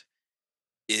doesn't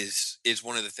is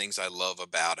one of the things I love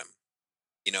about him.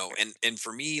 You know, and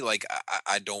for me, like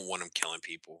I don't want him killing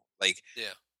people. Like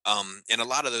Yeah. and a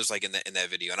lot of those like in that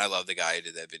video, and I love the guy who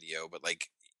did that video, but like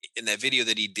in that video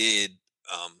that he did,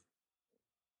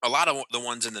 a lot of the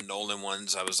ones in the Nolan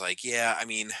ones, I was like, yeah, I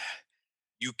mean,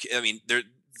 I mean,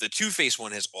 the Two-Face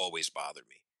one has always bothered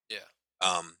me.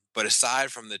 Yeah. But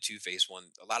aside from the Two-Face one,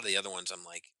 a lot of the other ones, I'm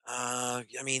like, I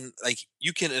mean, like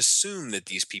you can assume that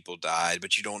these people died,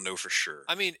 but you don't know for sure.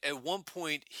 I mean, at one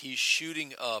point he's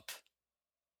shooting up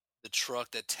the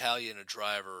truck that Talia and a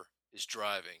driver is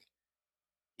driving.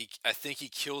 I think he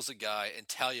kills a guy, and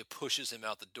Talia pushes him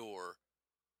out the door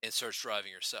and starts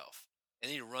driving herself. And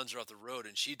then he runs her off the road,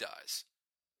 and she dies.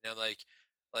 You know,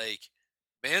 like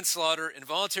manslaughter,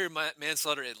 involuntary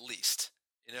manslaughter at least.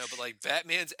 You know, but like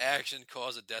Batman's action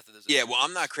caused the death of this. Yeah, well,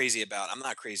 I'm not crazy about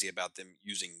them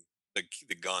using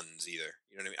the guns either.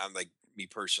 You know what I mean? I'm like me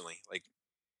personally, like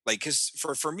because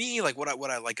for me, like what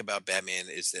I like about Batman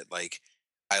is that like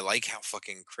I like how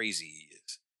fucking crazy he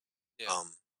is. Yeah,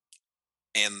 Um,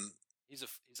 and he's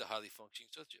a highly functioning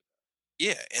sociopath.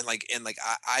 yeah, and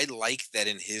I like that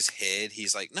in his head.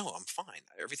 He's like, no, I'm fine.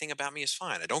 Everything about me is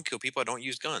fine. I don't kill people. I don't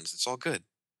use guns. It's all good.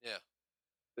 Yeah.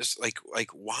 Just like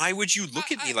why would you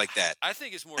look at me like that? I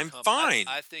think it's more I'm fine.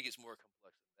 I think it's more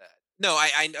complex than that. No,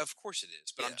 I of course it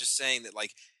is, but I'm Yeah. just saying that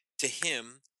like to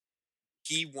him,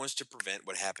 he wants to prevent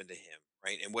what happened to him,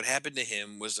 right? And what happened to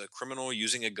him was a criminal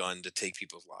using a gun to take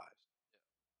people's lives.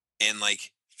 And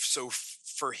like so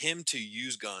for him to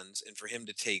use guns and for him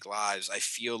to take lives, I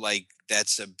feel like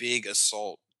that's a big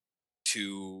assault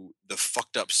to the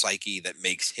fucked up psyche that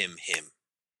makes him him.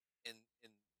 And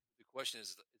the question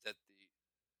is that the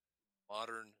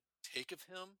modern take of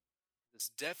him? It's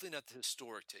definitely not the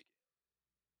historic take.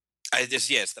 I just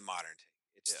yeah, it's the modern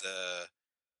take. It's Yeah.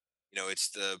 the it's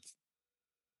the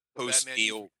post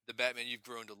The Batman you've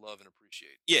grown to love and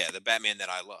appreciate. Yeah, the Batman that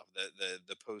I love,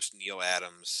 the post Neil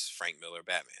Adams, Frank Miller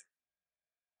Batman.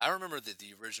 I remember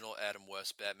the original Adam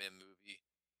West Batman movie,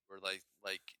 where like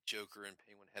Joker and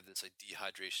Penguin had this like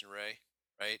dehydration ray,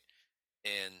 right?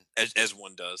 And As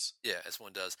one does. yeah, as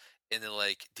one does, and then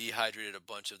like dehydrated a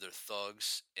bunch of their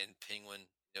thugs, and Penguin,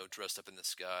 dressed up in the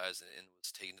skies and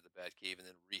was taken to the Batcave, and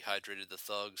then rehydrated the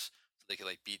thugs so they could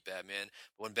like beat Batman.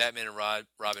 But when Batman and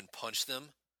Robin punched them,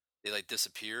 they like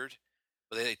disappeared.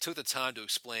 But they took the time to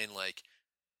explain like,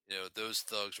 those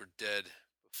thugs were dead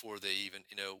before they even,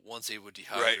 once they would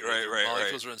dehydrate, their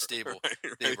molecules were unstable,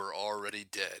 they were already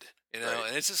dead. And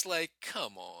it's just like,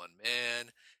 come on,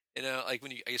 man. Like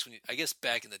I guess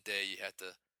back in the day you had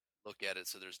to look at it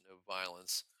so there's no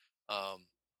violence.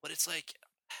 But it's like,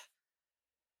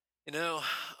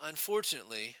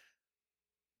 unfortunately,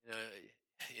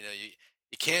 you know,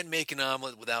 you can't make an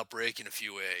omelet without breaking a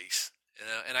few eggs.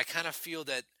 And I kind of feel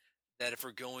that if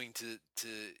we're going to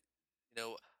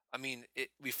I mean,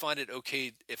 we find it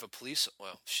okay if a police.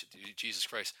 Well, shit, Jesus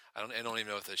Christ, I don't even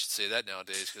know if I should say that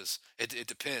nowadays because it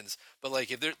depends. But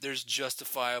like, if there's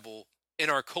justifiable in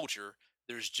our culture,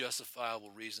 there's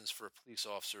justifiable reasons for a police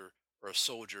officer or a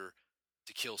soldier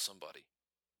to kill somebody,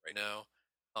 right now.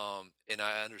 And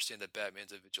I understand that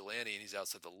Batman's a vigilante and he's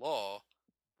outside the law,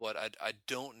 but I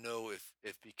don't know if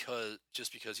because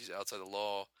he's outside the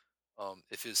law,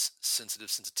 if his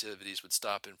sensitivities would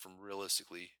stop him from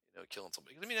realistically, killing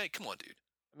somebody. I mean, come on, dude.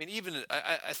 I mean, even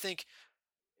I think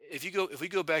if we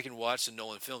go back and watch the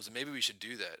Nolan films, and maybe we should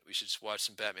do that. We should just watch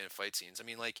some Batman fight scenes. I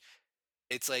mean, like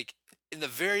it's like in the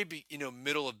very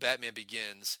middle of Batman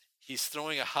Begins, he's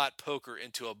throwing a hot poker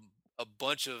into a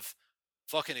bunch of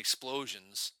fucking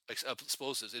explosives.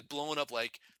 It's blowing up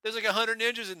like there's like 100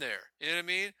 ninjas in there. You know what I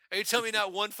mean? Are you telling me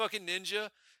not one fucking ninja?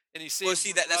 And he saved. Well,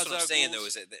 see that's what I'm saying though.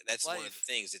 Is That's one of the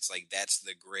things. It's like that's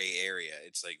the gray area.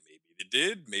 It's like maybe it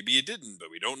did, maybe it didn't, but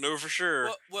we don't know for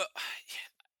sure. Well,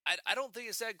 I don't think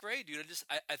it's that gray, dude.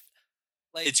 I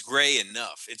like it's gray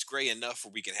enough. It's gray enough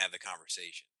where we can have the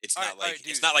conversation. It's not like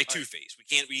it's not like Two-Face. We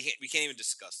can't even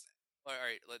discuss that. All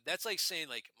right, that's like saying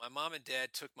like my mom and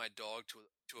dad took my dog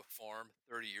to a farm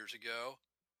 30 years ago.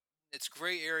 It's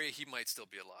gray area. He might still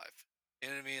be alive. You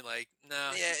know what I mean? Like,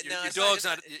 no, your dog's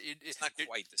not. It's not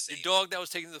quite the same. Your dog that was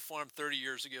taken to the farm 30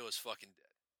 years ago is fucking dead.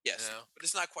 Yes, but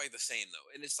it's not quite the same though.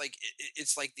 And it's like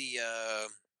it's like the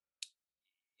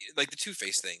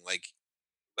Two-Face thing. Like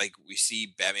we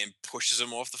see Batman pushes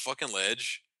him off the fucking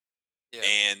ledge,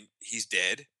 and he's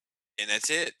dead, and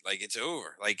that's it. Like it's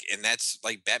over. Like, and that's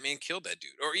like Batman killed that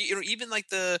dude, or even like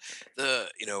the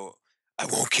I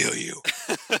won't kill you,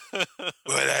 but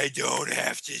I don't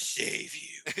have to save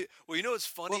you. Well, what's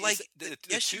funny? Well, like the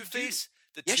yes, Two-Face,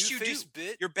 the Two-Face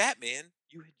bit. You're Batman.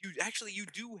 You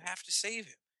do have to save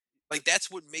him. Like that's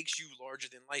what makes you larger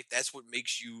than life. That's what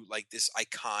makes you like this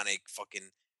iconic fucking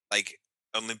like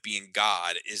Olympian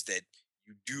god. Is that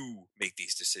you do make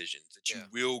these decisions. That you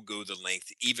will go the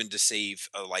length even to save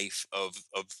a life of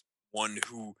one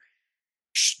who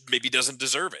maybe doesn't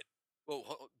deserve it.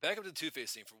 Well, back up to the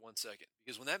Two-Face thing for 1 second,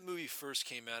 because when that movie first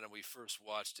came out and we first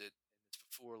watched it, it's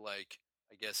before like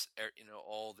I guess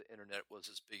all the internet was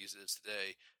as big as it is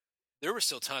today. There were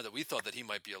still times that we thought that he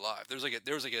might be alive. There was like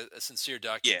a sincere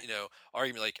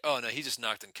argument like, oh no, he just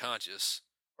knocked unconscious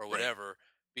or whatever.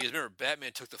 Because remember,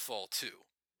 Batman took the fall too,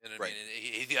 and I mean, and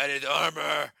he got the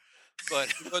armor.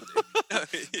 But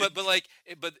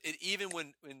even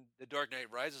when The Dark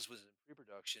Knight Rises was in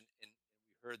pre-production and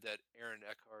we heard that Aaron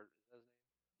Eckhart, is that his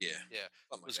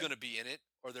name? Was going to be in it,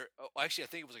 or actually I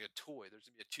think it was like a toy. There's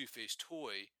going to be a Two-Face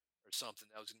toy or something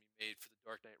that was going to be made for the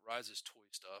Dark Knight Rises toy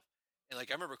stuff. And like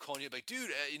I remember calling you like,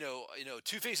 dude,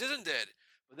 Two-Face isn't dead.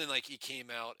 But then like he came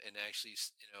out and actually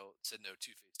said no,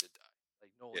 Two-Face did die.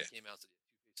 Like Nolan came out and said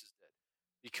Two-Face is dead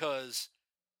because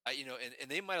and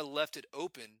they might have left it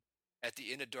open at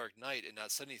the end of Dark Knight and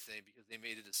not said anything because they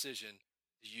made a decision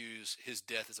to use his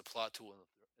death as a plot tool in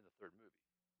the third movie.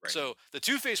 Right. So the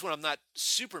Two-Face one I'm not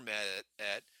super mad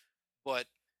at, but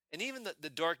and even the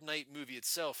Dark Knight movie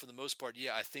itself, for the most part,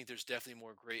 yeah, I think there's definitely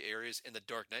more gray areas in the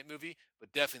Dark Knight movie,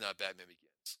 but definitely not Batman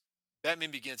Begins.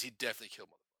 Batman Begins, he definitely killed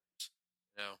motherfuckers.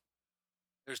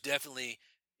 There's definitely,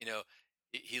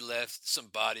 he left some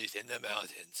bodies in the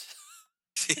mountains.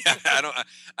 Yeah, I don't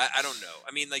know.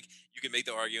 I mean, like you can make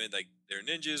the argument like they're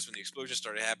ninjas. When the explosion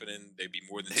started happening, they'd be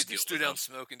more than skilled. They just threw down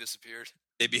smoke and disappeared.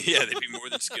 They'd be more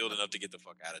than skilled enough to get the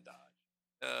fuck out of Dodge.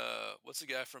 What's the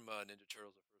guy from Ninja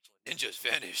Turtles? The first one, ninjas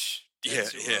vanish. Yeah,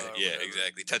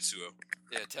 exactly. Tetsuo.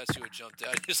 Yeah, Tetsuo jumped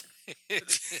out. He's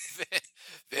like,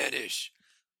 vanish.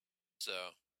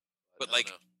 So, but like.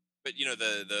 Know. But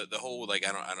the whole like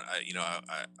I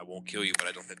won't kill you, but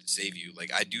I don't have to save you. Like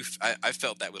I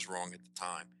felt that was wrong at the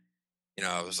time.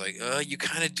 I was like, you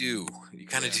kind of do,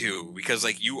 because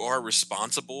like you are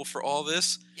responsible for all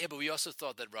this. Yeah, but we also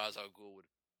thought that Ra's al Ghul would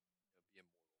be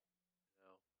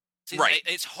immortal. See, right?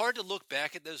 It's hard to look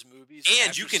back at those movies,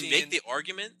 and you can make the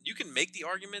argument. You can make the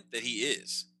argument that he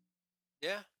is.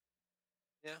 Yeah.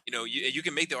 Yeah. You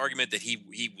can make the argument that he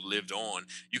lived on.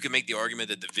 You can make the argument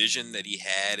that the vision that he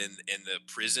had in the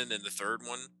prison in the third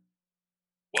one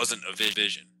wasn't a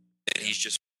vision. That he's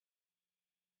just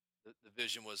the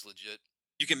vision was legit.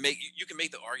 You can make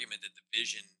the argument that the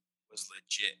vision was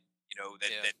legit.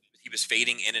 That he was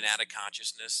fading in and out of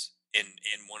consciousness, and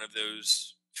one of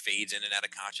those fades in and out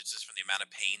of consciousness from the amount of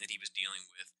pain that he was dealing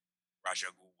with. Ra's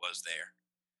al Ghul was there.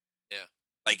 Yeah.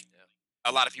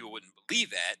 A lot of people wouldn't believe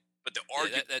that. But the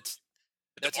argument that's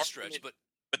a stretch, but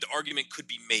the argument could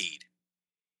be made.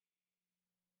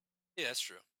 Yeah, that's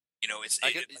true.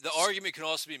 The argument can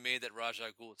also be made that Ra's al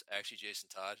Ghul is actually Jason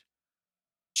Todd.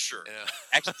 Sure.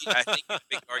 Actually, I think you can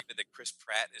make the argument that Chris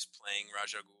Pratt is playing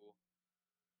Ra's al Ghul.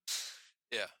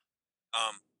 Yeah.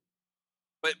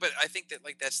 But I think that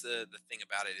like that's the thing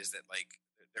about it is that like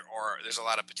there's a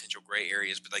lot of potential gray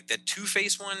areas, but like that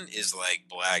Two-Face one is like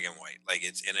black and white. Like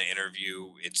it's in an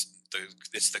interview. It's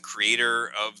the creator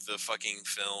of the fucking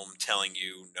film telling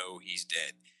you no, he's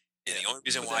dead. And the only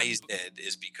reason why he's dead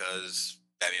is because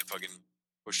Batman fucking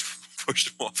pushed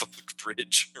him off of a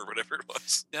bridge or whatever it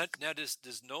was. Now does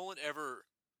Nolan ever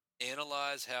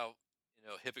analyze how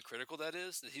hypocritical that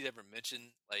is? Did he ever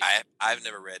mention like I've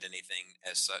never read anything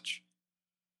as such.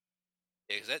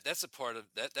 Yeah, because that's a part of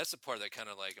that. That's a part that kind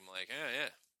of like I'm like, yeah,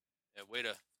 way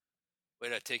to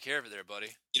take care of it there,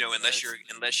 buddy. Unless you're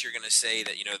gonna say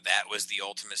that that was the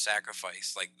ultimate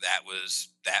sacrifice, like that was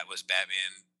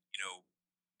Batman,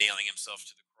 nailing himself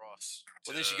to the cross.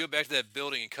 Well, then you should go back to that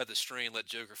building and cut the string and let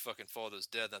Joker fucking fall to his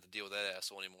death, not to deal with that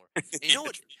asshole anymore. And you know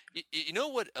what? You know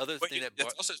what other thing that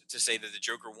that's also to say that the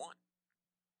Joker won.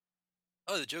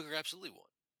 Oh, the Joker absolutely won.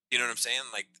 You know what I'm saying?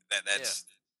 Like that. That's.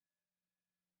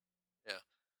 Yeah.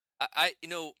 I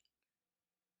and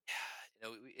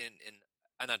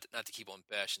not to keep on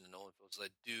bashing the Nolan films.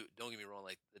 Don't get me wrong.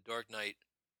 Like The Dark Knight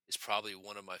is probably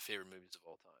one of my favorite movies of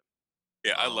all time.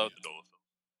 Yeah, I love the Nolan film.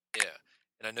 Yeah,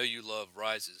 and I know you love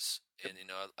Rises, and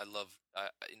I love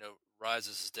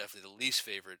Rises is definitely the least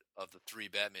favorite of the three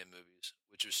Batman movies,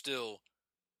 which are still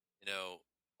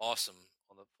awesome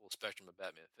on the full spectrum of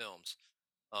Batman films.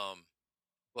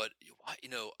 But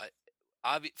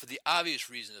for the obvious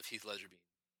reason of Heath Ledger being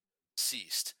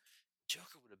deceased,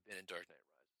 Joker would have been in Dark Knight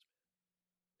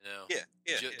Rises.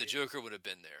 Yeah. The Joker would have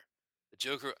been there. The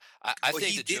Joker, I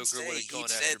think the Joker would have gone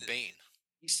after Bane.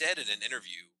 He said in an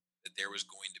interview that there was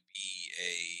going to be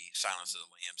a Silence of the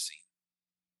Lambs scene.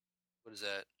 What is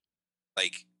that?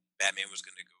 Like Batman was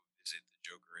going to go visit the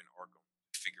Joker in Arkham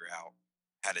to figure out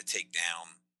how to take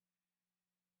down,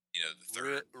 the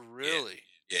third. Really?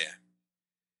 Yeah.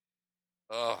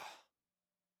 Oh,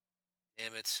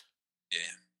 damn it!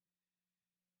 Yeah.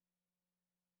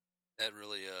 That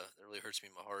really hurts me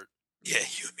in my heart. Yeah,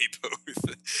 you and me both.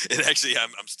 And actually,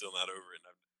 I'm still not over it.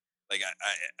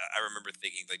 I remember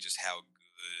thinking like just how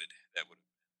good that would have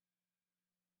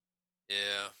been.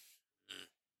 Yeah.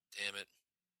 Damn it.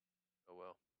 Oh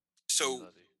well. So,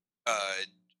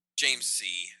 James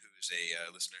C., who's a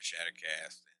listener of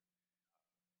Shattercast and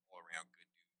all around good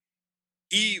dude,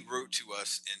 he wrote to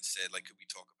us and said, like, could we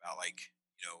talk about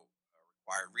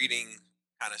required reading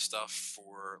kind of stuff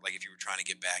for like if you were trying to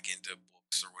get back into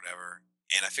books or whatever.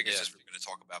 And I figured since we're going to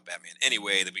talk about Batman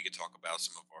anyway, that we could talk about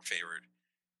some of our favorite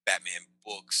Batman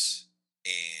books,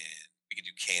 and we could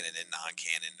do canon and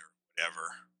non-canon or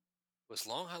whatever. Was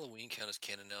Long Halloween count as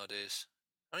canon nowadays?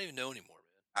 I don't even know anymore,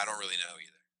 man. I don't really know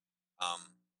either.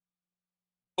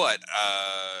 But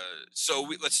so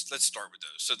let's start with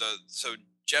those. So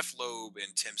Jeff Loeb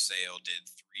and Tim Sale did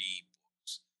 3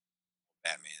 books.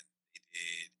 Batman. They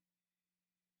did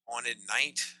Haunted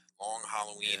Night, Long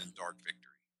Halloween, and Dark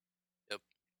Victory. Yep.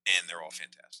 And they're all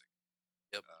fantastic.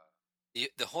 Yep.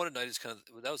 The Haunted Night is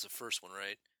that was the first one,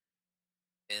 right?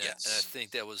 And yes. And I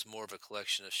think that was more of a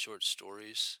collection of short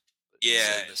stories.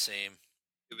 Yeah. The same.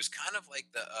 It was kind of like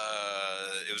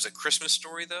it was a Christmas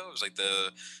story though. It was like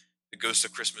the Ghost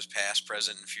of Christmas Past,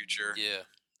 Present, and Future. Yeah,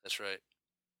 that's right.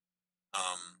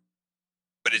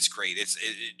 But it's great. It's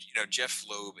Jeff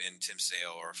Loeb and Tim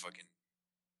Sale are fucking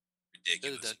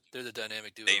ridiculous. They're the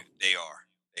dynamic duo. They are.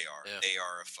 Yeah. They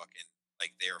are a fucking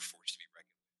they are forced to be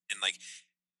reckoned with. And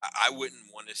I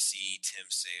wouldn't want to see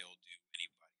Tim Sale do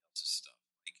anybody else's stuff.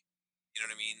 You know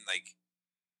what I mean?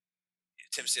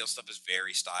 Tim Sale stuff is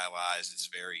very stylized.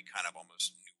 It's very kind of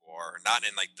almost noir, not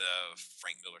in the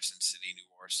Frank Miller Sin City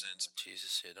noir sense.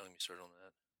 Jesus, yeah, don't get me started on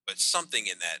that. But something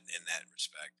in that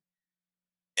respect.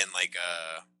 And I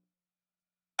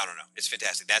don't know, it's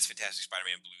fantastic. That's fantastic.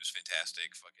 Spider-Man Blue is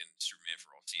fantastic. Fucking Superman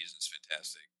for All Seasons,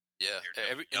 fantastic. Yeah,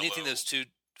 anything those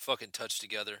two fucking touch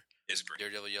together is great.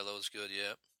 Daredevil Yellow is good.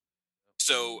 Yeah.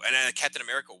 So and Captain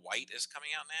America White is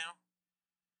coming out now.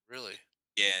 Really?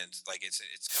 Yeah, and it's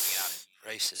coming out.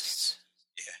 Racists.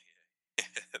 Yeah.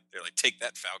 They're like, take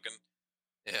that, Falcon.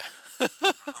 Yeah.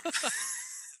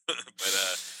 But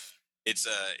it's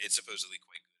supposedly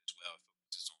quite good as well.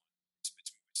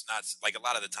 It's not like a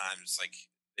lot of the times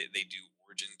they do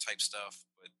origin type stuff,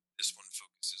 but this one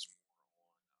focuses more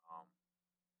on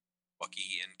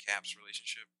Bucky and Cap's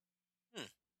relationship.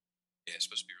 Yeah, it's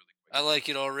supposed to be really quick. I like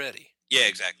it already. Yeah,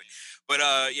 exactly. But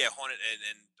Haunted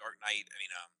and Dark Knight. I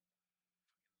mean,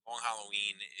 Long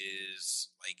Halloween is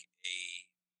like a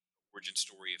origin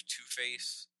story of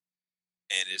Two-Face,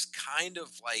 and is kind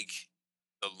of like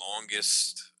the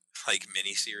longest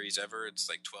miniseries ever. It's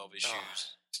 12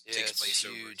 issues. It takes place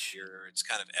huge. over a year. It's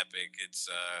kind of epic. It's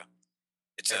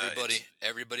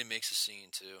everybody makes a scene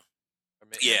too.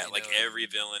 Every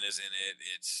villain is in it.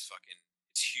 It's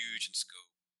huge in scope.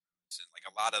 And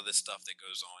a lot of the stuff that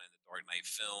goes on in the Dark Knight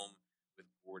film with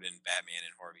Gordon, Batman,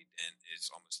 and Harvey Dent is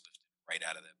almost lifted right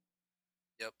out of that.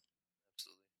 Yep,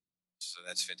 absolutely. So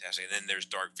that's fantastic. And then there's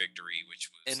Dark Victory, which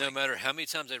was no matter how many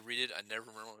times I read it, I never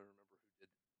remember who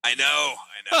did it. I know.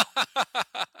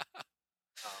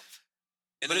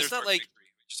 But it's not Dark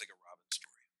Victory, which is like a Robin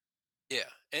story. Yeah,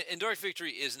 and Dark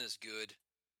Victory isn't as good.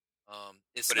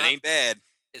 It ain't bad.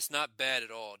 It's not bad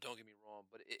at all. Don't get me wrong,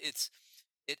 but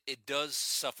it does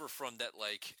suffer from that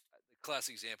the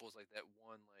classic example is that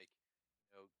one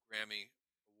Grammy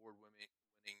award winning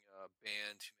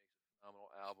band who makes a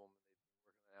phenomenal album, and they've been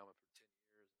working on the album for 10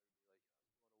 years, and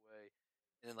they're going away,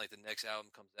 and then the next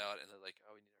album comes out, and they're like,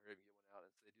 oh, we need to hurry up and get one out,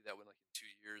 and so they do that one in 2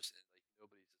 years, and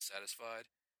nobody's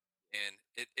satisfied, and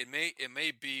it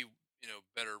may be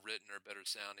better written or better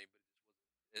sounding, but it just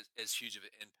wasn't as huge of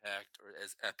an impact or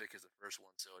as epic as the first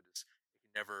one, so it can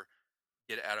never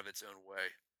get out of its own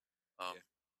way.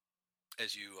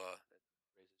 As you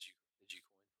coined.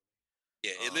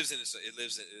 Yeah, it lives in it's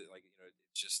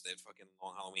just that fucking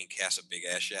Long Halloween casts a big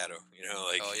ass shadow.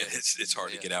 It's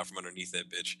hard to get out from underneath that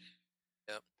bitch.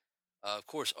 Yep. Of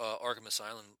course, Arkham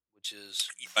Asylum, which is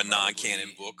a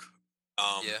non-canon book.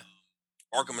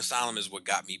 Arkham Asylum is what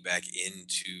got me back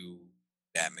into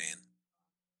Batman,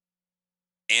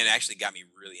 and actually got me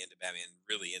really into Batman,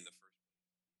 really in the first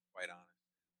one, quite honest.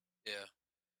 Yeah.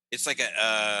 It's like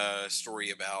a story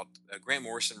about Grant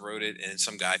Morrison wrote it, and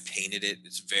some guy painted it.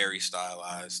 It's very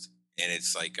stylized, and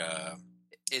it's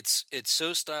it's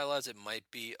so stylized it might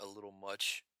be a little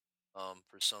much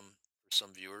for some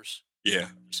viewers. Yeah,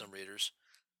 for some readers.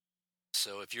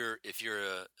 So if you're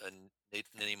a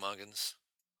Ninny Muggins,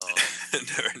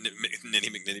 Ninny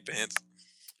McNinny pants.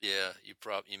 Yeah, you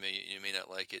may not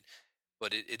like it,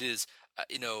 but it is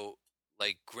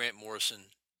like Grant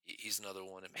Morrison. He's another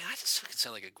one. And man, I just fucking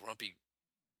sound like a grumpy.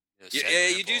 Yeah,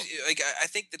 you do. I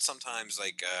think that sometimes,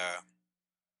 I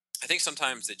think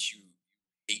sometimes that you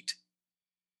hate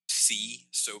C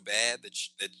so bad that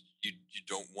you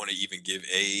don't want to even give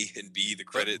A and B the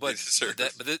credit they deserve.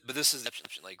 But this is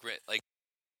like Grant,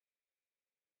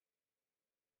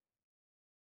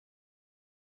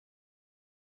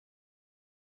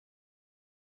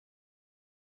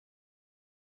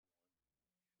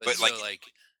 But so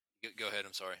go ahead.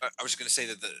 I'm sorry. I was just going to say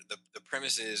that the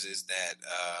premise is that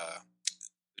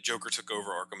the Joker took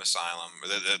over Arkham Asylum. Or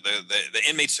the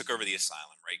inmates took over the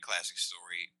asylum, right? Classic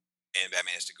story. And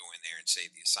Batman has to go in there and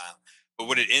save the asylum. But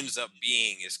what it ends up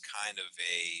being is kind of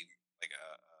a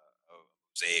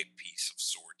mosaic piece of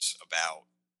sorts about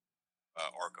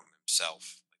Arkham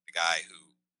himself, like the guy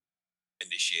who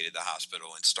initiated the hospital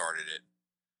and started it,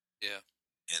 Yeah.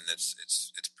 and it's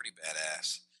pretty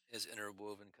badass. His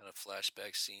interwoven kind of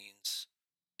flashback scenes.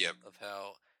 Yep. Of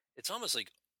how it's almost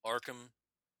like Arkham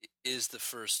is the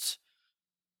first,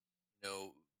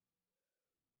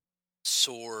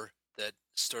 sore that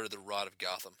started the rot of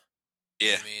Gotham.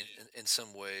 Yeah. I mean, in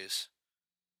some ways,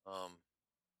 um,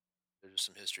 there's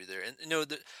some history there, and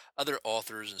the other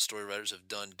authors and story writers have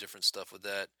done different stuff with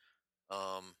that.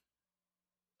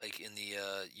 Like in the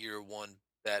year one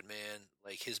Batman,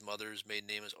 like his mother's maiden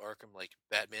name is Arkham. Like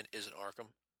Batman isn't Arkham.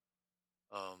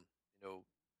 Um, you know,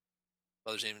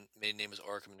 Mother's maiden name is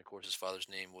Arkham, and of course his father's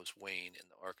name was Wayne, and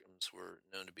the Arkhams were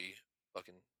known to be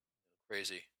fucking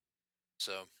crazy.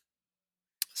 So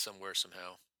somewhere,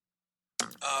 somehow.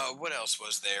 What else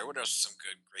was there? What else was some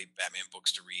great Batman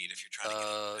books to read if you're trying to get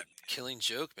into Batman? Killing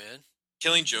Joke, man.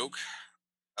 Killing Joke.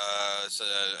 It's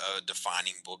a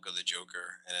defining book of the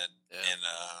Joker and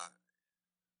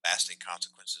lasting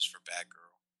consequences for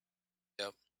Batgirl.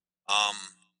 Yep.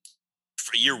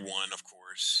 For year one, of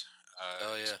course.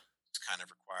 Oh yeah. It's kind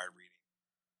of required reading.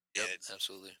 Yep, yeah,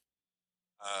 absolutely.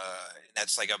 And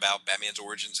that's like about Batman's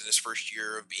origins in his first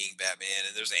year of being Batman,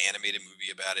 and there's an animated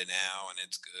movie about it now, and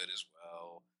it's good as well.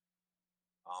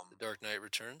 The Dark Knight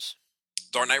Returns.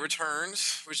 Dark Knight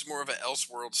Returns, which is more of an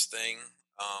Elseworlds thing,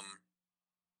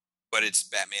 but it's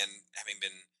Batman having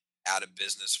been out of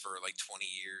business for like 20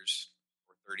 years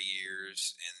or 30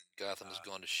 years, and Gotham has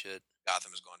gone to shit.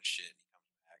 Gotham has gone to shit, and he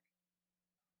comes back.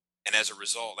 And as a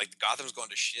result, like Gotham's gone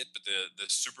to shit, but the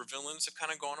supervillains have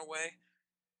kind of gone away.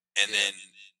 And then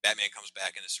Batman comes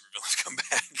back, and the supervillains come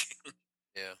back.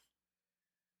 Yeah.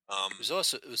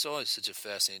 It was always such a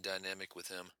fascinating dynamic with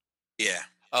him. Yeah.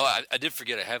 Oh, I did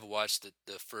forget. I have watched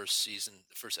the first season,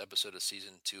 the first episode of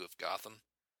season 2 of Gotham,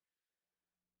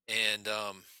 and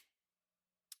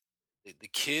the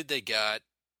kid they got,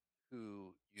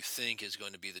 who you think is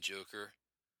going to be the Joker,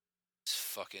 is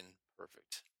fucking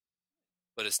perfect.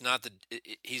 But it's not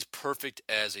he's perfect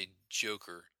as a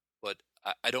Joker, but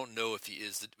I don't know if he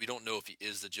is. We don't know if he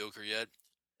is the Joker yet.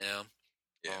 Yeah.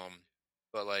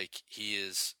 But like he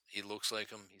is. He looks like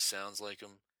him. He sounds like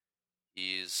him.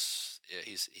 He's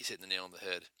hitting the nail on the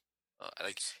head.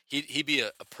 Like he'd be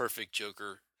a perfect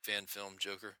Joker fan film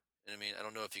Joker. You know what I mean? I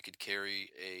don't know if he could carry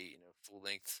a full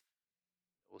length.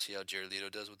 We'll see how Jared Leto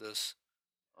does with this.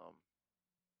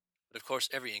 But of course,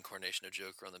 every incarnation of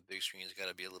Joker on the big screen has got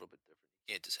to be a little bit different.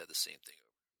 You can't just have the same thing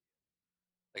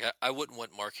over. Like I wouldn't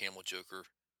want Mark Hamill Joker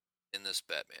in this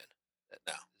Batman that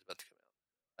is about to come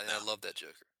out. I love that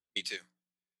Joker. Me too.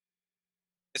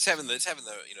 It's having the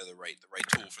the right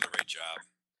tool for the right job.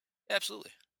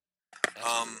 Absolutely.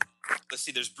 Let's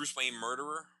see. There's Bruce Wayne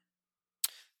Murderer.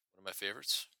 One of my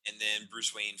favorites. And then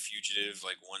Bruce Wayne Fugitive,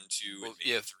 like 1, 2, and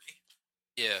 3.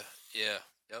 Yeah.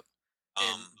 Yep.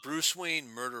 And Bruce Wayne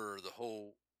Murderer, the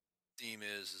whole theme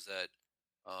is that,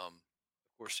 of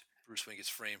course, Bruce Wayne gets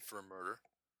framed for a murder.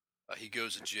 He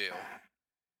goes to jail.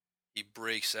 He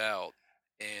breaks out,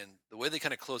 and the way they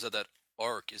kind of close out that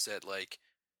arc is that, like,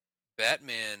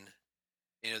 Batman,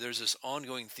 there's this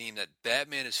ongoing theme that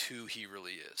Batman is who he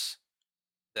really is.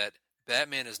 That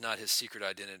Batman is not his secret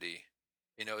identity.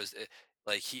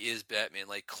 Like he is Batman.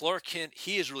 Like Clark Kent,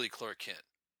 he is really Clark Kent.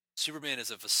 Superman is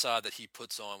a facade that he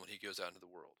puts on when he goes out into the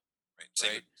world. Right.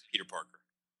 Same with Peter Parker.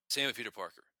 Same with Peter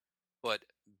Parker. But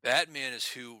Batman is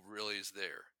who really is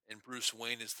there, and Bruce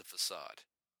Wayne is the facade.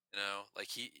 Like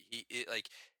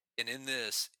and in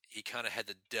this, he kind of had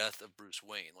the death of Bruce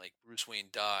Wayne. Like Bruce Wayne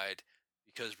died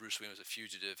because Bruce Wayne was a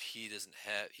fugitive. He's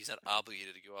not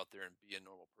obligated to go out there and be a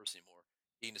normal person anymore.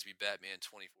 He can just be Batman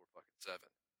 24/7.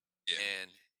 Yeah. And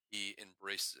he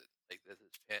embraces it. Like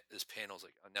this panel's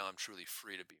like, now I'm truly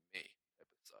free to be me type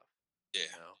of stuff.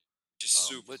 Yeah. Just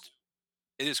super.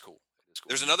 It is cool.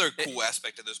 There's another cool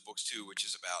aspect of those books too, which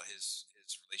is about his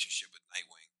relationship with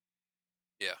Nightwing.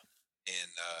 Yeah.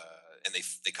 And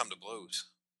they come to blows.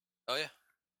 Oh yeah.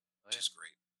 Which is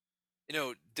great.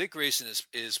 Dick Grayson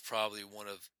is probably one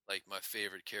of like my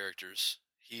favorite characters.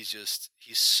 He's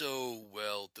so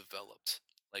well developed,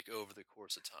 like over the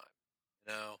course of time.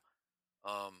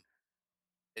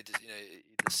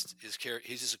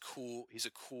 He's a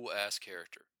cool ass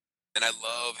character. And I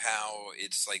love how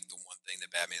it's like the one thing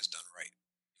that Batman's done right.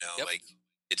 Yep. Like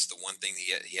it's the one thing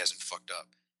he hasn't fucked up.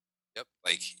 Yep.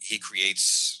 Like he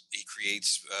creates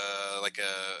like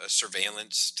a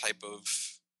surveillance type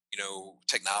of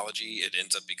technology. It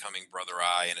ends up becoming Brother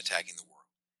Eye and attacking the world.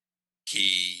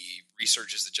 He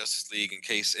researches the Justice League in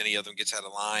case any of them gets out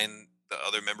of line. the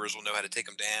other members will know how to take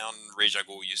him down. Ra's al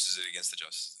Ghul uses it against the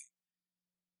Justice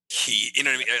League. You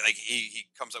know what I mean? Like he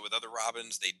comes up with other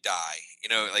Robins, they die. You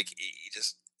know, like he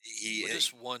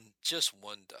Well, just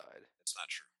one died. That's not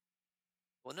true.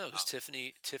 Well, no, because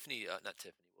Tiffany, not Tiffany.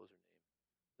 What was her name?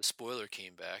 The spoiler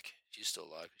came back. She's still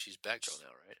alive. She's Batgirl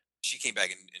now, right? She came back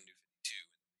in New 52.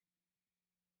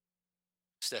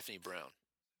 Stephanie Brown.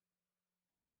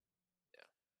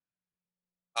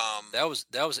 Yeah. That was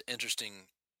an interesting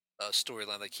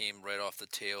storyline that came right off the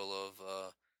tail of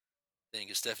thing.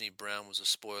 Because Stephanie Brown was a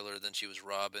spoiler. Then she was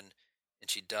Robin, and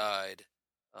she died.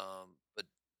 But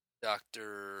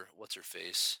Dr. What's her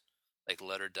face? Like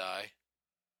let her die.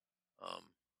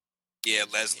 Yeah,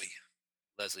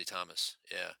 Leslie Thomas.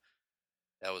 Yeah,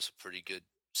 that was a pretty good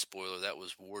spoiler. That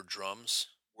was War Drums.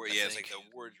 It's like the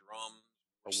War Drums.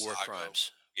 Or War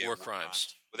Crimes. Yeah, War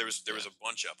Crimes. But there was a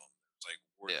bunch of them. It was like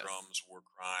War Drums, War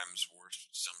Crimes, War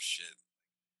some shit.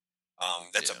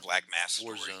 That's a Black Mass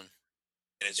story. Warzone.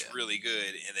 And it's really good.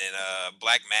 And then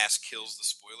Black Mass kills the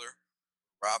spoiler,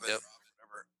 Robin,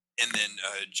 whatever. And then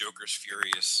Joker's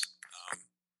furious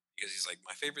because he's like,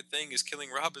 my favorite thing is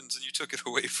killing Robins, and you took it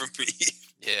away from me.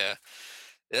 Yeah,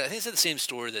 I think it's the same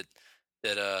story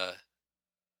that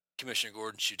Commissioner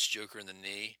Gordon shoots Joker in the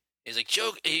knee. He's like,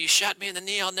 Joker, you shot me in the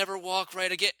knee. I'll never walk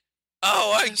right again.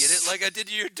 Oh, I get it, like I did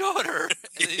to your daughter. And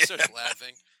then he starts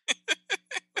laughing.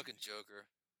 Fucking Joker.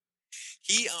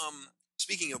 He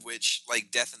speaking of which,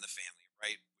 like Death in the Family,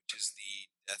 right? Which is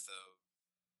the death of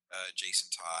Jason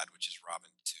Todd, which is Robin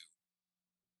 2.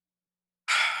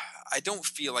 I don't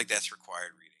feel like that's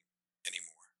required reading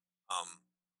anymore.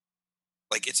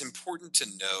 Like it's important to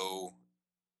know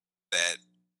that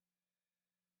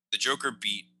the Joker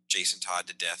beat Jason Todd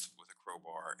to death with a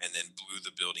crowbar and then blew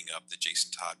the building up that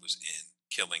Jason Todd was in,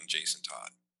 killing Jason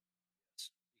Todd.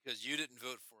 Because you didn't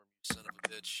vote for him, you son of a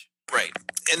bitch. Right.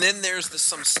 And then there's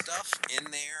some stuff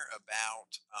in there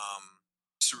about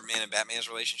Superman and Batman's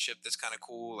relationship that's kind of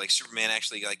cool. Like Superman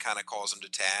actually like kind of calls him to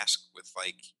task with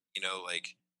like,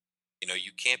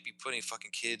 you can't be putting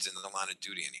fucking kids in the line of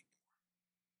duty anymore.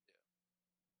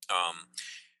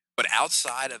 But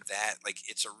outside of that, like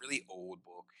it's a really old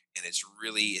book, and it's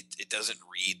really it doesn't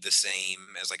read the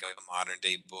same as like a modern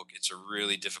day book. It's a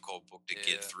really difficult book to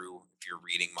get through if you're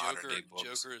reading modern day books.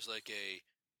 Joker is like a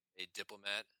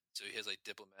diplomat, so he has like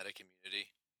diplomatic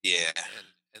immunity. Yeah,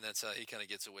 and that's how he kind of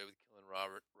gets away with killing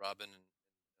Robin and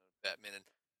Batman, and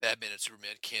Batman and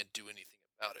Superman can't do anything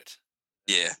about it.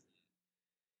 Yeah.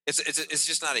 It's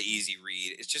just not an easy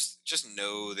read. It's just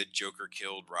know that Joker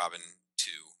killed Robin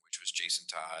 2, which was Jason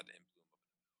Todd, and blew him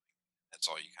up. That's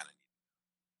all you kind of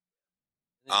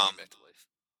need. And then back to life.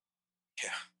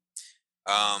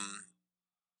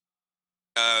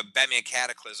 Yeah. Batman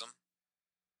Cataclysm.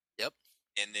 Yep.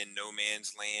 And then No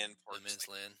Man's Land. No Man's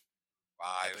Land.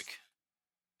 5. Epic.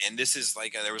 And this is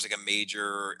like there was like a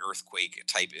major earthquake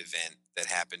type event that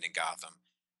happened in Gotham.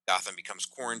 Gotham becomes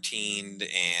quarantined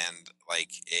and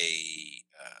like a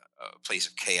place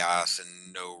of chaos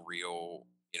and no real,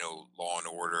 law and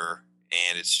order.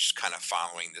 And it's just kind of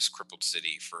following this crippled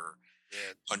city for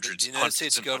hundreds of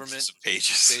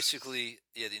pages. Basically,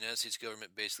 the United States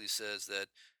government basically says that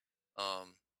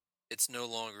it's no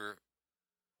longer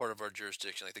part of our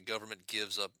jurisdiction. Like the government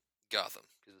gives up Gotham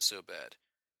because it's so bad.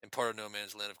 And part of No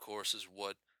Man's Land, of course, is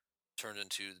what turned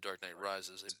into The Dark Knight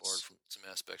Rises. They borrowed from some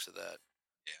aspects of that.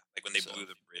 Yeah, like when they blew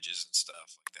the bridges and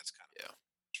stuff. Like that's kind of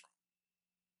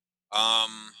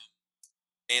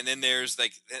and then there's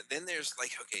like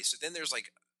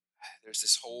there's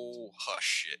this whole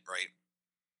Hush shit, right?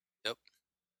 Yep.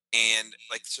 And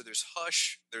like so there's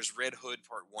Hush, there's Red Hood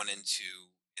Part 1 and 2,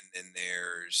 and then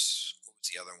there's what was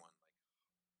the other one?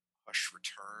 Like Hush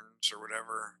Returns or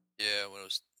whatever. Yeah,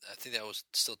 I think that was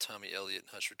still Tommy Elliott.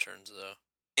 Hush Returns though.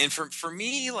 And for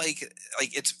me, like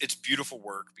it's beautiful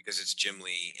work because it's Jim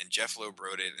Lee and Jeff Loeb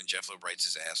wrote it and Jeff Loeb writes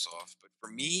his ass off. But for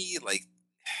me, like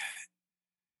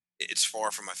it's far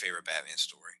from my favorite Batman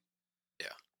story.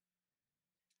 Yeah,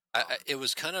 it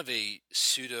was kind of a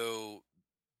pseudo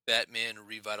Batman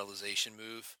revitalization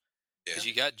move because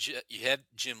you had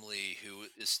Jim Lee, who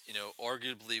is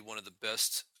arguably one of the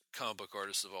best comic book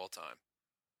artists of all time,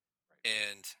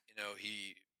 and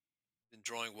he. And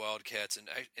drawing Wildcats and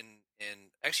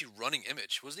actually running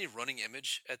Image. Wasn't he running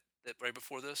Image at right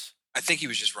before this? I think he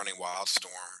was just running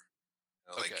Wildstorm.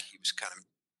 Like he was kind of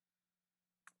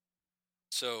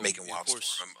making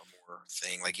Wildstorm a more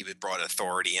thing. Like he brought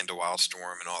authority into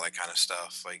Wildstorm and all that kind of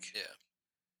stuff. Like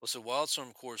well, so Wildstorm,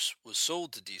 of course, was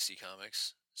sold to DC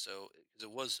Comics, so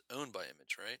it was owned by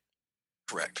Image, right?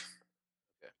 Correct.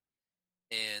 Okay.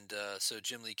 And so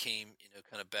Jim Lee came,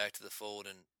 kind of back to the fold,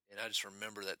 and and I just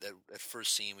remember that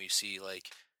first scene we see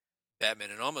like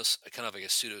Batman in almost kind of like a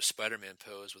pseudo Spider-Man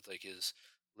pose with like his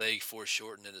leg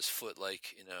foreshortened and his foot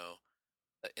like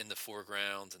in the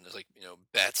foreground, and there's like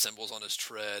bat symbols on his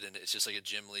tread, and it's just like a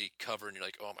Jim Lee cover, and you're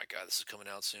like, oh my god, this is coming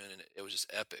out soon, and it was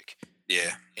just epic.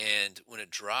 Yeah. And when it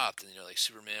dropped, and like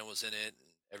Superman was in it, and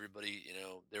everybody,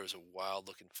 there was a wild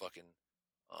looking fucking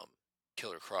um,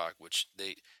 Killer Croc, which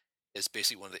is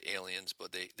basically one of the aliens,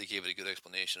 but they gave it a good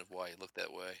explanation of why he looked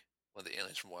that way. One of the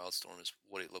aliens from Wildstorm is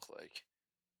what he looked like.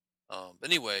 But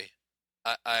anyway,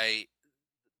 I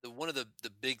one of the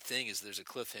big thing is there's a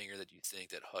cliffhanger that you think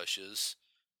that Hush is,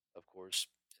 of course.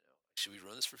 Should we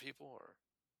run this for people, or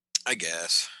I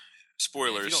guess if you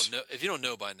spoilers. don't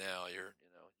know, by now, you're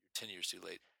 10 years too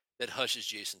late. That Hush is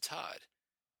Jason Todd,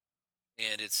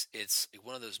 and it's like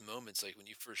one of those moments like when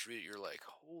you first read it, you're like,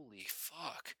 holy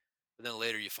fuck, but then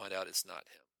later you find out it's not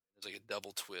him. There's like a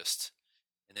double twist,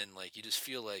 and then like you just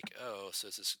feel like, oh, so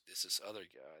it's this other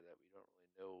guy that we don't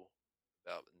really know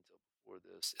about until before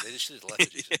this. They just should have left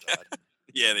it Jason Todd.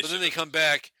 Yeah, but then they come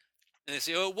back and they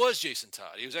say, oh, it was Jason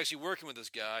Todd. He was actually working with this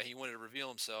guy. He wanted to reveal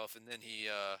himself, and then he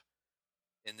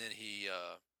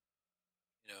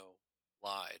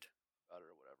lied about it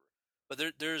or whatever. But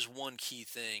there's one key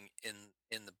thing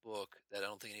in the book that I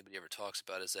don't think anybody ever talks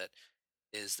about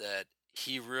is that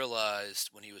he realized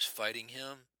when he was fighting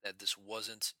him that this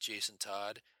wasn't Jason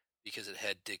Todd because it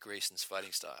had Dick Grayson's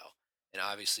fighting style, and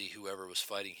obviously whoever was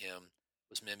fighting him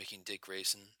was mimicking Dick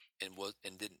Grayson and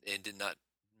did not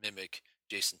mimic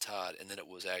Jason Todd, and then it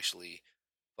was actually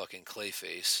fucking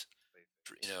Clayface,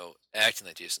 acting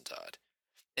like Jason Todd.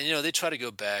 And they try to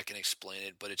go back and explain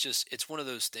it, but it's one of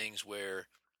those things where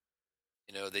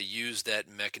they use that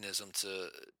mechanism to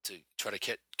try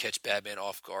to catch Batman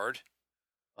off guard.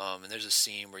 And there's a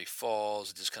scene where he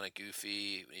falls, just kind of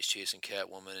goofy when he's chasing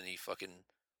Catwoman, and he fucking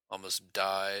almost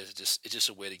dies. It's just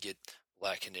a way to get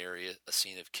Black Canary a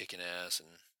scene of kicking ass and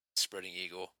spreading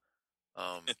eagle.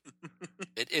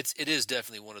 It is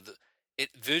definitely one of the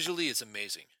visually it's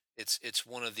amazing. It's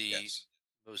one of the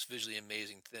most visually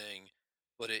amazing thing,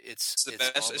 but it's the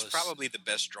best. Almost, it's probably the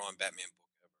best drawn Batman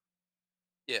book ever.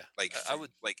 Yeah, like I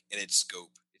would like in its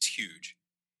scope, it's huge.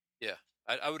 Yeah,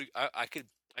 I could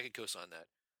co-sign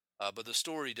that. But the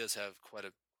story does have quite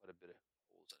a bit of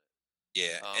holes in it.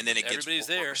 Yeah, and then it gets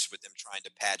worse with them trying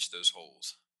to patch those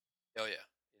holes. Oh yeah,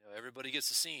 everybody gets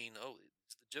a scene. Oh,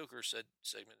 it's the Joker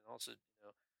segment, and also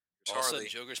all of a sudden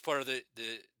Joker's part of the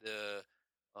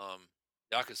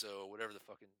Yakuza or whatever the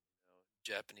fucking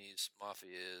Japanese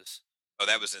mafia is. Oh,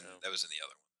 that was in the other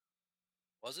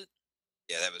one. Was it?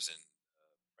 Yeah, that was in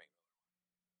Frank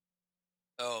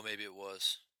Miller. Oh, maybe it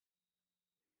was.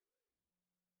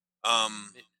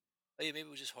 Maybe it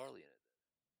was just Harley in it.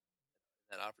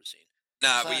 In that opera scene.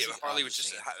 Nah, Harley was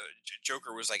just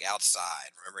Joker was like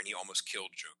outside, remember, and he almost killed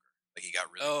Joker. Like he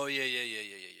got really. Oh yeah, you're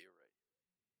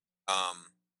right.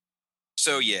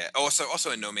 So yeah, also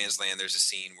in No Man's Land, there's a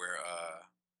scene where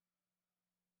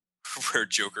where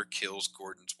Joker kills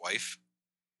Gordon's wife.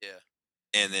 Yeah.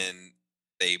 And then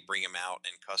they bring him out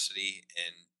in custody,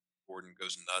 and Gordon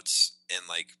goes nuts and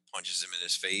like punches him in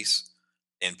his face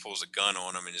and pulls a gun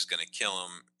on him and is going to kill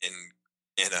him. And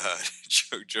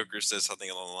Joker says something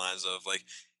along the lines of like,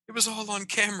 "It was all on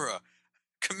camera,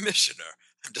 Commissioner.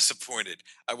 I'm disappointed.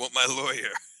 I want my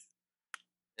lawyer."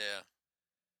 Yeah.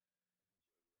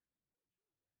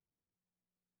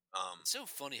 It's so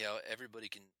funny how everybody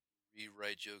can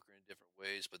rewrite Joker in different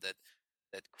ways, but that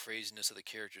craziness of the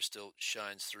character still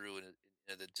shines through in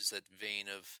just that vein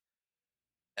of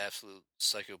absolute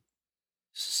psychopath,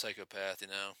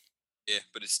 Yeah,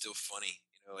 but it's still funny,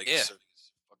 like yeah. It's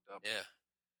fucked up. Yeah.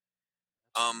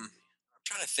 I'm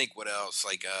trying to think what else.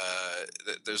 Like,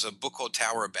 there's a book called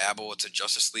Tower of Babel. It's a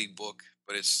Justice League book,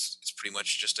 but it's pretty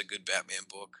much just a good Batman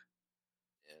book.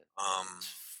 Yeah. It's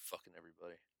fucking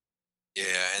everybody. Yeah,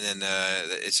 and then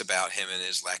it's about him and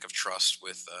his lack of trust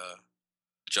with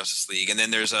Justice League. And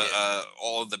then there's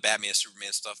all of the Batman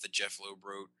Superman stuff that Jeff Loeb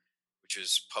wrote, which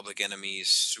is Public Enemies,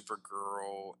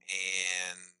 Supergirl,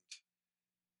 and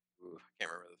I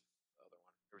can't remember the other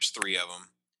one. There was 3 of them.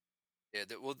 Yeah,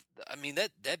 I mean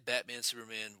that Batman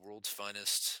Superman World's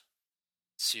Finest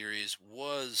series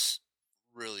was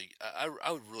really I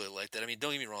would really like that. I mean,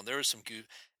 don't get me wrong, there was some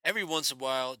every once in a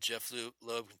while Jeff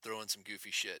Loeb can throw in some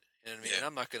goofy shit. You know what I mean? Yeah. And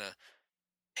I'm not gonna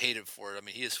hate him for it. I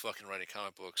mean, he is fucking writing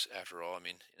comic books after all. I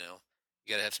mean, you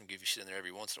gotta have some goofy shit in there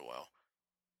every once in a while.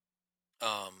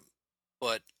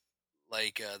 But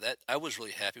like that, I was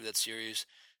really happy with that series,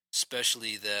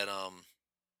 especially that the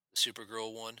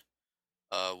Supergirl one,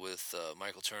 with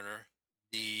Michael Turner.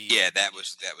 That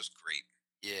was great.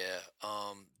 Yeah.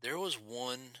 There was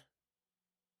one.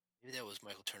 Maybe that was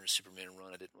Michael Turner's Superman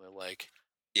run. I didn't really like.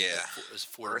 Yeah. It was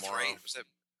For Birthright Tomorrow. was that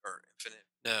or Infinite?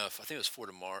 No, I think it was For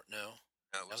Tomorrow. No, No, it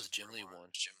that was wasn't a Jim For Lee Tomorrow. one.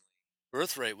 It was Jim Lee.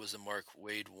 Birthright was the Mark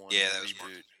Wade one, Yeah, the that was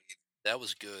Mark reboot. Wade. That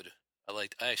was good. I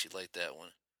actually liked that one.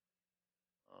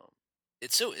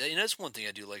 It's so, that's one thing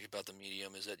I do like about the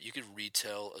medium is that you could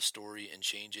retell a story and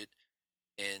change it,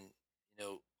 and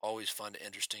always find it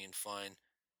interesting and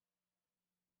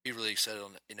be really excited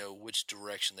on which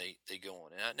direction they go on.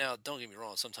 And now, don't get me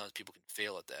wrong, sometimes people can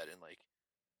fail at that and like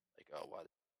oh why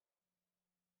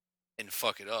and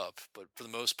fuck it up. But for the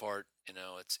most part,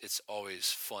 it's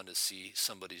always fun to see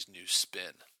somebody's new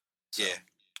spin. So, Yeah.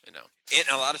 you know. And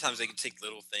a lot of times they can take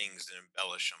little things and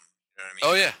embellish them. You know what I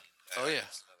Oh mean? yeah. Oh yeah.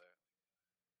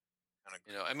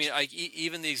 Kind of I mean,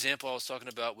 even the example I was talking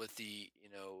about with the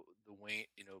Wayne,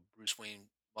 Bruce Wayne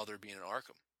mother being in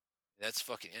Arkham, that's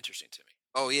fucking interesting to me.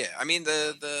 Oh yeah, I mean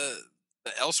the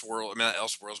Elseworld. I mean not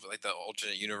Elseworlds, but like the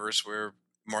alternate universe where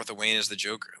Martha Wayne is the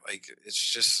Joker. Like it's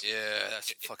just Yeah,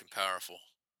 that's fucking powerful.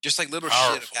 just like little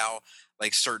shit of how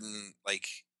like certain like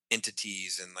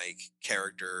entities and like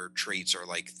character traits are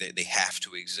like they have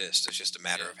to exist. It's just a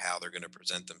matter of how they're going to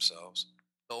present themselves.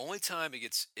 The only time it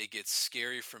gets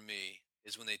scary for me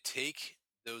is when they take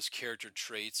those character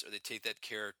traits or they take that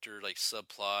character like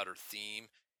subplot or theme,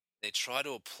 they try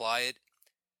to apply it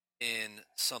in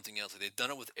something else. Like they've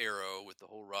done it with Arrow with the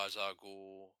whole Ra's al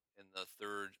Ghul in the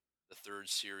third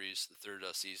series, the third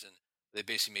season. They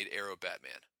basically made Arrow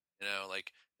Batman.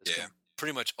 Like it's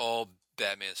pretty much all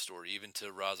Batman story, even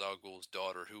to Ra's al Ghul's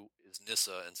daughter, who is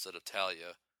Nyssa instead of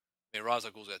Talia. I mean, Ra's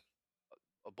al Ghul's got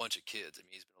a bunch of kids. I mean,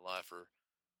 he's been alive for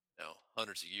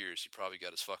hundreds of years. He probably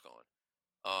got his fuck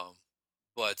on.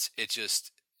 But it's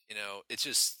just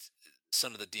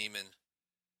Son of the Demon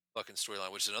fucking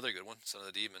storyline, which is another good one. Son of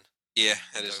the Demon. Yeah,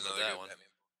 that is another good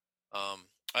one.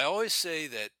 I always say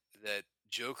that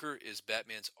Joker is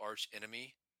Batman's arch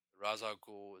enemy. Ra's al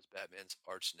Ghul is Batman's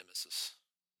arch nemesis.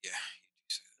 Yeah, you do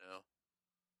say that.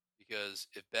 Because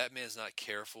if Batman's not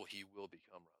careful, he will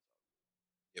become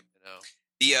Ra's al Ghul.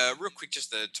 Yep. The real quick,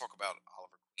 just to talk about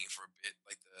Oliver Queen for a bit,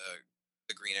 like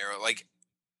the Green Arrow. Like,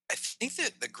 I think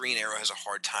that the Green Arrow has a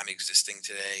hard time existing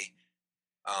today,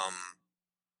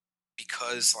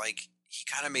 because like he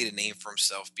kind of made a name for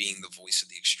himself being the voice of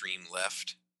the extreme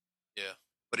left. Yeah.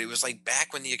 But it was like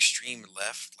back when the extreme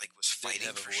left like was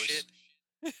fighting for shit.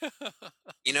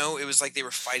 It was like they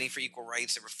were fighting for equal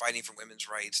rights. They were fighting for women's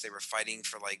rights. They were fighting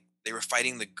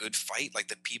the good fight, like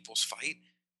the people's fight.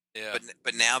 Yeah.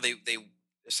 But now they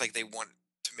it's like they want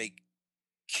to make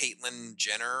Caitlyn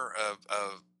Jenner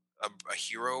a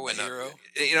hero and a hero.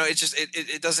 It just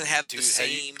it doesn't have the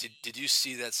same. Did you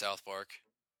see that South Park?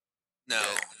 No.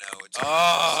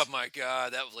 Oh my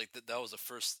god, that was that was the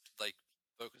first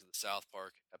focus of the South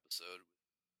Park episode.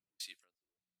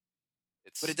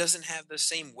 But it doesn't have the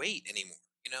same weight anymore.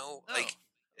 No.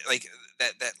 Like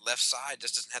that left side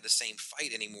just doesn't have the same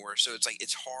fight anymore. So it's like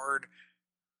it's hard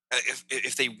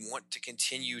if they want to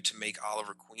continue to make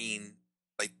Oliver Queen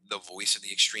like the voice of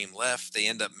the extreme left. They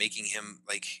end up making him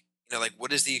like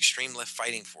what is the extreme left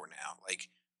fighting for now? Like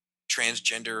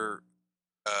transgender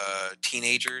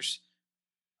teenagers,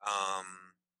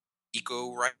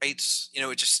 eco rights.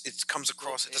 It comes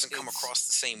across. It doesn't come across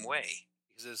the same way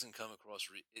because it doesn't come across.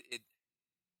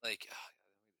 I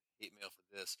hate mail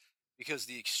for this because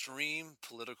the extreme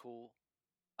political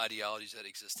ideologies that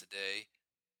exist today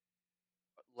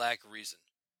lack reason.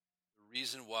 The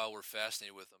reason why we're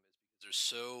fascinated with them is because they're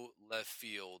so left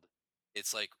field.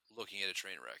 It's like looking at a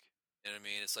train wreck. You know what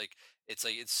I mean?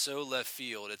 It's so left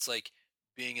field. It's like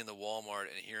being in the Walmart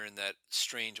and hearing that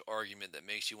strange argument that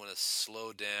makes you want to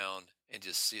slow down and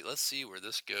just let's see where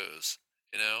this goes.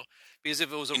 Because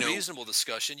if it was a reasonable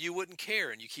discussion, you wouldn't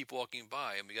care and you keep walking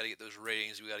by. And we got to get those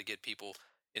ratings. We got to get people,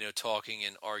 talking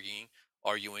and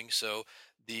arguing. So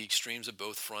the extremes of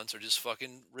both fronts are just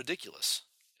fucking ridiculous.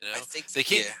 I think they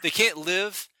can't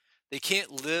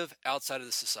live outside of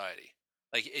the society.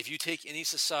 Like if you take any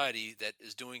society that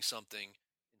is doing something and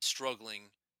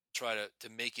struggling, try to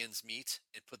make ends meet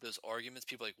and put those arguments,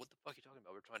 people are like, what the fuck are you talking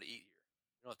about? We're trying to eat here.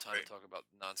 We don't have time to talk about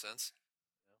nonsense.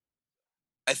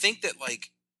 I think that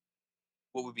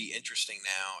what would be interesting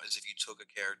now is if you took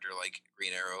a character like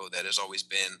Green Arrow that has always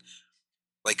been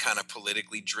like kind of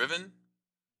politically driven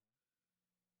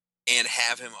and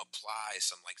have him apply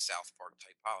some like South Park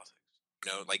type politics.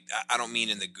 Like I don't mean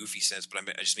in the goofy sense, but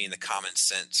I just mean in the common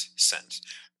sense.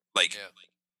 Like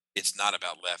it's not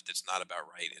about left, it's not about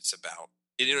right, it's about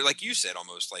like you said,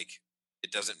 almost like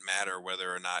it doesn't matter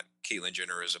whether or not Caitlyn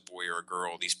Jenner is a boy or a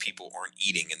girl. These people aren't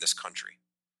eating in this country.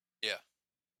 Yeah,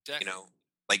 exactly.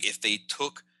 Like if they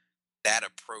took that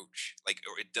approach, like,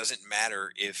 or it doesn't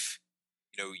matter if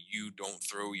you don't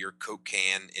throw your Coke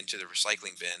can into the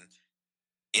recycling bin.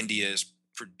 India is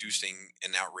producing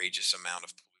an outrageous amount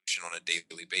of pollution on a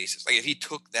daily basis. Like if he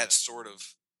took that Yeah. sort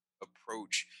of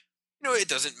approach, it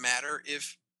doesn't matter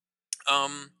if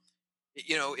um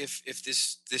if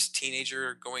this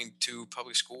teenager going to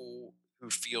public school who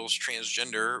feels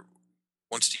transgender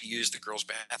wants to use the girls'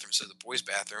 bathroom instead of the boys'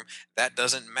 bathroom. That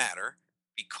doesn't matter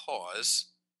because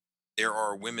there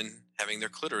are women having their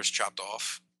clitoris chopped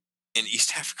off in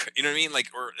East Africa. You know what I mean? Like,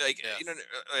 or like,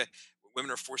 Yeah.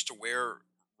 women are forced to wear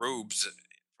robes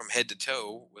from head to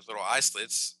toe with little eye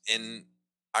slits in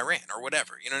Iran or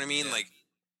whatever. You know what I mean? Yeah. Like,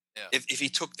 Yeah. if he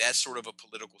took that sort of a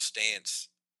political stance,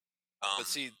 But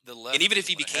see, the left, and even if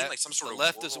he became like some sort the of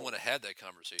left doesn't want to have that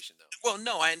conversation though. Well,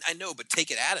 no, I know, but take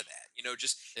it out of that.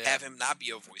 Just have him not be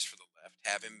a voice for the left.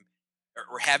 Have him,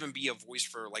 or have him be a voice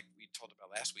for, like we talked about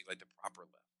last week, like the proper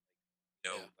left.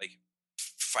 Like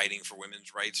fighting for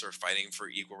women's rights or fighting for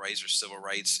equal rights or civil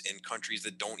rights in countries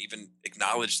that don't even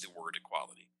acknowledge the word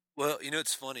equality. Well,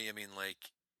 it's funny. I mean,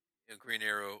 like, Green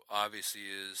Arrow obviously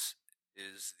is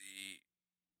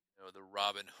the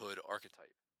Robin Hood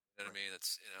archetype. You know what I mean?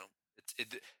 It's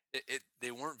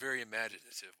they weren't very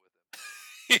imaginative with him.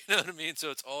 You know what I mean?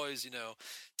 So it's always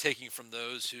taking from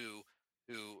those who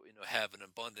have an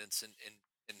abundance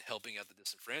and helping out the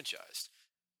disenfranchised.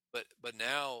 But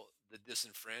now the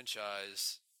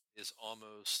disenfranchised is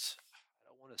almost,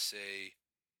 I don't want to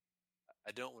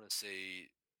say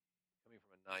coming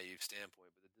from a naive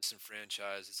standpoint, but the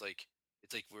disenfranchised it's like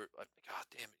we're like, God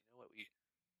damn it, you know what, we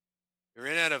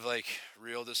ran out of like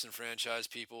real disenfranchised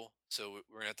people, so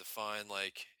we're gonna have to find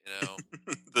like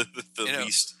the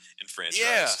least yeah,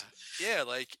 enfranchised. yeah,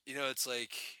 like it's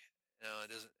like it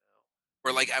doesn't.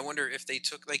 Or like I wonder if they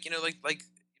took like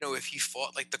if he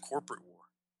fought like the corporate war.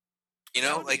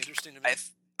 That would be Like interesting to me.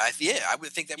 I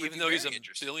would think that would Even be though he's a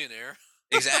interesting. billionaire.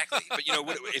 Exactly, but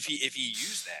what if he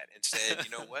used that and said,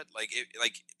 you know what, like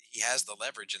he has the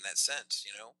leverage in that sense.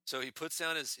 So he puts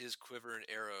down his quiver and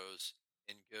arrows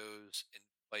and goes and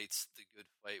fights the good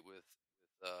fight with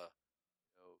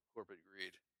corporate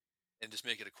greed, and just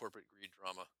make it a corporate greed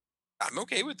drama. I'm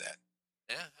okay with that.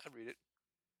 Yeah, I'd read it.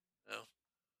 No,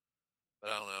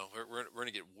 but I don't know. We're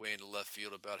gonna get way into left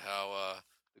field about how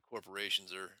the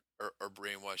corporations are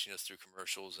brainwashing us through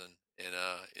commercials and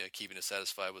keeping us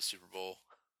satisfied with Super Bowl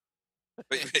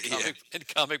But and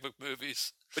comic book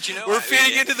movies. But we're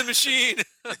feeding into the machine.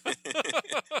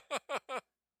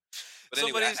 But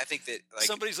anyway, I think that like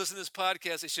somebody's listening to this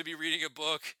podcast, they should be reading a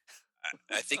book.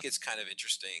 I think it's kind of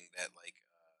interesting that like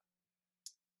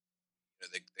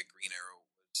the Green Arrow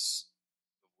was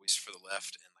the voice for the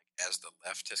left, and like as the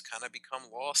left has kind of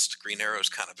become lost, Green Arrow's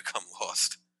kind of become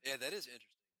lost. Yeah, that is interesting.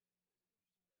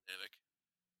 Dynamic.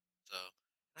 So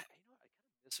I kind of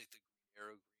miss like the Green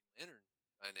Arrow Green Lantern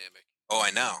dynamic. Oh,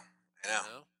 I know.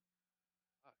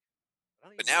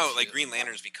 But now, like Green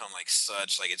Lantern's become like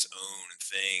such like its own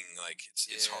thing. Like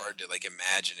it's hard to like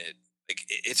imagine it. Like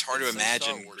it's hard to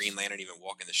imagine Green Lantern even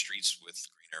walking the streets with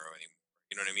Green Arrow anymore.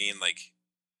 You know what I mean? Like,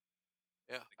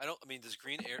 yeah, I don't. I mean, does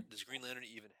Green Lantern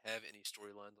even have any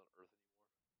storylines on Earth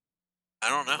anymore? I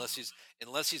don't know.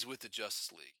 Unless he's with the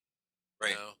Justice League,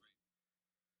 right?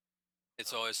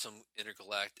 It's always some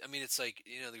intergalactic. I mean, it's like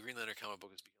the Green Lantern comic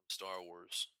book has become Star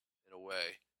Wars in a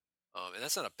way. And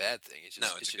that's not a bad thing. It's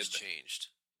just changed.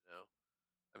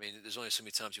 I mean, there's only so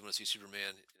many times you want to see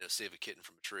Superman, save a kitten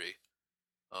from a tree.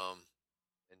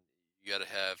 And you got to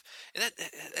have, and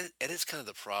that is kind of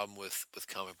the problem with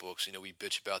comic books. We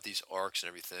bitch about these arcs and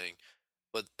everything,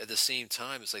 but at the same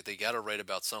time, it's like they got to write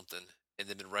about something, and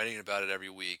they've been writing about it every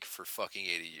week for fucking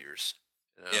 80 years.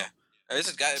 Yeah,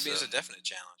 it's a definite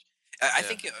challenge. I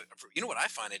think what I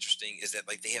find interesting is that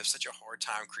like they have such a hard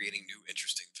time creating new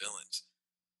interesting villains.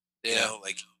 Yeah.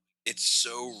 Like it's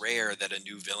so rare that a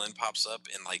new villain pops up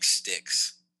and like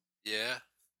sticks. Yeah.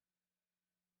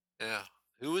 Yeah.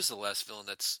 Who is the last villain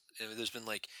there's been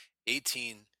like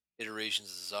 18 iterations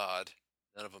of Zod.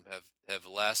 None of them have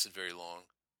lasted very long.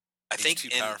 I think for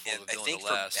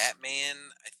Batman,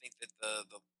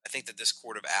 I think that this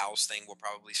Court of Owls thing will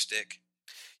probably stick.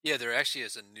 Yeah, there's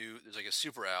like a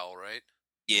super owl, right?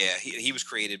 Yeah, he was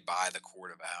created by the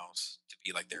Court of Owls to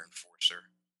be like their enforcer.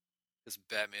 Because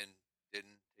Batman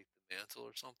didn't take the mantle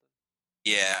or something.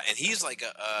 Yeah, and he's like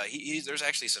there's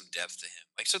actually some depth to him.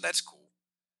 Like, so that's cool.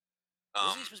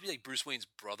 Wasn't he supposed to be like Bruce Wayne's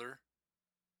brother?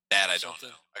 That I don't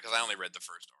know because I only read the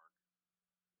first arc.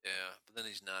 Yeah, but then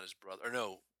he's not his brother.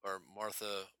 Or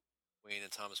Martha Wayne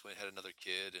and Thomas Wayne had another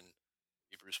kid, and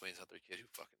Bruce Wayne's not their kid. Who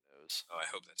fucking knows? Oh, I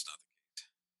hope that's not the case.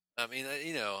 I mean,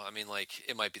 like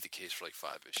it might be the case for like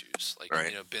 5 issues, like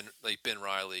Right. Ben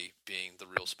Riley being the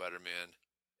real Spider-Man,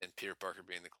 and Peter Parker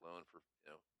being the clone for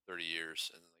 30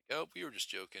 years, and then like, oh, we were just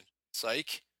joking.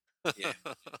 Psych. Yeah.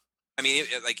 I mean,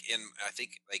 I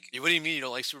think like What do you mean you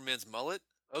don't like Superman's mullet?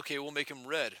 Okay, we'll make him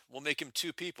red. We'll make him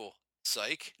two people.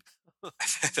 Psych.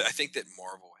 I think that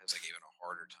Marvel has like even a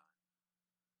harder time.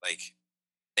 Like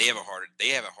they have a hard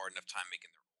enough time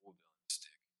making their old villains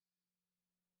stick.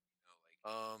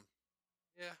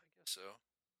 Yeah, I guess so.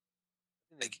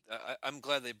 Like I'm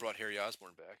glad they brought Harry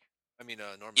Osborn back. I mean,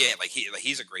 Norman. yeah, Osborn.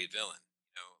 he's a great villain.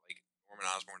 Like Norman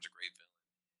Osborn's a great villain.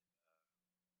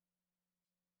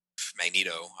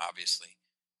 Magneto, obviously.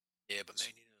 Yeah, but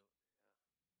Magneto.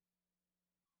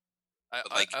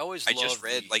 But like I always I just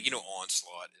read the...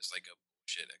 Onslaught is like a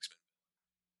bullshit X-Men.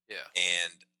 Yeah.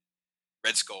 And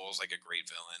Red Skull is like a great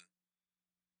villain.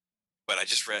 But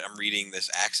I'm reading this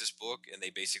Axis book, and they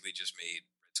basically just made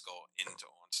Red Skull into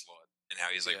Onslaught, and how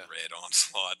he's like Red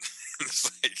Onslaught. It's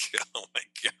like, oh my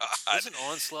god! Isn't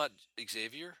Onslaught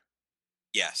Xavier?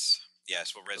 Yes.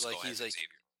 Well, Red Skull has like...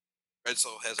 Xavier. Red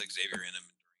Skull has Xavier in him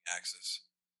during Axis.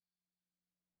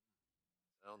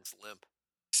 Sounds limp.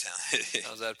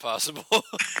 How's that possible?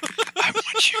 I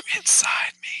want you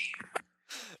inside me.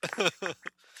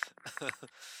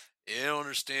 You don't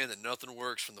understand that nothing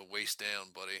works from the waist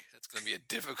down, buddy. It's going to be a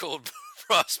difficult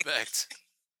prospect.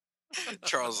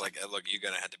 Charles is like, look, you're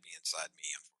going to have to be inside me,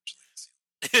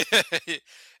 unfortunately.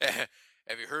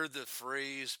 Have you heard the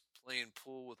phrase playing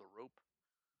pool with a rope?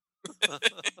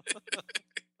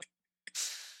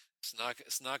 It's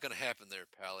not going to happen there,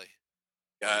 Pally.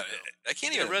 God, I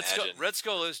can't even imagine. Red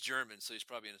Skull is German, so he's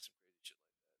probably into some crazy shit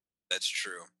like that. That's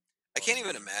true. I can't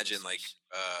even imagine like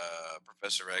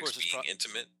Professor X being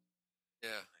intimate.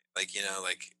 Yeah.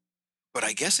 But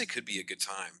I guess it could be a good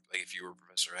time, like if you were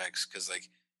Professor X, because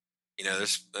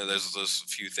there's those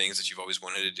few things that you've always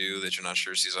wanted to do that you're not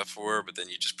sure she's up for, but then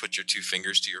you just put your 2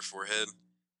 fingers to your forehead.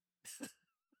 And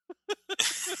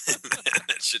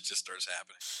that shit just starts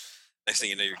happening. Next thing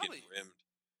you know, you're getting rimmed.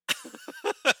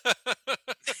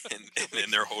 and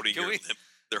they're holding your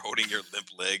limp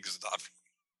legs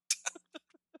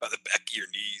by the back of your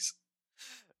knees.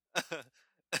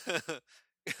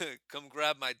 Come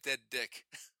grab my dead dick.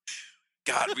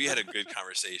 God, we had a good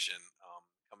conversation.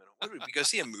 Coming home. What did we go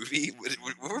see a movie?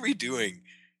 What were we doing?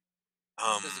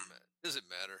 Does it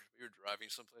matter? We were driving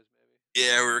someplace, maybe.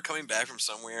 Yeah, we were coming back from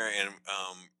somewhere, and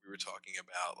we were talking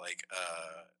about like,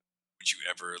 would you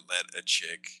ever let a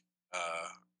chick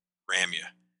ram you?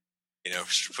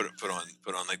 Put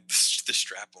on like the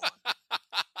strap on.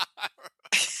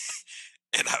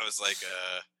 And I was like,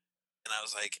 I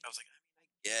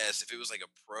guess if it was like a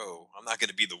pro, I'm not going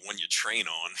to be the one you train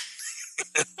on.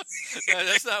 No,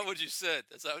 that's not what you said.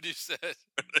 That's not what you said.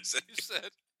 You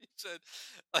said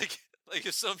like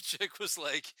if some chick was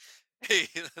like, hey,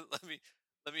 let me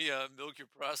milk your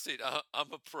prostate.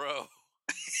 I'm a pro.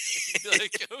 You'd be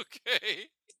like, okay,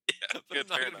 yeah, but I'm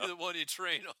not going to be the one you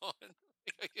train on.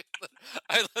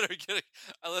 I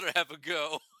let her have a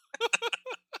go.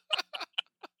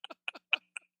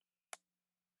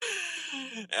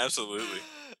 Absolutely.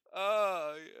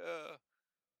 Oh yeah.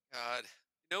 God.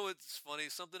 You know what's funny?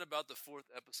 Something about the 4th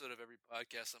episode of every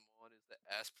podcast I'm on is the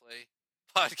Ass Play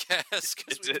podcast,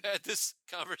 because we've had this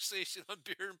conversation on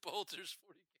Beer and Bolters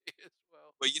 40K as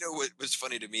well. But you know what's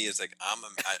funny to me is like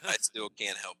I still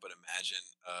can't help but imagine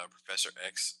Professor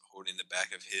X holding the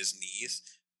back of his knees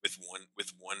with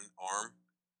one arm,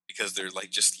 because they're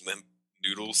like just limp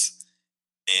noodles,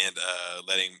 and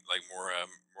letting like Moria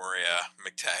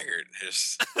McTaggart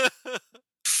just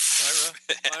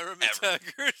Myra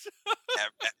McTaggart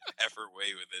have her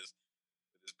way with his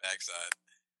backside.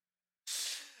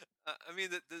 I mean,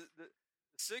 the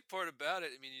sick part about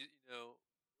it, I mean, in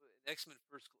X-Men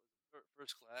First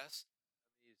Class,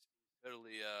 I mean, he's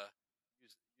totally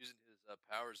using his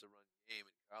powers to run game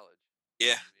in college. Yeah.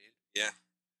 You know what I mean? Yeah.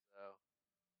 So, I mean,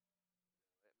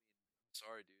 I'm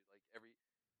sorry, dude. Like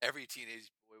every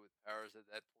teenage boy with powers at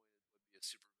that point would be a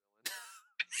supervillain.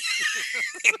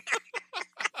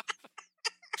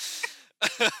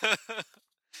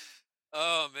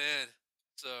 Oh man.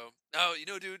 So no,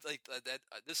 dude, like that.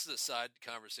 This is a side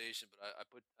conversation, but I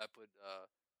put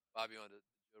Bobby on the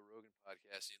Joe Rogan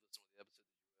podcast. And you listen to the episode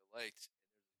that you really liked, and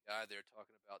there's a guy there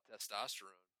talking about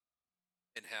testosterone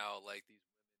and how like these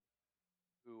women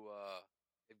who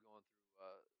have gone through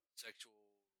sexual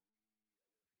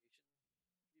identification.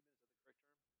 Is that the correct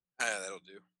term? That'll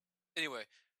do. Anyway,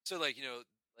 so like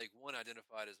like one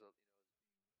identified as a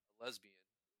lesbian.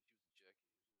 She was a chick.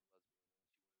 She was a lesbian.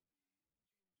 And she wanted to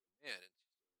be man,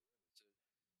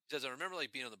 and Because I remember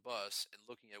like being on the bus and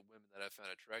looking at women that I found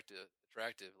attractive,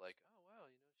 like, oh wow,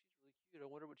 she's really cute.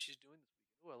 I wonder what she's doing this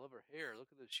weekend. Oh, I love her hair.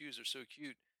 Look at those shoes; they're so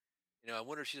cute. I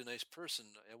wonder if she's a nice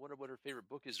person. I wonder what her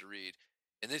favorite book is to read.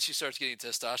 And then she starts getting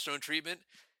testosterone treatment,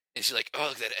 and she's like,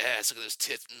 "Oh, look at that ass! Look at those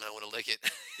tits! I want to lick it."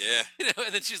 Yeah.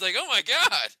 And then she's like, "Oh my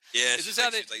god!" Yeah. Is this how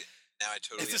they? Like, now I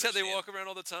totally. Is this how they walk around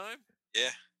all the time?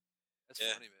 Yeah. That's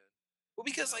funny, man. Well,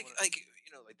 because like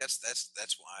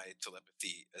that's why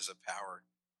telepathy as a power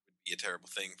would be a terrible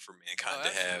thing for mankind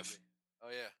to have. Oh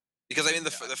yeah. Because I mean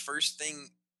the first thing,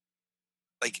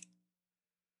 like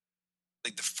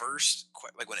the first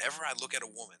like whenever I look at a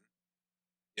woman,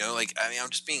 like I mean I'm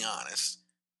just being honest.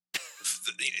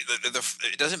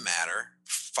 It doesn't matter.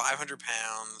 500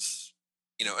 pounds.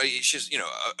 It's just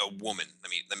a woman.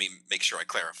 Let me make sure I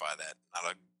clarify that.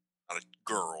 Not a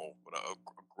girl, but a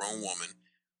grown woman.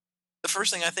 The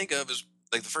first thing I think of is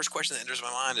like the first question that enters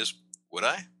my mind is, would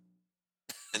I?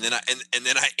 And then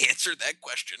I answer that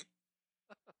question.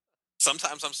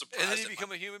 Sometimes I'm surprised. And then you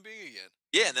become a human being again.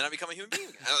 Yeah, and then I become a human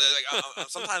being.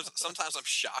 Sometimes I'm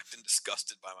shocked and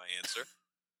disgusted by my answer.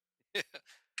 Yeah.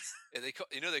 And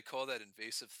they call that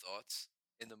invasive thoughts.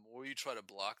 And the more you try to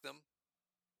block them,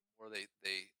 the more they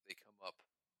come up.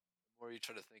 The more you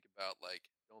try to think about,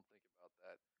 like, don't think about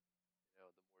that. The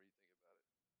more you think about it.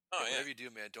 Oh yeah. Whatever you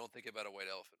do, man, don't think about a white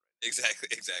elephant. Right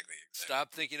now. Exactly.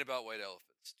 Stop thinking about white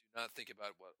elephants. Do not think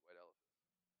about white elephants.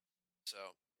 So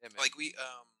yeah, man. Like we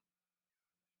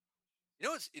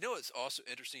what's also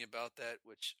interesting about that,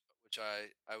 which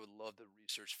I would love to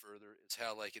research further, is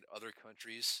how like in other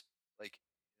countries, like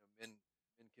men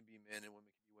can be men and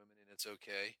women can be women, and it's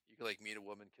okay. You can like meet a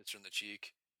woman, kiss her in the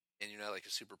cheek, and you're not like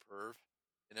a super perv,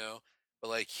 But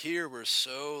like here, we're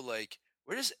so like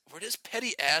we're just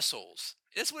petty assholes.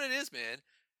 That's what it is, man.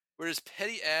 We're just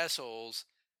petty assholes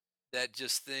that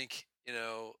just think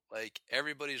like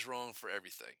everybody's wrong for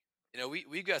everything.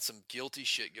 We've got some guilty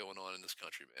shit going on in this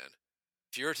country, man.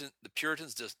 The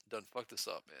Puritans just done fucked us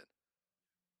up, man.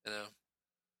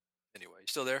 Anyway, you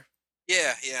still there?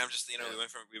 Yeah. I'm just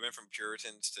we went from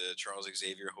Puritans to Charles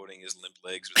Xavier holding his limp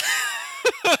legs with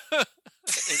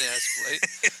in ass plate,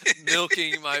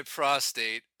 milking my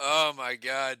prostate. Oh my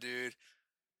god, dude,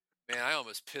 man, I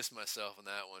almost pissed myself on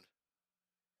that one.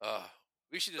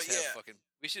 We should just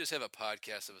we should just have a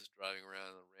podcast of us driving around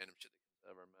and random shit that comes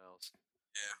out of our mouths.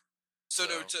 Yeah. So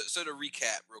to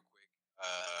recap real quick,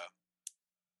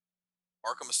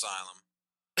 Arkham Asylum,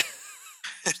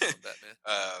 Batman,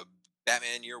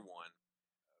 Batman Year One,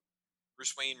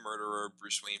 Bruce Wayne Murderer,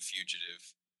 Bruce Wayne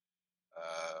Fugitive,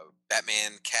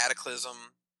 Batman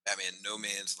Cataclysm, Batman No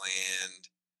Man's Land,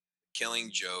 Killing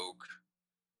Joke,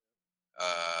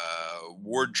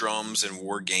 War Drums and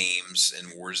War Games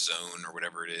and War Zone or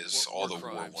whatever it is, all the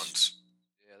War ones.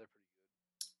 Yeah, they're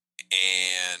pretty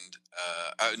And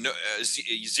good.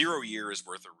 Zero Year is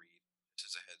worth a read.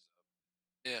 Just as a heads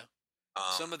up. Yeah.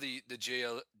 Some of the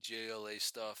JLA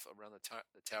stuff around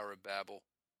the Tower of Babel.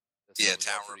 Yeah,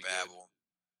 Tower of Babel.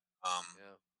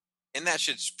 Yeah. And that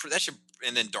should,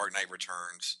 and then Dark Knight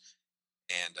Returns,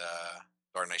 and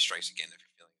Dark Knight Strikes Again if you're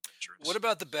feeling adventurous. What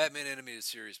about the Batman animated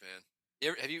series, man?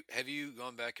 Have you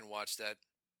gone back and watched that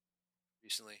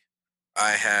recently?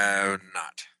 I have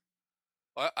not.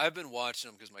 I've been watching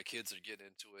them because my kids are getting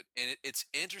into it, and it's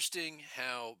interesting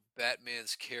how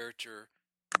Batman's character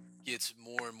gets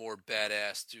more and more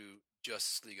badass through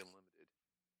Justice League Unlimited,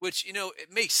 which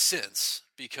it makes sense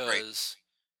because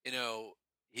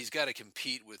he's got to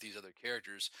compete with these other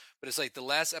characters. But it's like the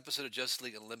last episode of Justice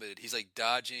League Unlimited, he's like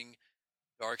dodging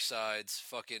Darkseid's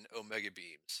fucking Omega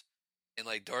beams, and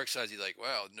like Darkseid's, he's like,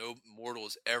 wow, no mortal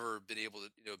has ever been able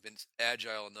to been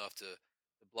agile enough to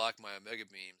block my Omega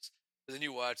beams. But then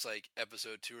you watch like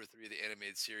episode 2 or 3 of the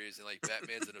animated series, and like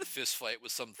Batman's in a fist fight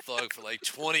with some thug for like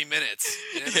 20 minutes.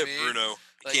 You know what I mean? Bruno.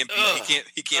 Like, he can't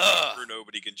beat Bruno,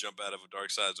 but he can jump out of a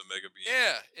Darkseid's Omega beam.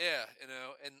 Yeah,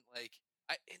 and like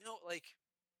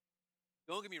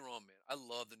don't get me wrong, man. I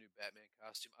love the new Batman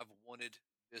costume. I've wanted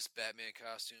this Batman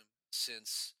costume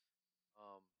since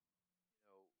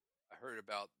I heard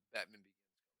about Batman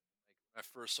Begins. Like when I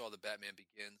first saw the Batman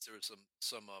Begins, there was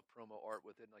some promo art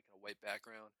with it, like in a white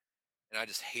background, and I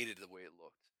just hated the way it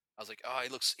looked. I was like, oh, he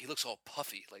looks all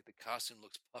puffy. Like the costume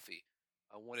looks puffy.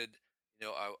 I wanted,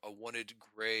 I wanted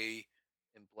gray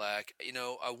and black.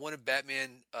 I wanted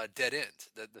Batman Dead End,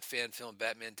 the fan film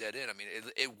Batman Dead End. I mean,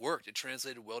 it worked. It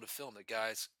translated well to film. The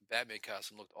guy's Batman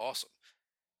costume looked awesome.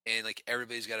 And like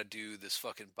everybody's got to do this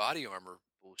fucking body armor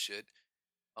bullshit.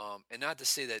 And not to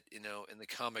say that in the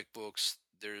comic books,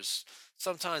 there's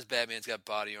sometimes Batman's got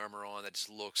body armor on that just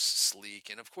looks sleek,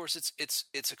 and of course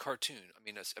it's a cartoon. I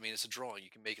mean it's a drawing. You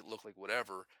can make it look like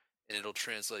whatever. and it'll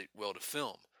translate well to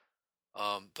film.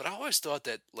 But I always thought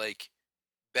that like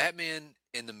Batman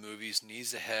in the movies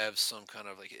needs to have some kind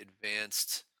of like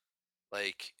advanced,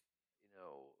 like,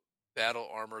 battle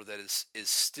armor that is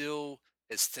still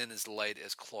as thin as light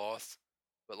as cloth,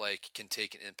 but like can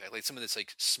take an impact. Like some of this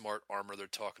like smart armor they're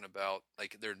talking about,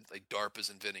 like they're like DARPA's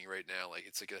inventing right now. Like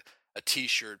it's like a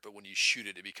t-shirt, but when you shoot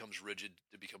it, it becomes rigid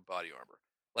to become body armor.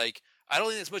 Like I don't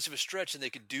think it's much of a stretch, and they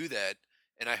could do that.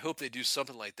 And I hope they do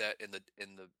something like that in the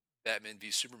Batman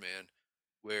v Superman,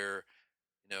 where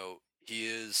he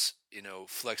is,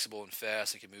 flexible and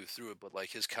fast and can move through it, but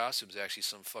like his costume is actually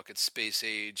some fucking space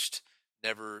aged,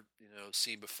 never,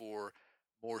 seen before,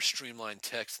 more streamlined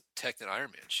tech than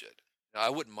Iron Man shit. Now, I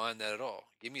wouldn't mind that at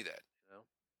all. Give me that.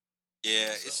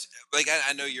 Yeah, So it's like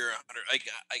I know you're 100.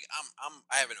 I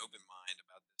have an open mind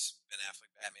about this Ben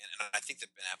Affleck Batman, and I think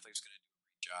that Ben Affleck's going to do a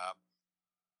great job.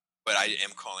 But I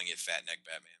am calling it Fat Neck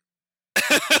Batman.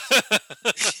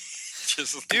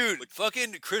 Just dude,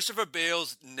 fucking Christopher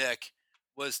Bale's neck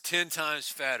was 10 times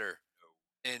fatter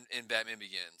in Batman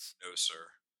Begins. No,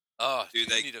 sir. Oh, dude,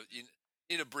 you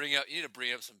need to bring up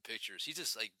some pictures. He's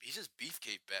just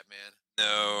beefcake Batman.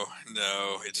 No,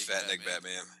 it's Fat Neck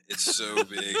Batman. It's so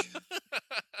big.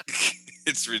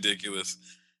 It's ridiculous.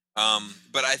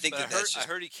 But I think I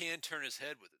heard he can turn his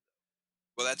head with it.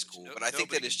 Well, that's cool. But I think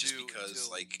that it's just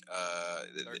because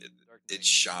it's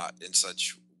shot in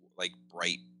such like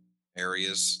bright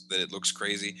areas that it looks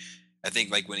crazy. I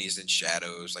think like when he's in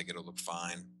shadows, like it'll look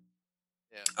fine.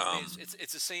 Yeah, I mean,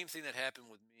 it's the same thing that happened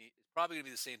with me. It's probably gonna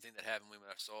be the same thing that happened when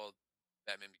I saw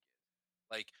Batman Begins.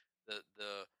 Like the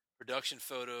production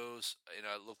photos, it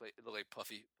looked like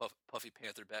Puffy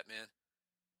Panther Batman,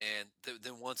 and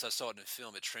then once I saw it in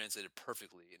film, it translated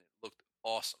perfectly and it looked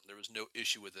awesome. There was no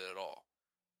issue with it at all.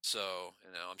 So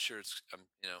I'm sure it's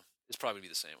probably gonna be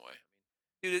the same way.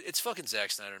 I mean, dude, it's fucking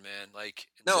Zack Snyder, man. Like,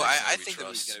 no, I think the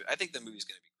movie's gonna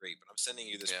be great. But I'm sending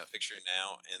you this picture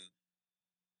now, and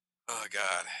oh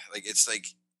god, like it's like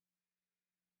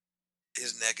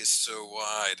his neck is so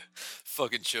wide.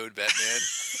 Fucking chode Batman.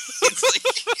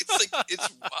 it's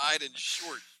wide and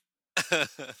short. Let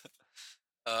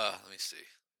me see.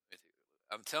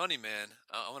 I'm telling you, man.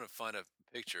 I want to find a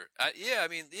picture. But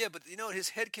his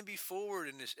head can be forward,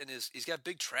 and he's got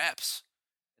big traps,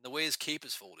 and the way his cape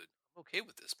is folded. I'm okay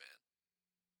with this,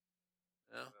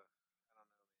 man. I don't know.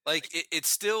 Like it's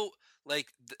still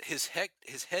like his head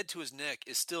to his neck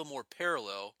is still more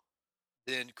parallel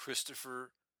than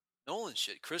Christopher Nolan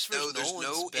shit. There's no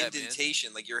Batman.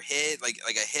 indentation. Like your head, like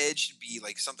a head should be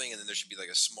like something, and then there should be like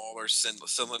a smaller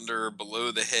cylinder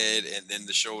below the head, and then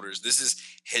the shoulders. This is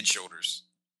head shoulders.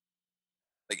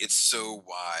 Like it's so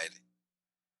wide.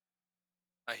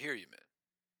 I hear you, man.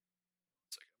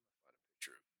 It's like I'm gonna find a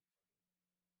picture of whatever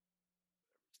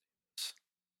his name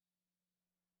is.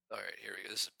 All right, here we go.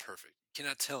 This is perfect. You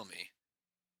cannot tell me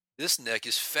this neck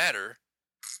is fatter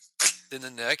than the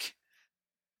neck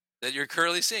that you're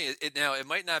currently seeing. Now, it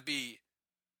might not be.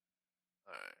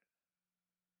 All right.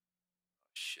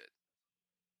 Oh, shit.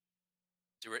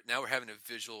 Now we're having a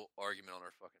visual argument on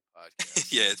our fucking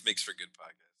podcast. Yeah, it makes for good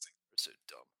podcasting. We're so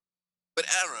dumb. But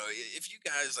I don't know if you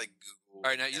guys like Google. All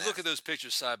right, now you look at those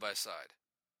pictures side by side.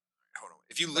 Hold on.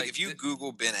 If you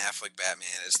Google Ben Affleck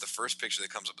Batman, it's the first picture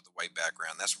that comes up with the white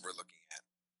background. That's what we're looking at.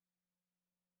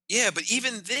 Yeah, but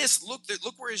even this, look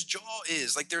where his jaw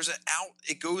is. Like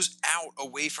it goes out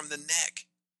away from the neck.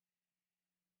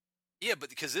 Yeah, but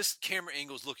because this camera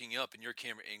angle is looking up and your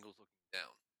camera angle is looking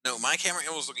down. No, my camera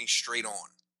angle is looking straight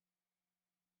on.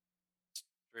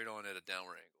 Straight on at a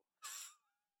downward angle.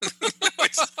 No,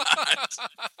 it's not.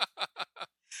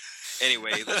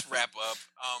 Anyway, let's wrap up.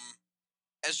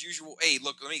 As usual, hey,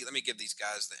 look, let me give these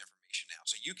guys the information now.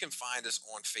 So you can find us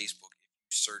on Facebook if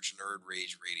you search Nerd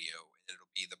Rage Radio, and it'll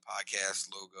be the podcast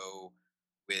logo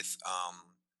with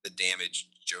the damaged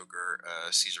Joker,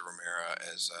 Cesar Romero,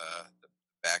 as the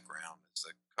background, as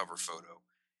the cover photo.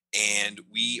 And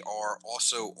we are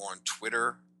also on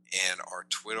Twitter, and our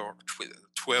Twitter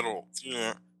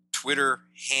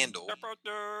handle.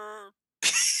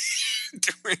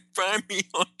 Find me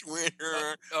on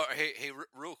Twitter. Hey,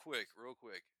 real quick.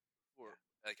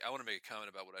 Like, I want to make a comment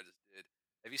about what I just did.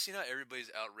 Have you seen how everybody's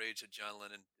outraged that John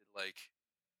Lennon did like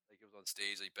it was on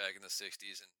stage like back in the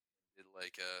 '60s and did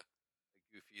like a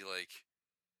goofy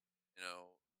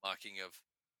mocking of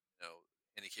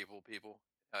handicapable people?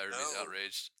 How everybody's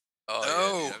outraged. Oh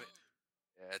no. Yeah,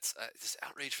 dude, it's just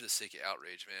outrage for the sake of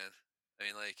outrage, man. I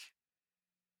mean, like,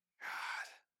 God,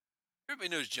 everybody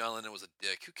knows John Lennon was a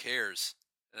dick. Who cares?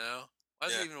 Why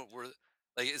is it even worth?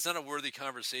 Like, it's not a worthy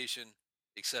conversation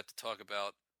except to talk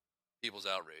about people's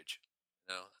outrage.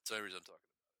 That's the only reason I'm talking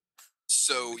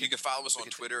So you can follow us on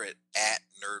Twitter at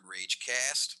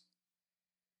NerdRageCast.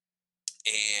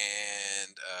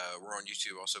 And we're on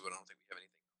YouTube also, but I don't think we have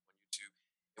anything on YouTube.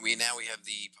 And we have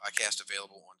the podcast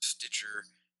available on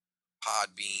Stitcher,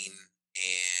 Podbean,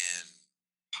 and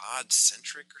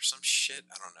Podcentric or some shit.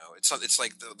 I don't know. It's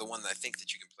like the one that I think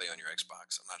that you can play on your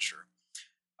Xbox. I'm not sure.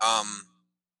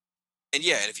 And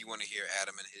yeah, and if you want to hear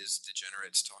Adam and his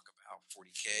degenerates talk about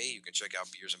 40K, you can check out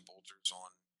Beers and Bolters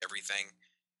on everything.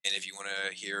 And if you want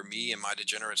to hear me and my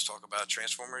degenerates talk about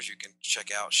Transformers, you can check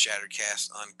out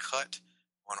Shattercast Uncut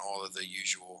on all of the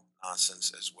usual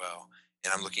nonsense as well.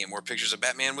 And I'm looking at more pictures of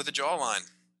Batman with a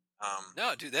jawline.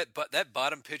 No, dude, that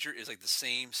bottom picture is like the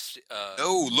same.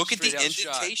 No, look at the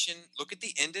indentation. Shot. Look at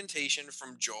the indentation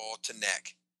from jaw to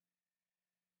neck.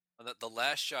 On the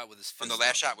last shot with his fist. On the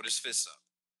last shot with his fists up.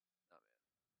 Oh,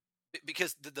 man.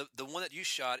 Because the one that you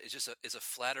shot is just a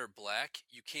flatter black.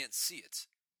 You can't see it.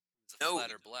 It's a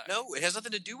flatter black. No, it has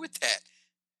nothing to do with that.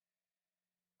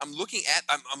 I'm looking at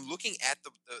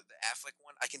the Affleck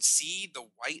one. I can see the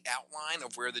white outline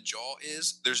of where the jaw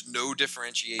is. There's no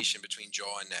differentiation between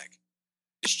jaw and neck.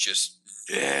 It's just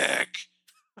neck.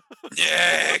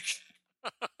 Neck.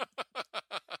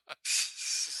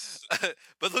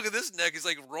 But look at this neck. It's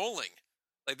like rolling.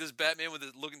 Like this Batman with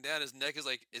it looking down, his neck is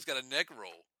like, it's got a neck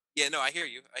roll. Yeah, no, I hear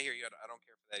you. I don't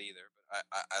care for that either, but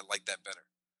I like that better.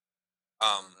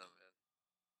 Man.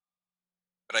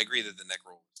 But I agree that the neck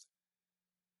roll is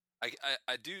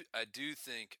I do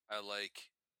think I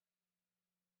like.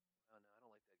 Oh,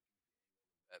 no, I don't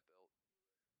like that belt.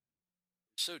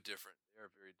 They're so different. They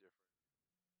are very different.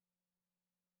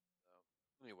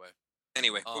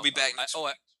 Anyway, we'll be back next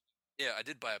week. I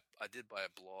did buy a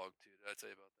blog too. Did I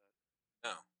tell you about that?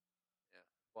 No. Yeah,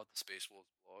 bought the Space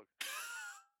Wolves blog.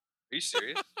 Are you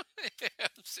serious?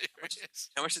 Yeah, I'm serious.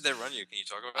 How much did that run you? Can you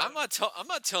talk about? I'm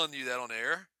not telling you that on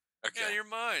air. Okay. Get out of your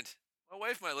mind. My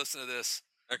wife might listen to this.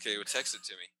 Okay, well, text it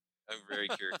to me. I'm very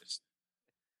curious.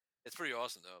 It's pretty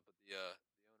awesome though. But the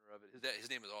owner of it, his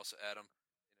name is also Adam.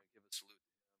 Give a salute to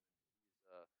him.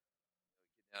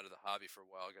 He's getting out of the hobby for a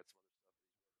while. Got some other stuff that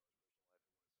he's working on his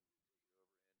personal life and wants to take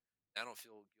it over. And I don't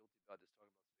feel guilty about just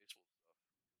talking about Space Wolf stuff.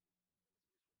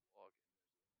 Space Wolf blog. And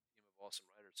there's a team of awesome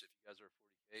writers. So if you guys are a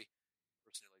 40K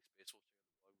person who likes Space Wolf, check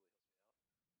out the blog. Really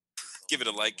helps me out. Give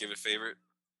it a like. Give it a favorite.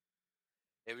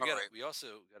 Hey, we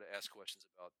also got to ask questions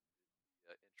about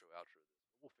the intro outro.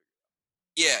 We'll figure it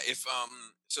out. Yeah, if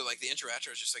so like the intro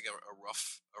outro is just like a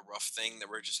rough thing that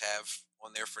we're just have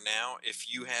on there for now.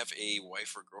 If you have a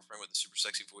wife or girlfriend with a super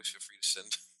sexy voice, feel free to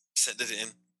send it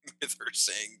in with her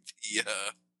saying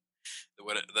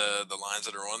the lines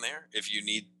that are on there. If you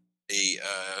need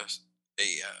if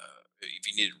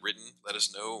you need it written, let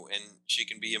us know, and she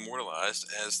can be immortalized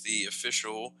as the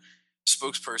official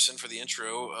spokesperson for the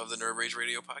intro of the Nerd Rage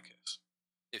Radio podcast.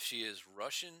 If she is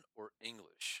Russian or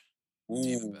English, it's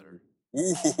even better.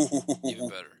 Ooh. Even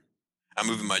better. I'm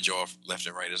moving my jaw left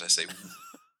and right as I say.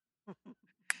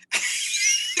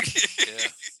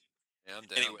 Yeah, I'm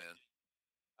down, anyway,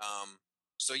 man.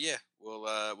 So yeah,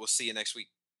 we'll see you next week.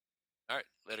 All right,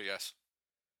 later, guys.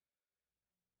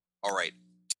 All right.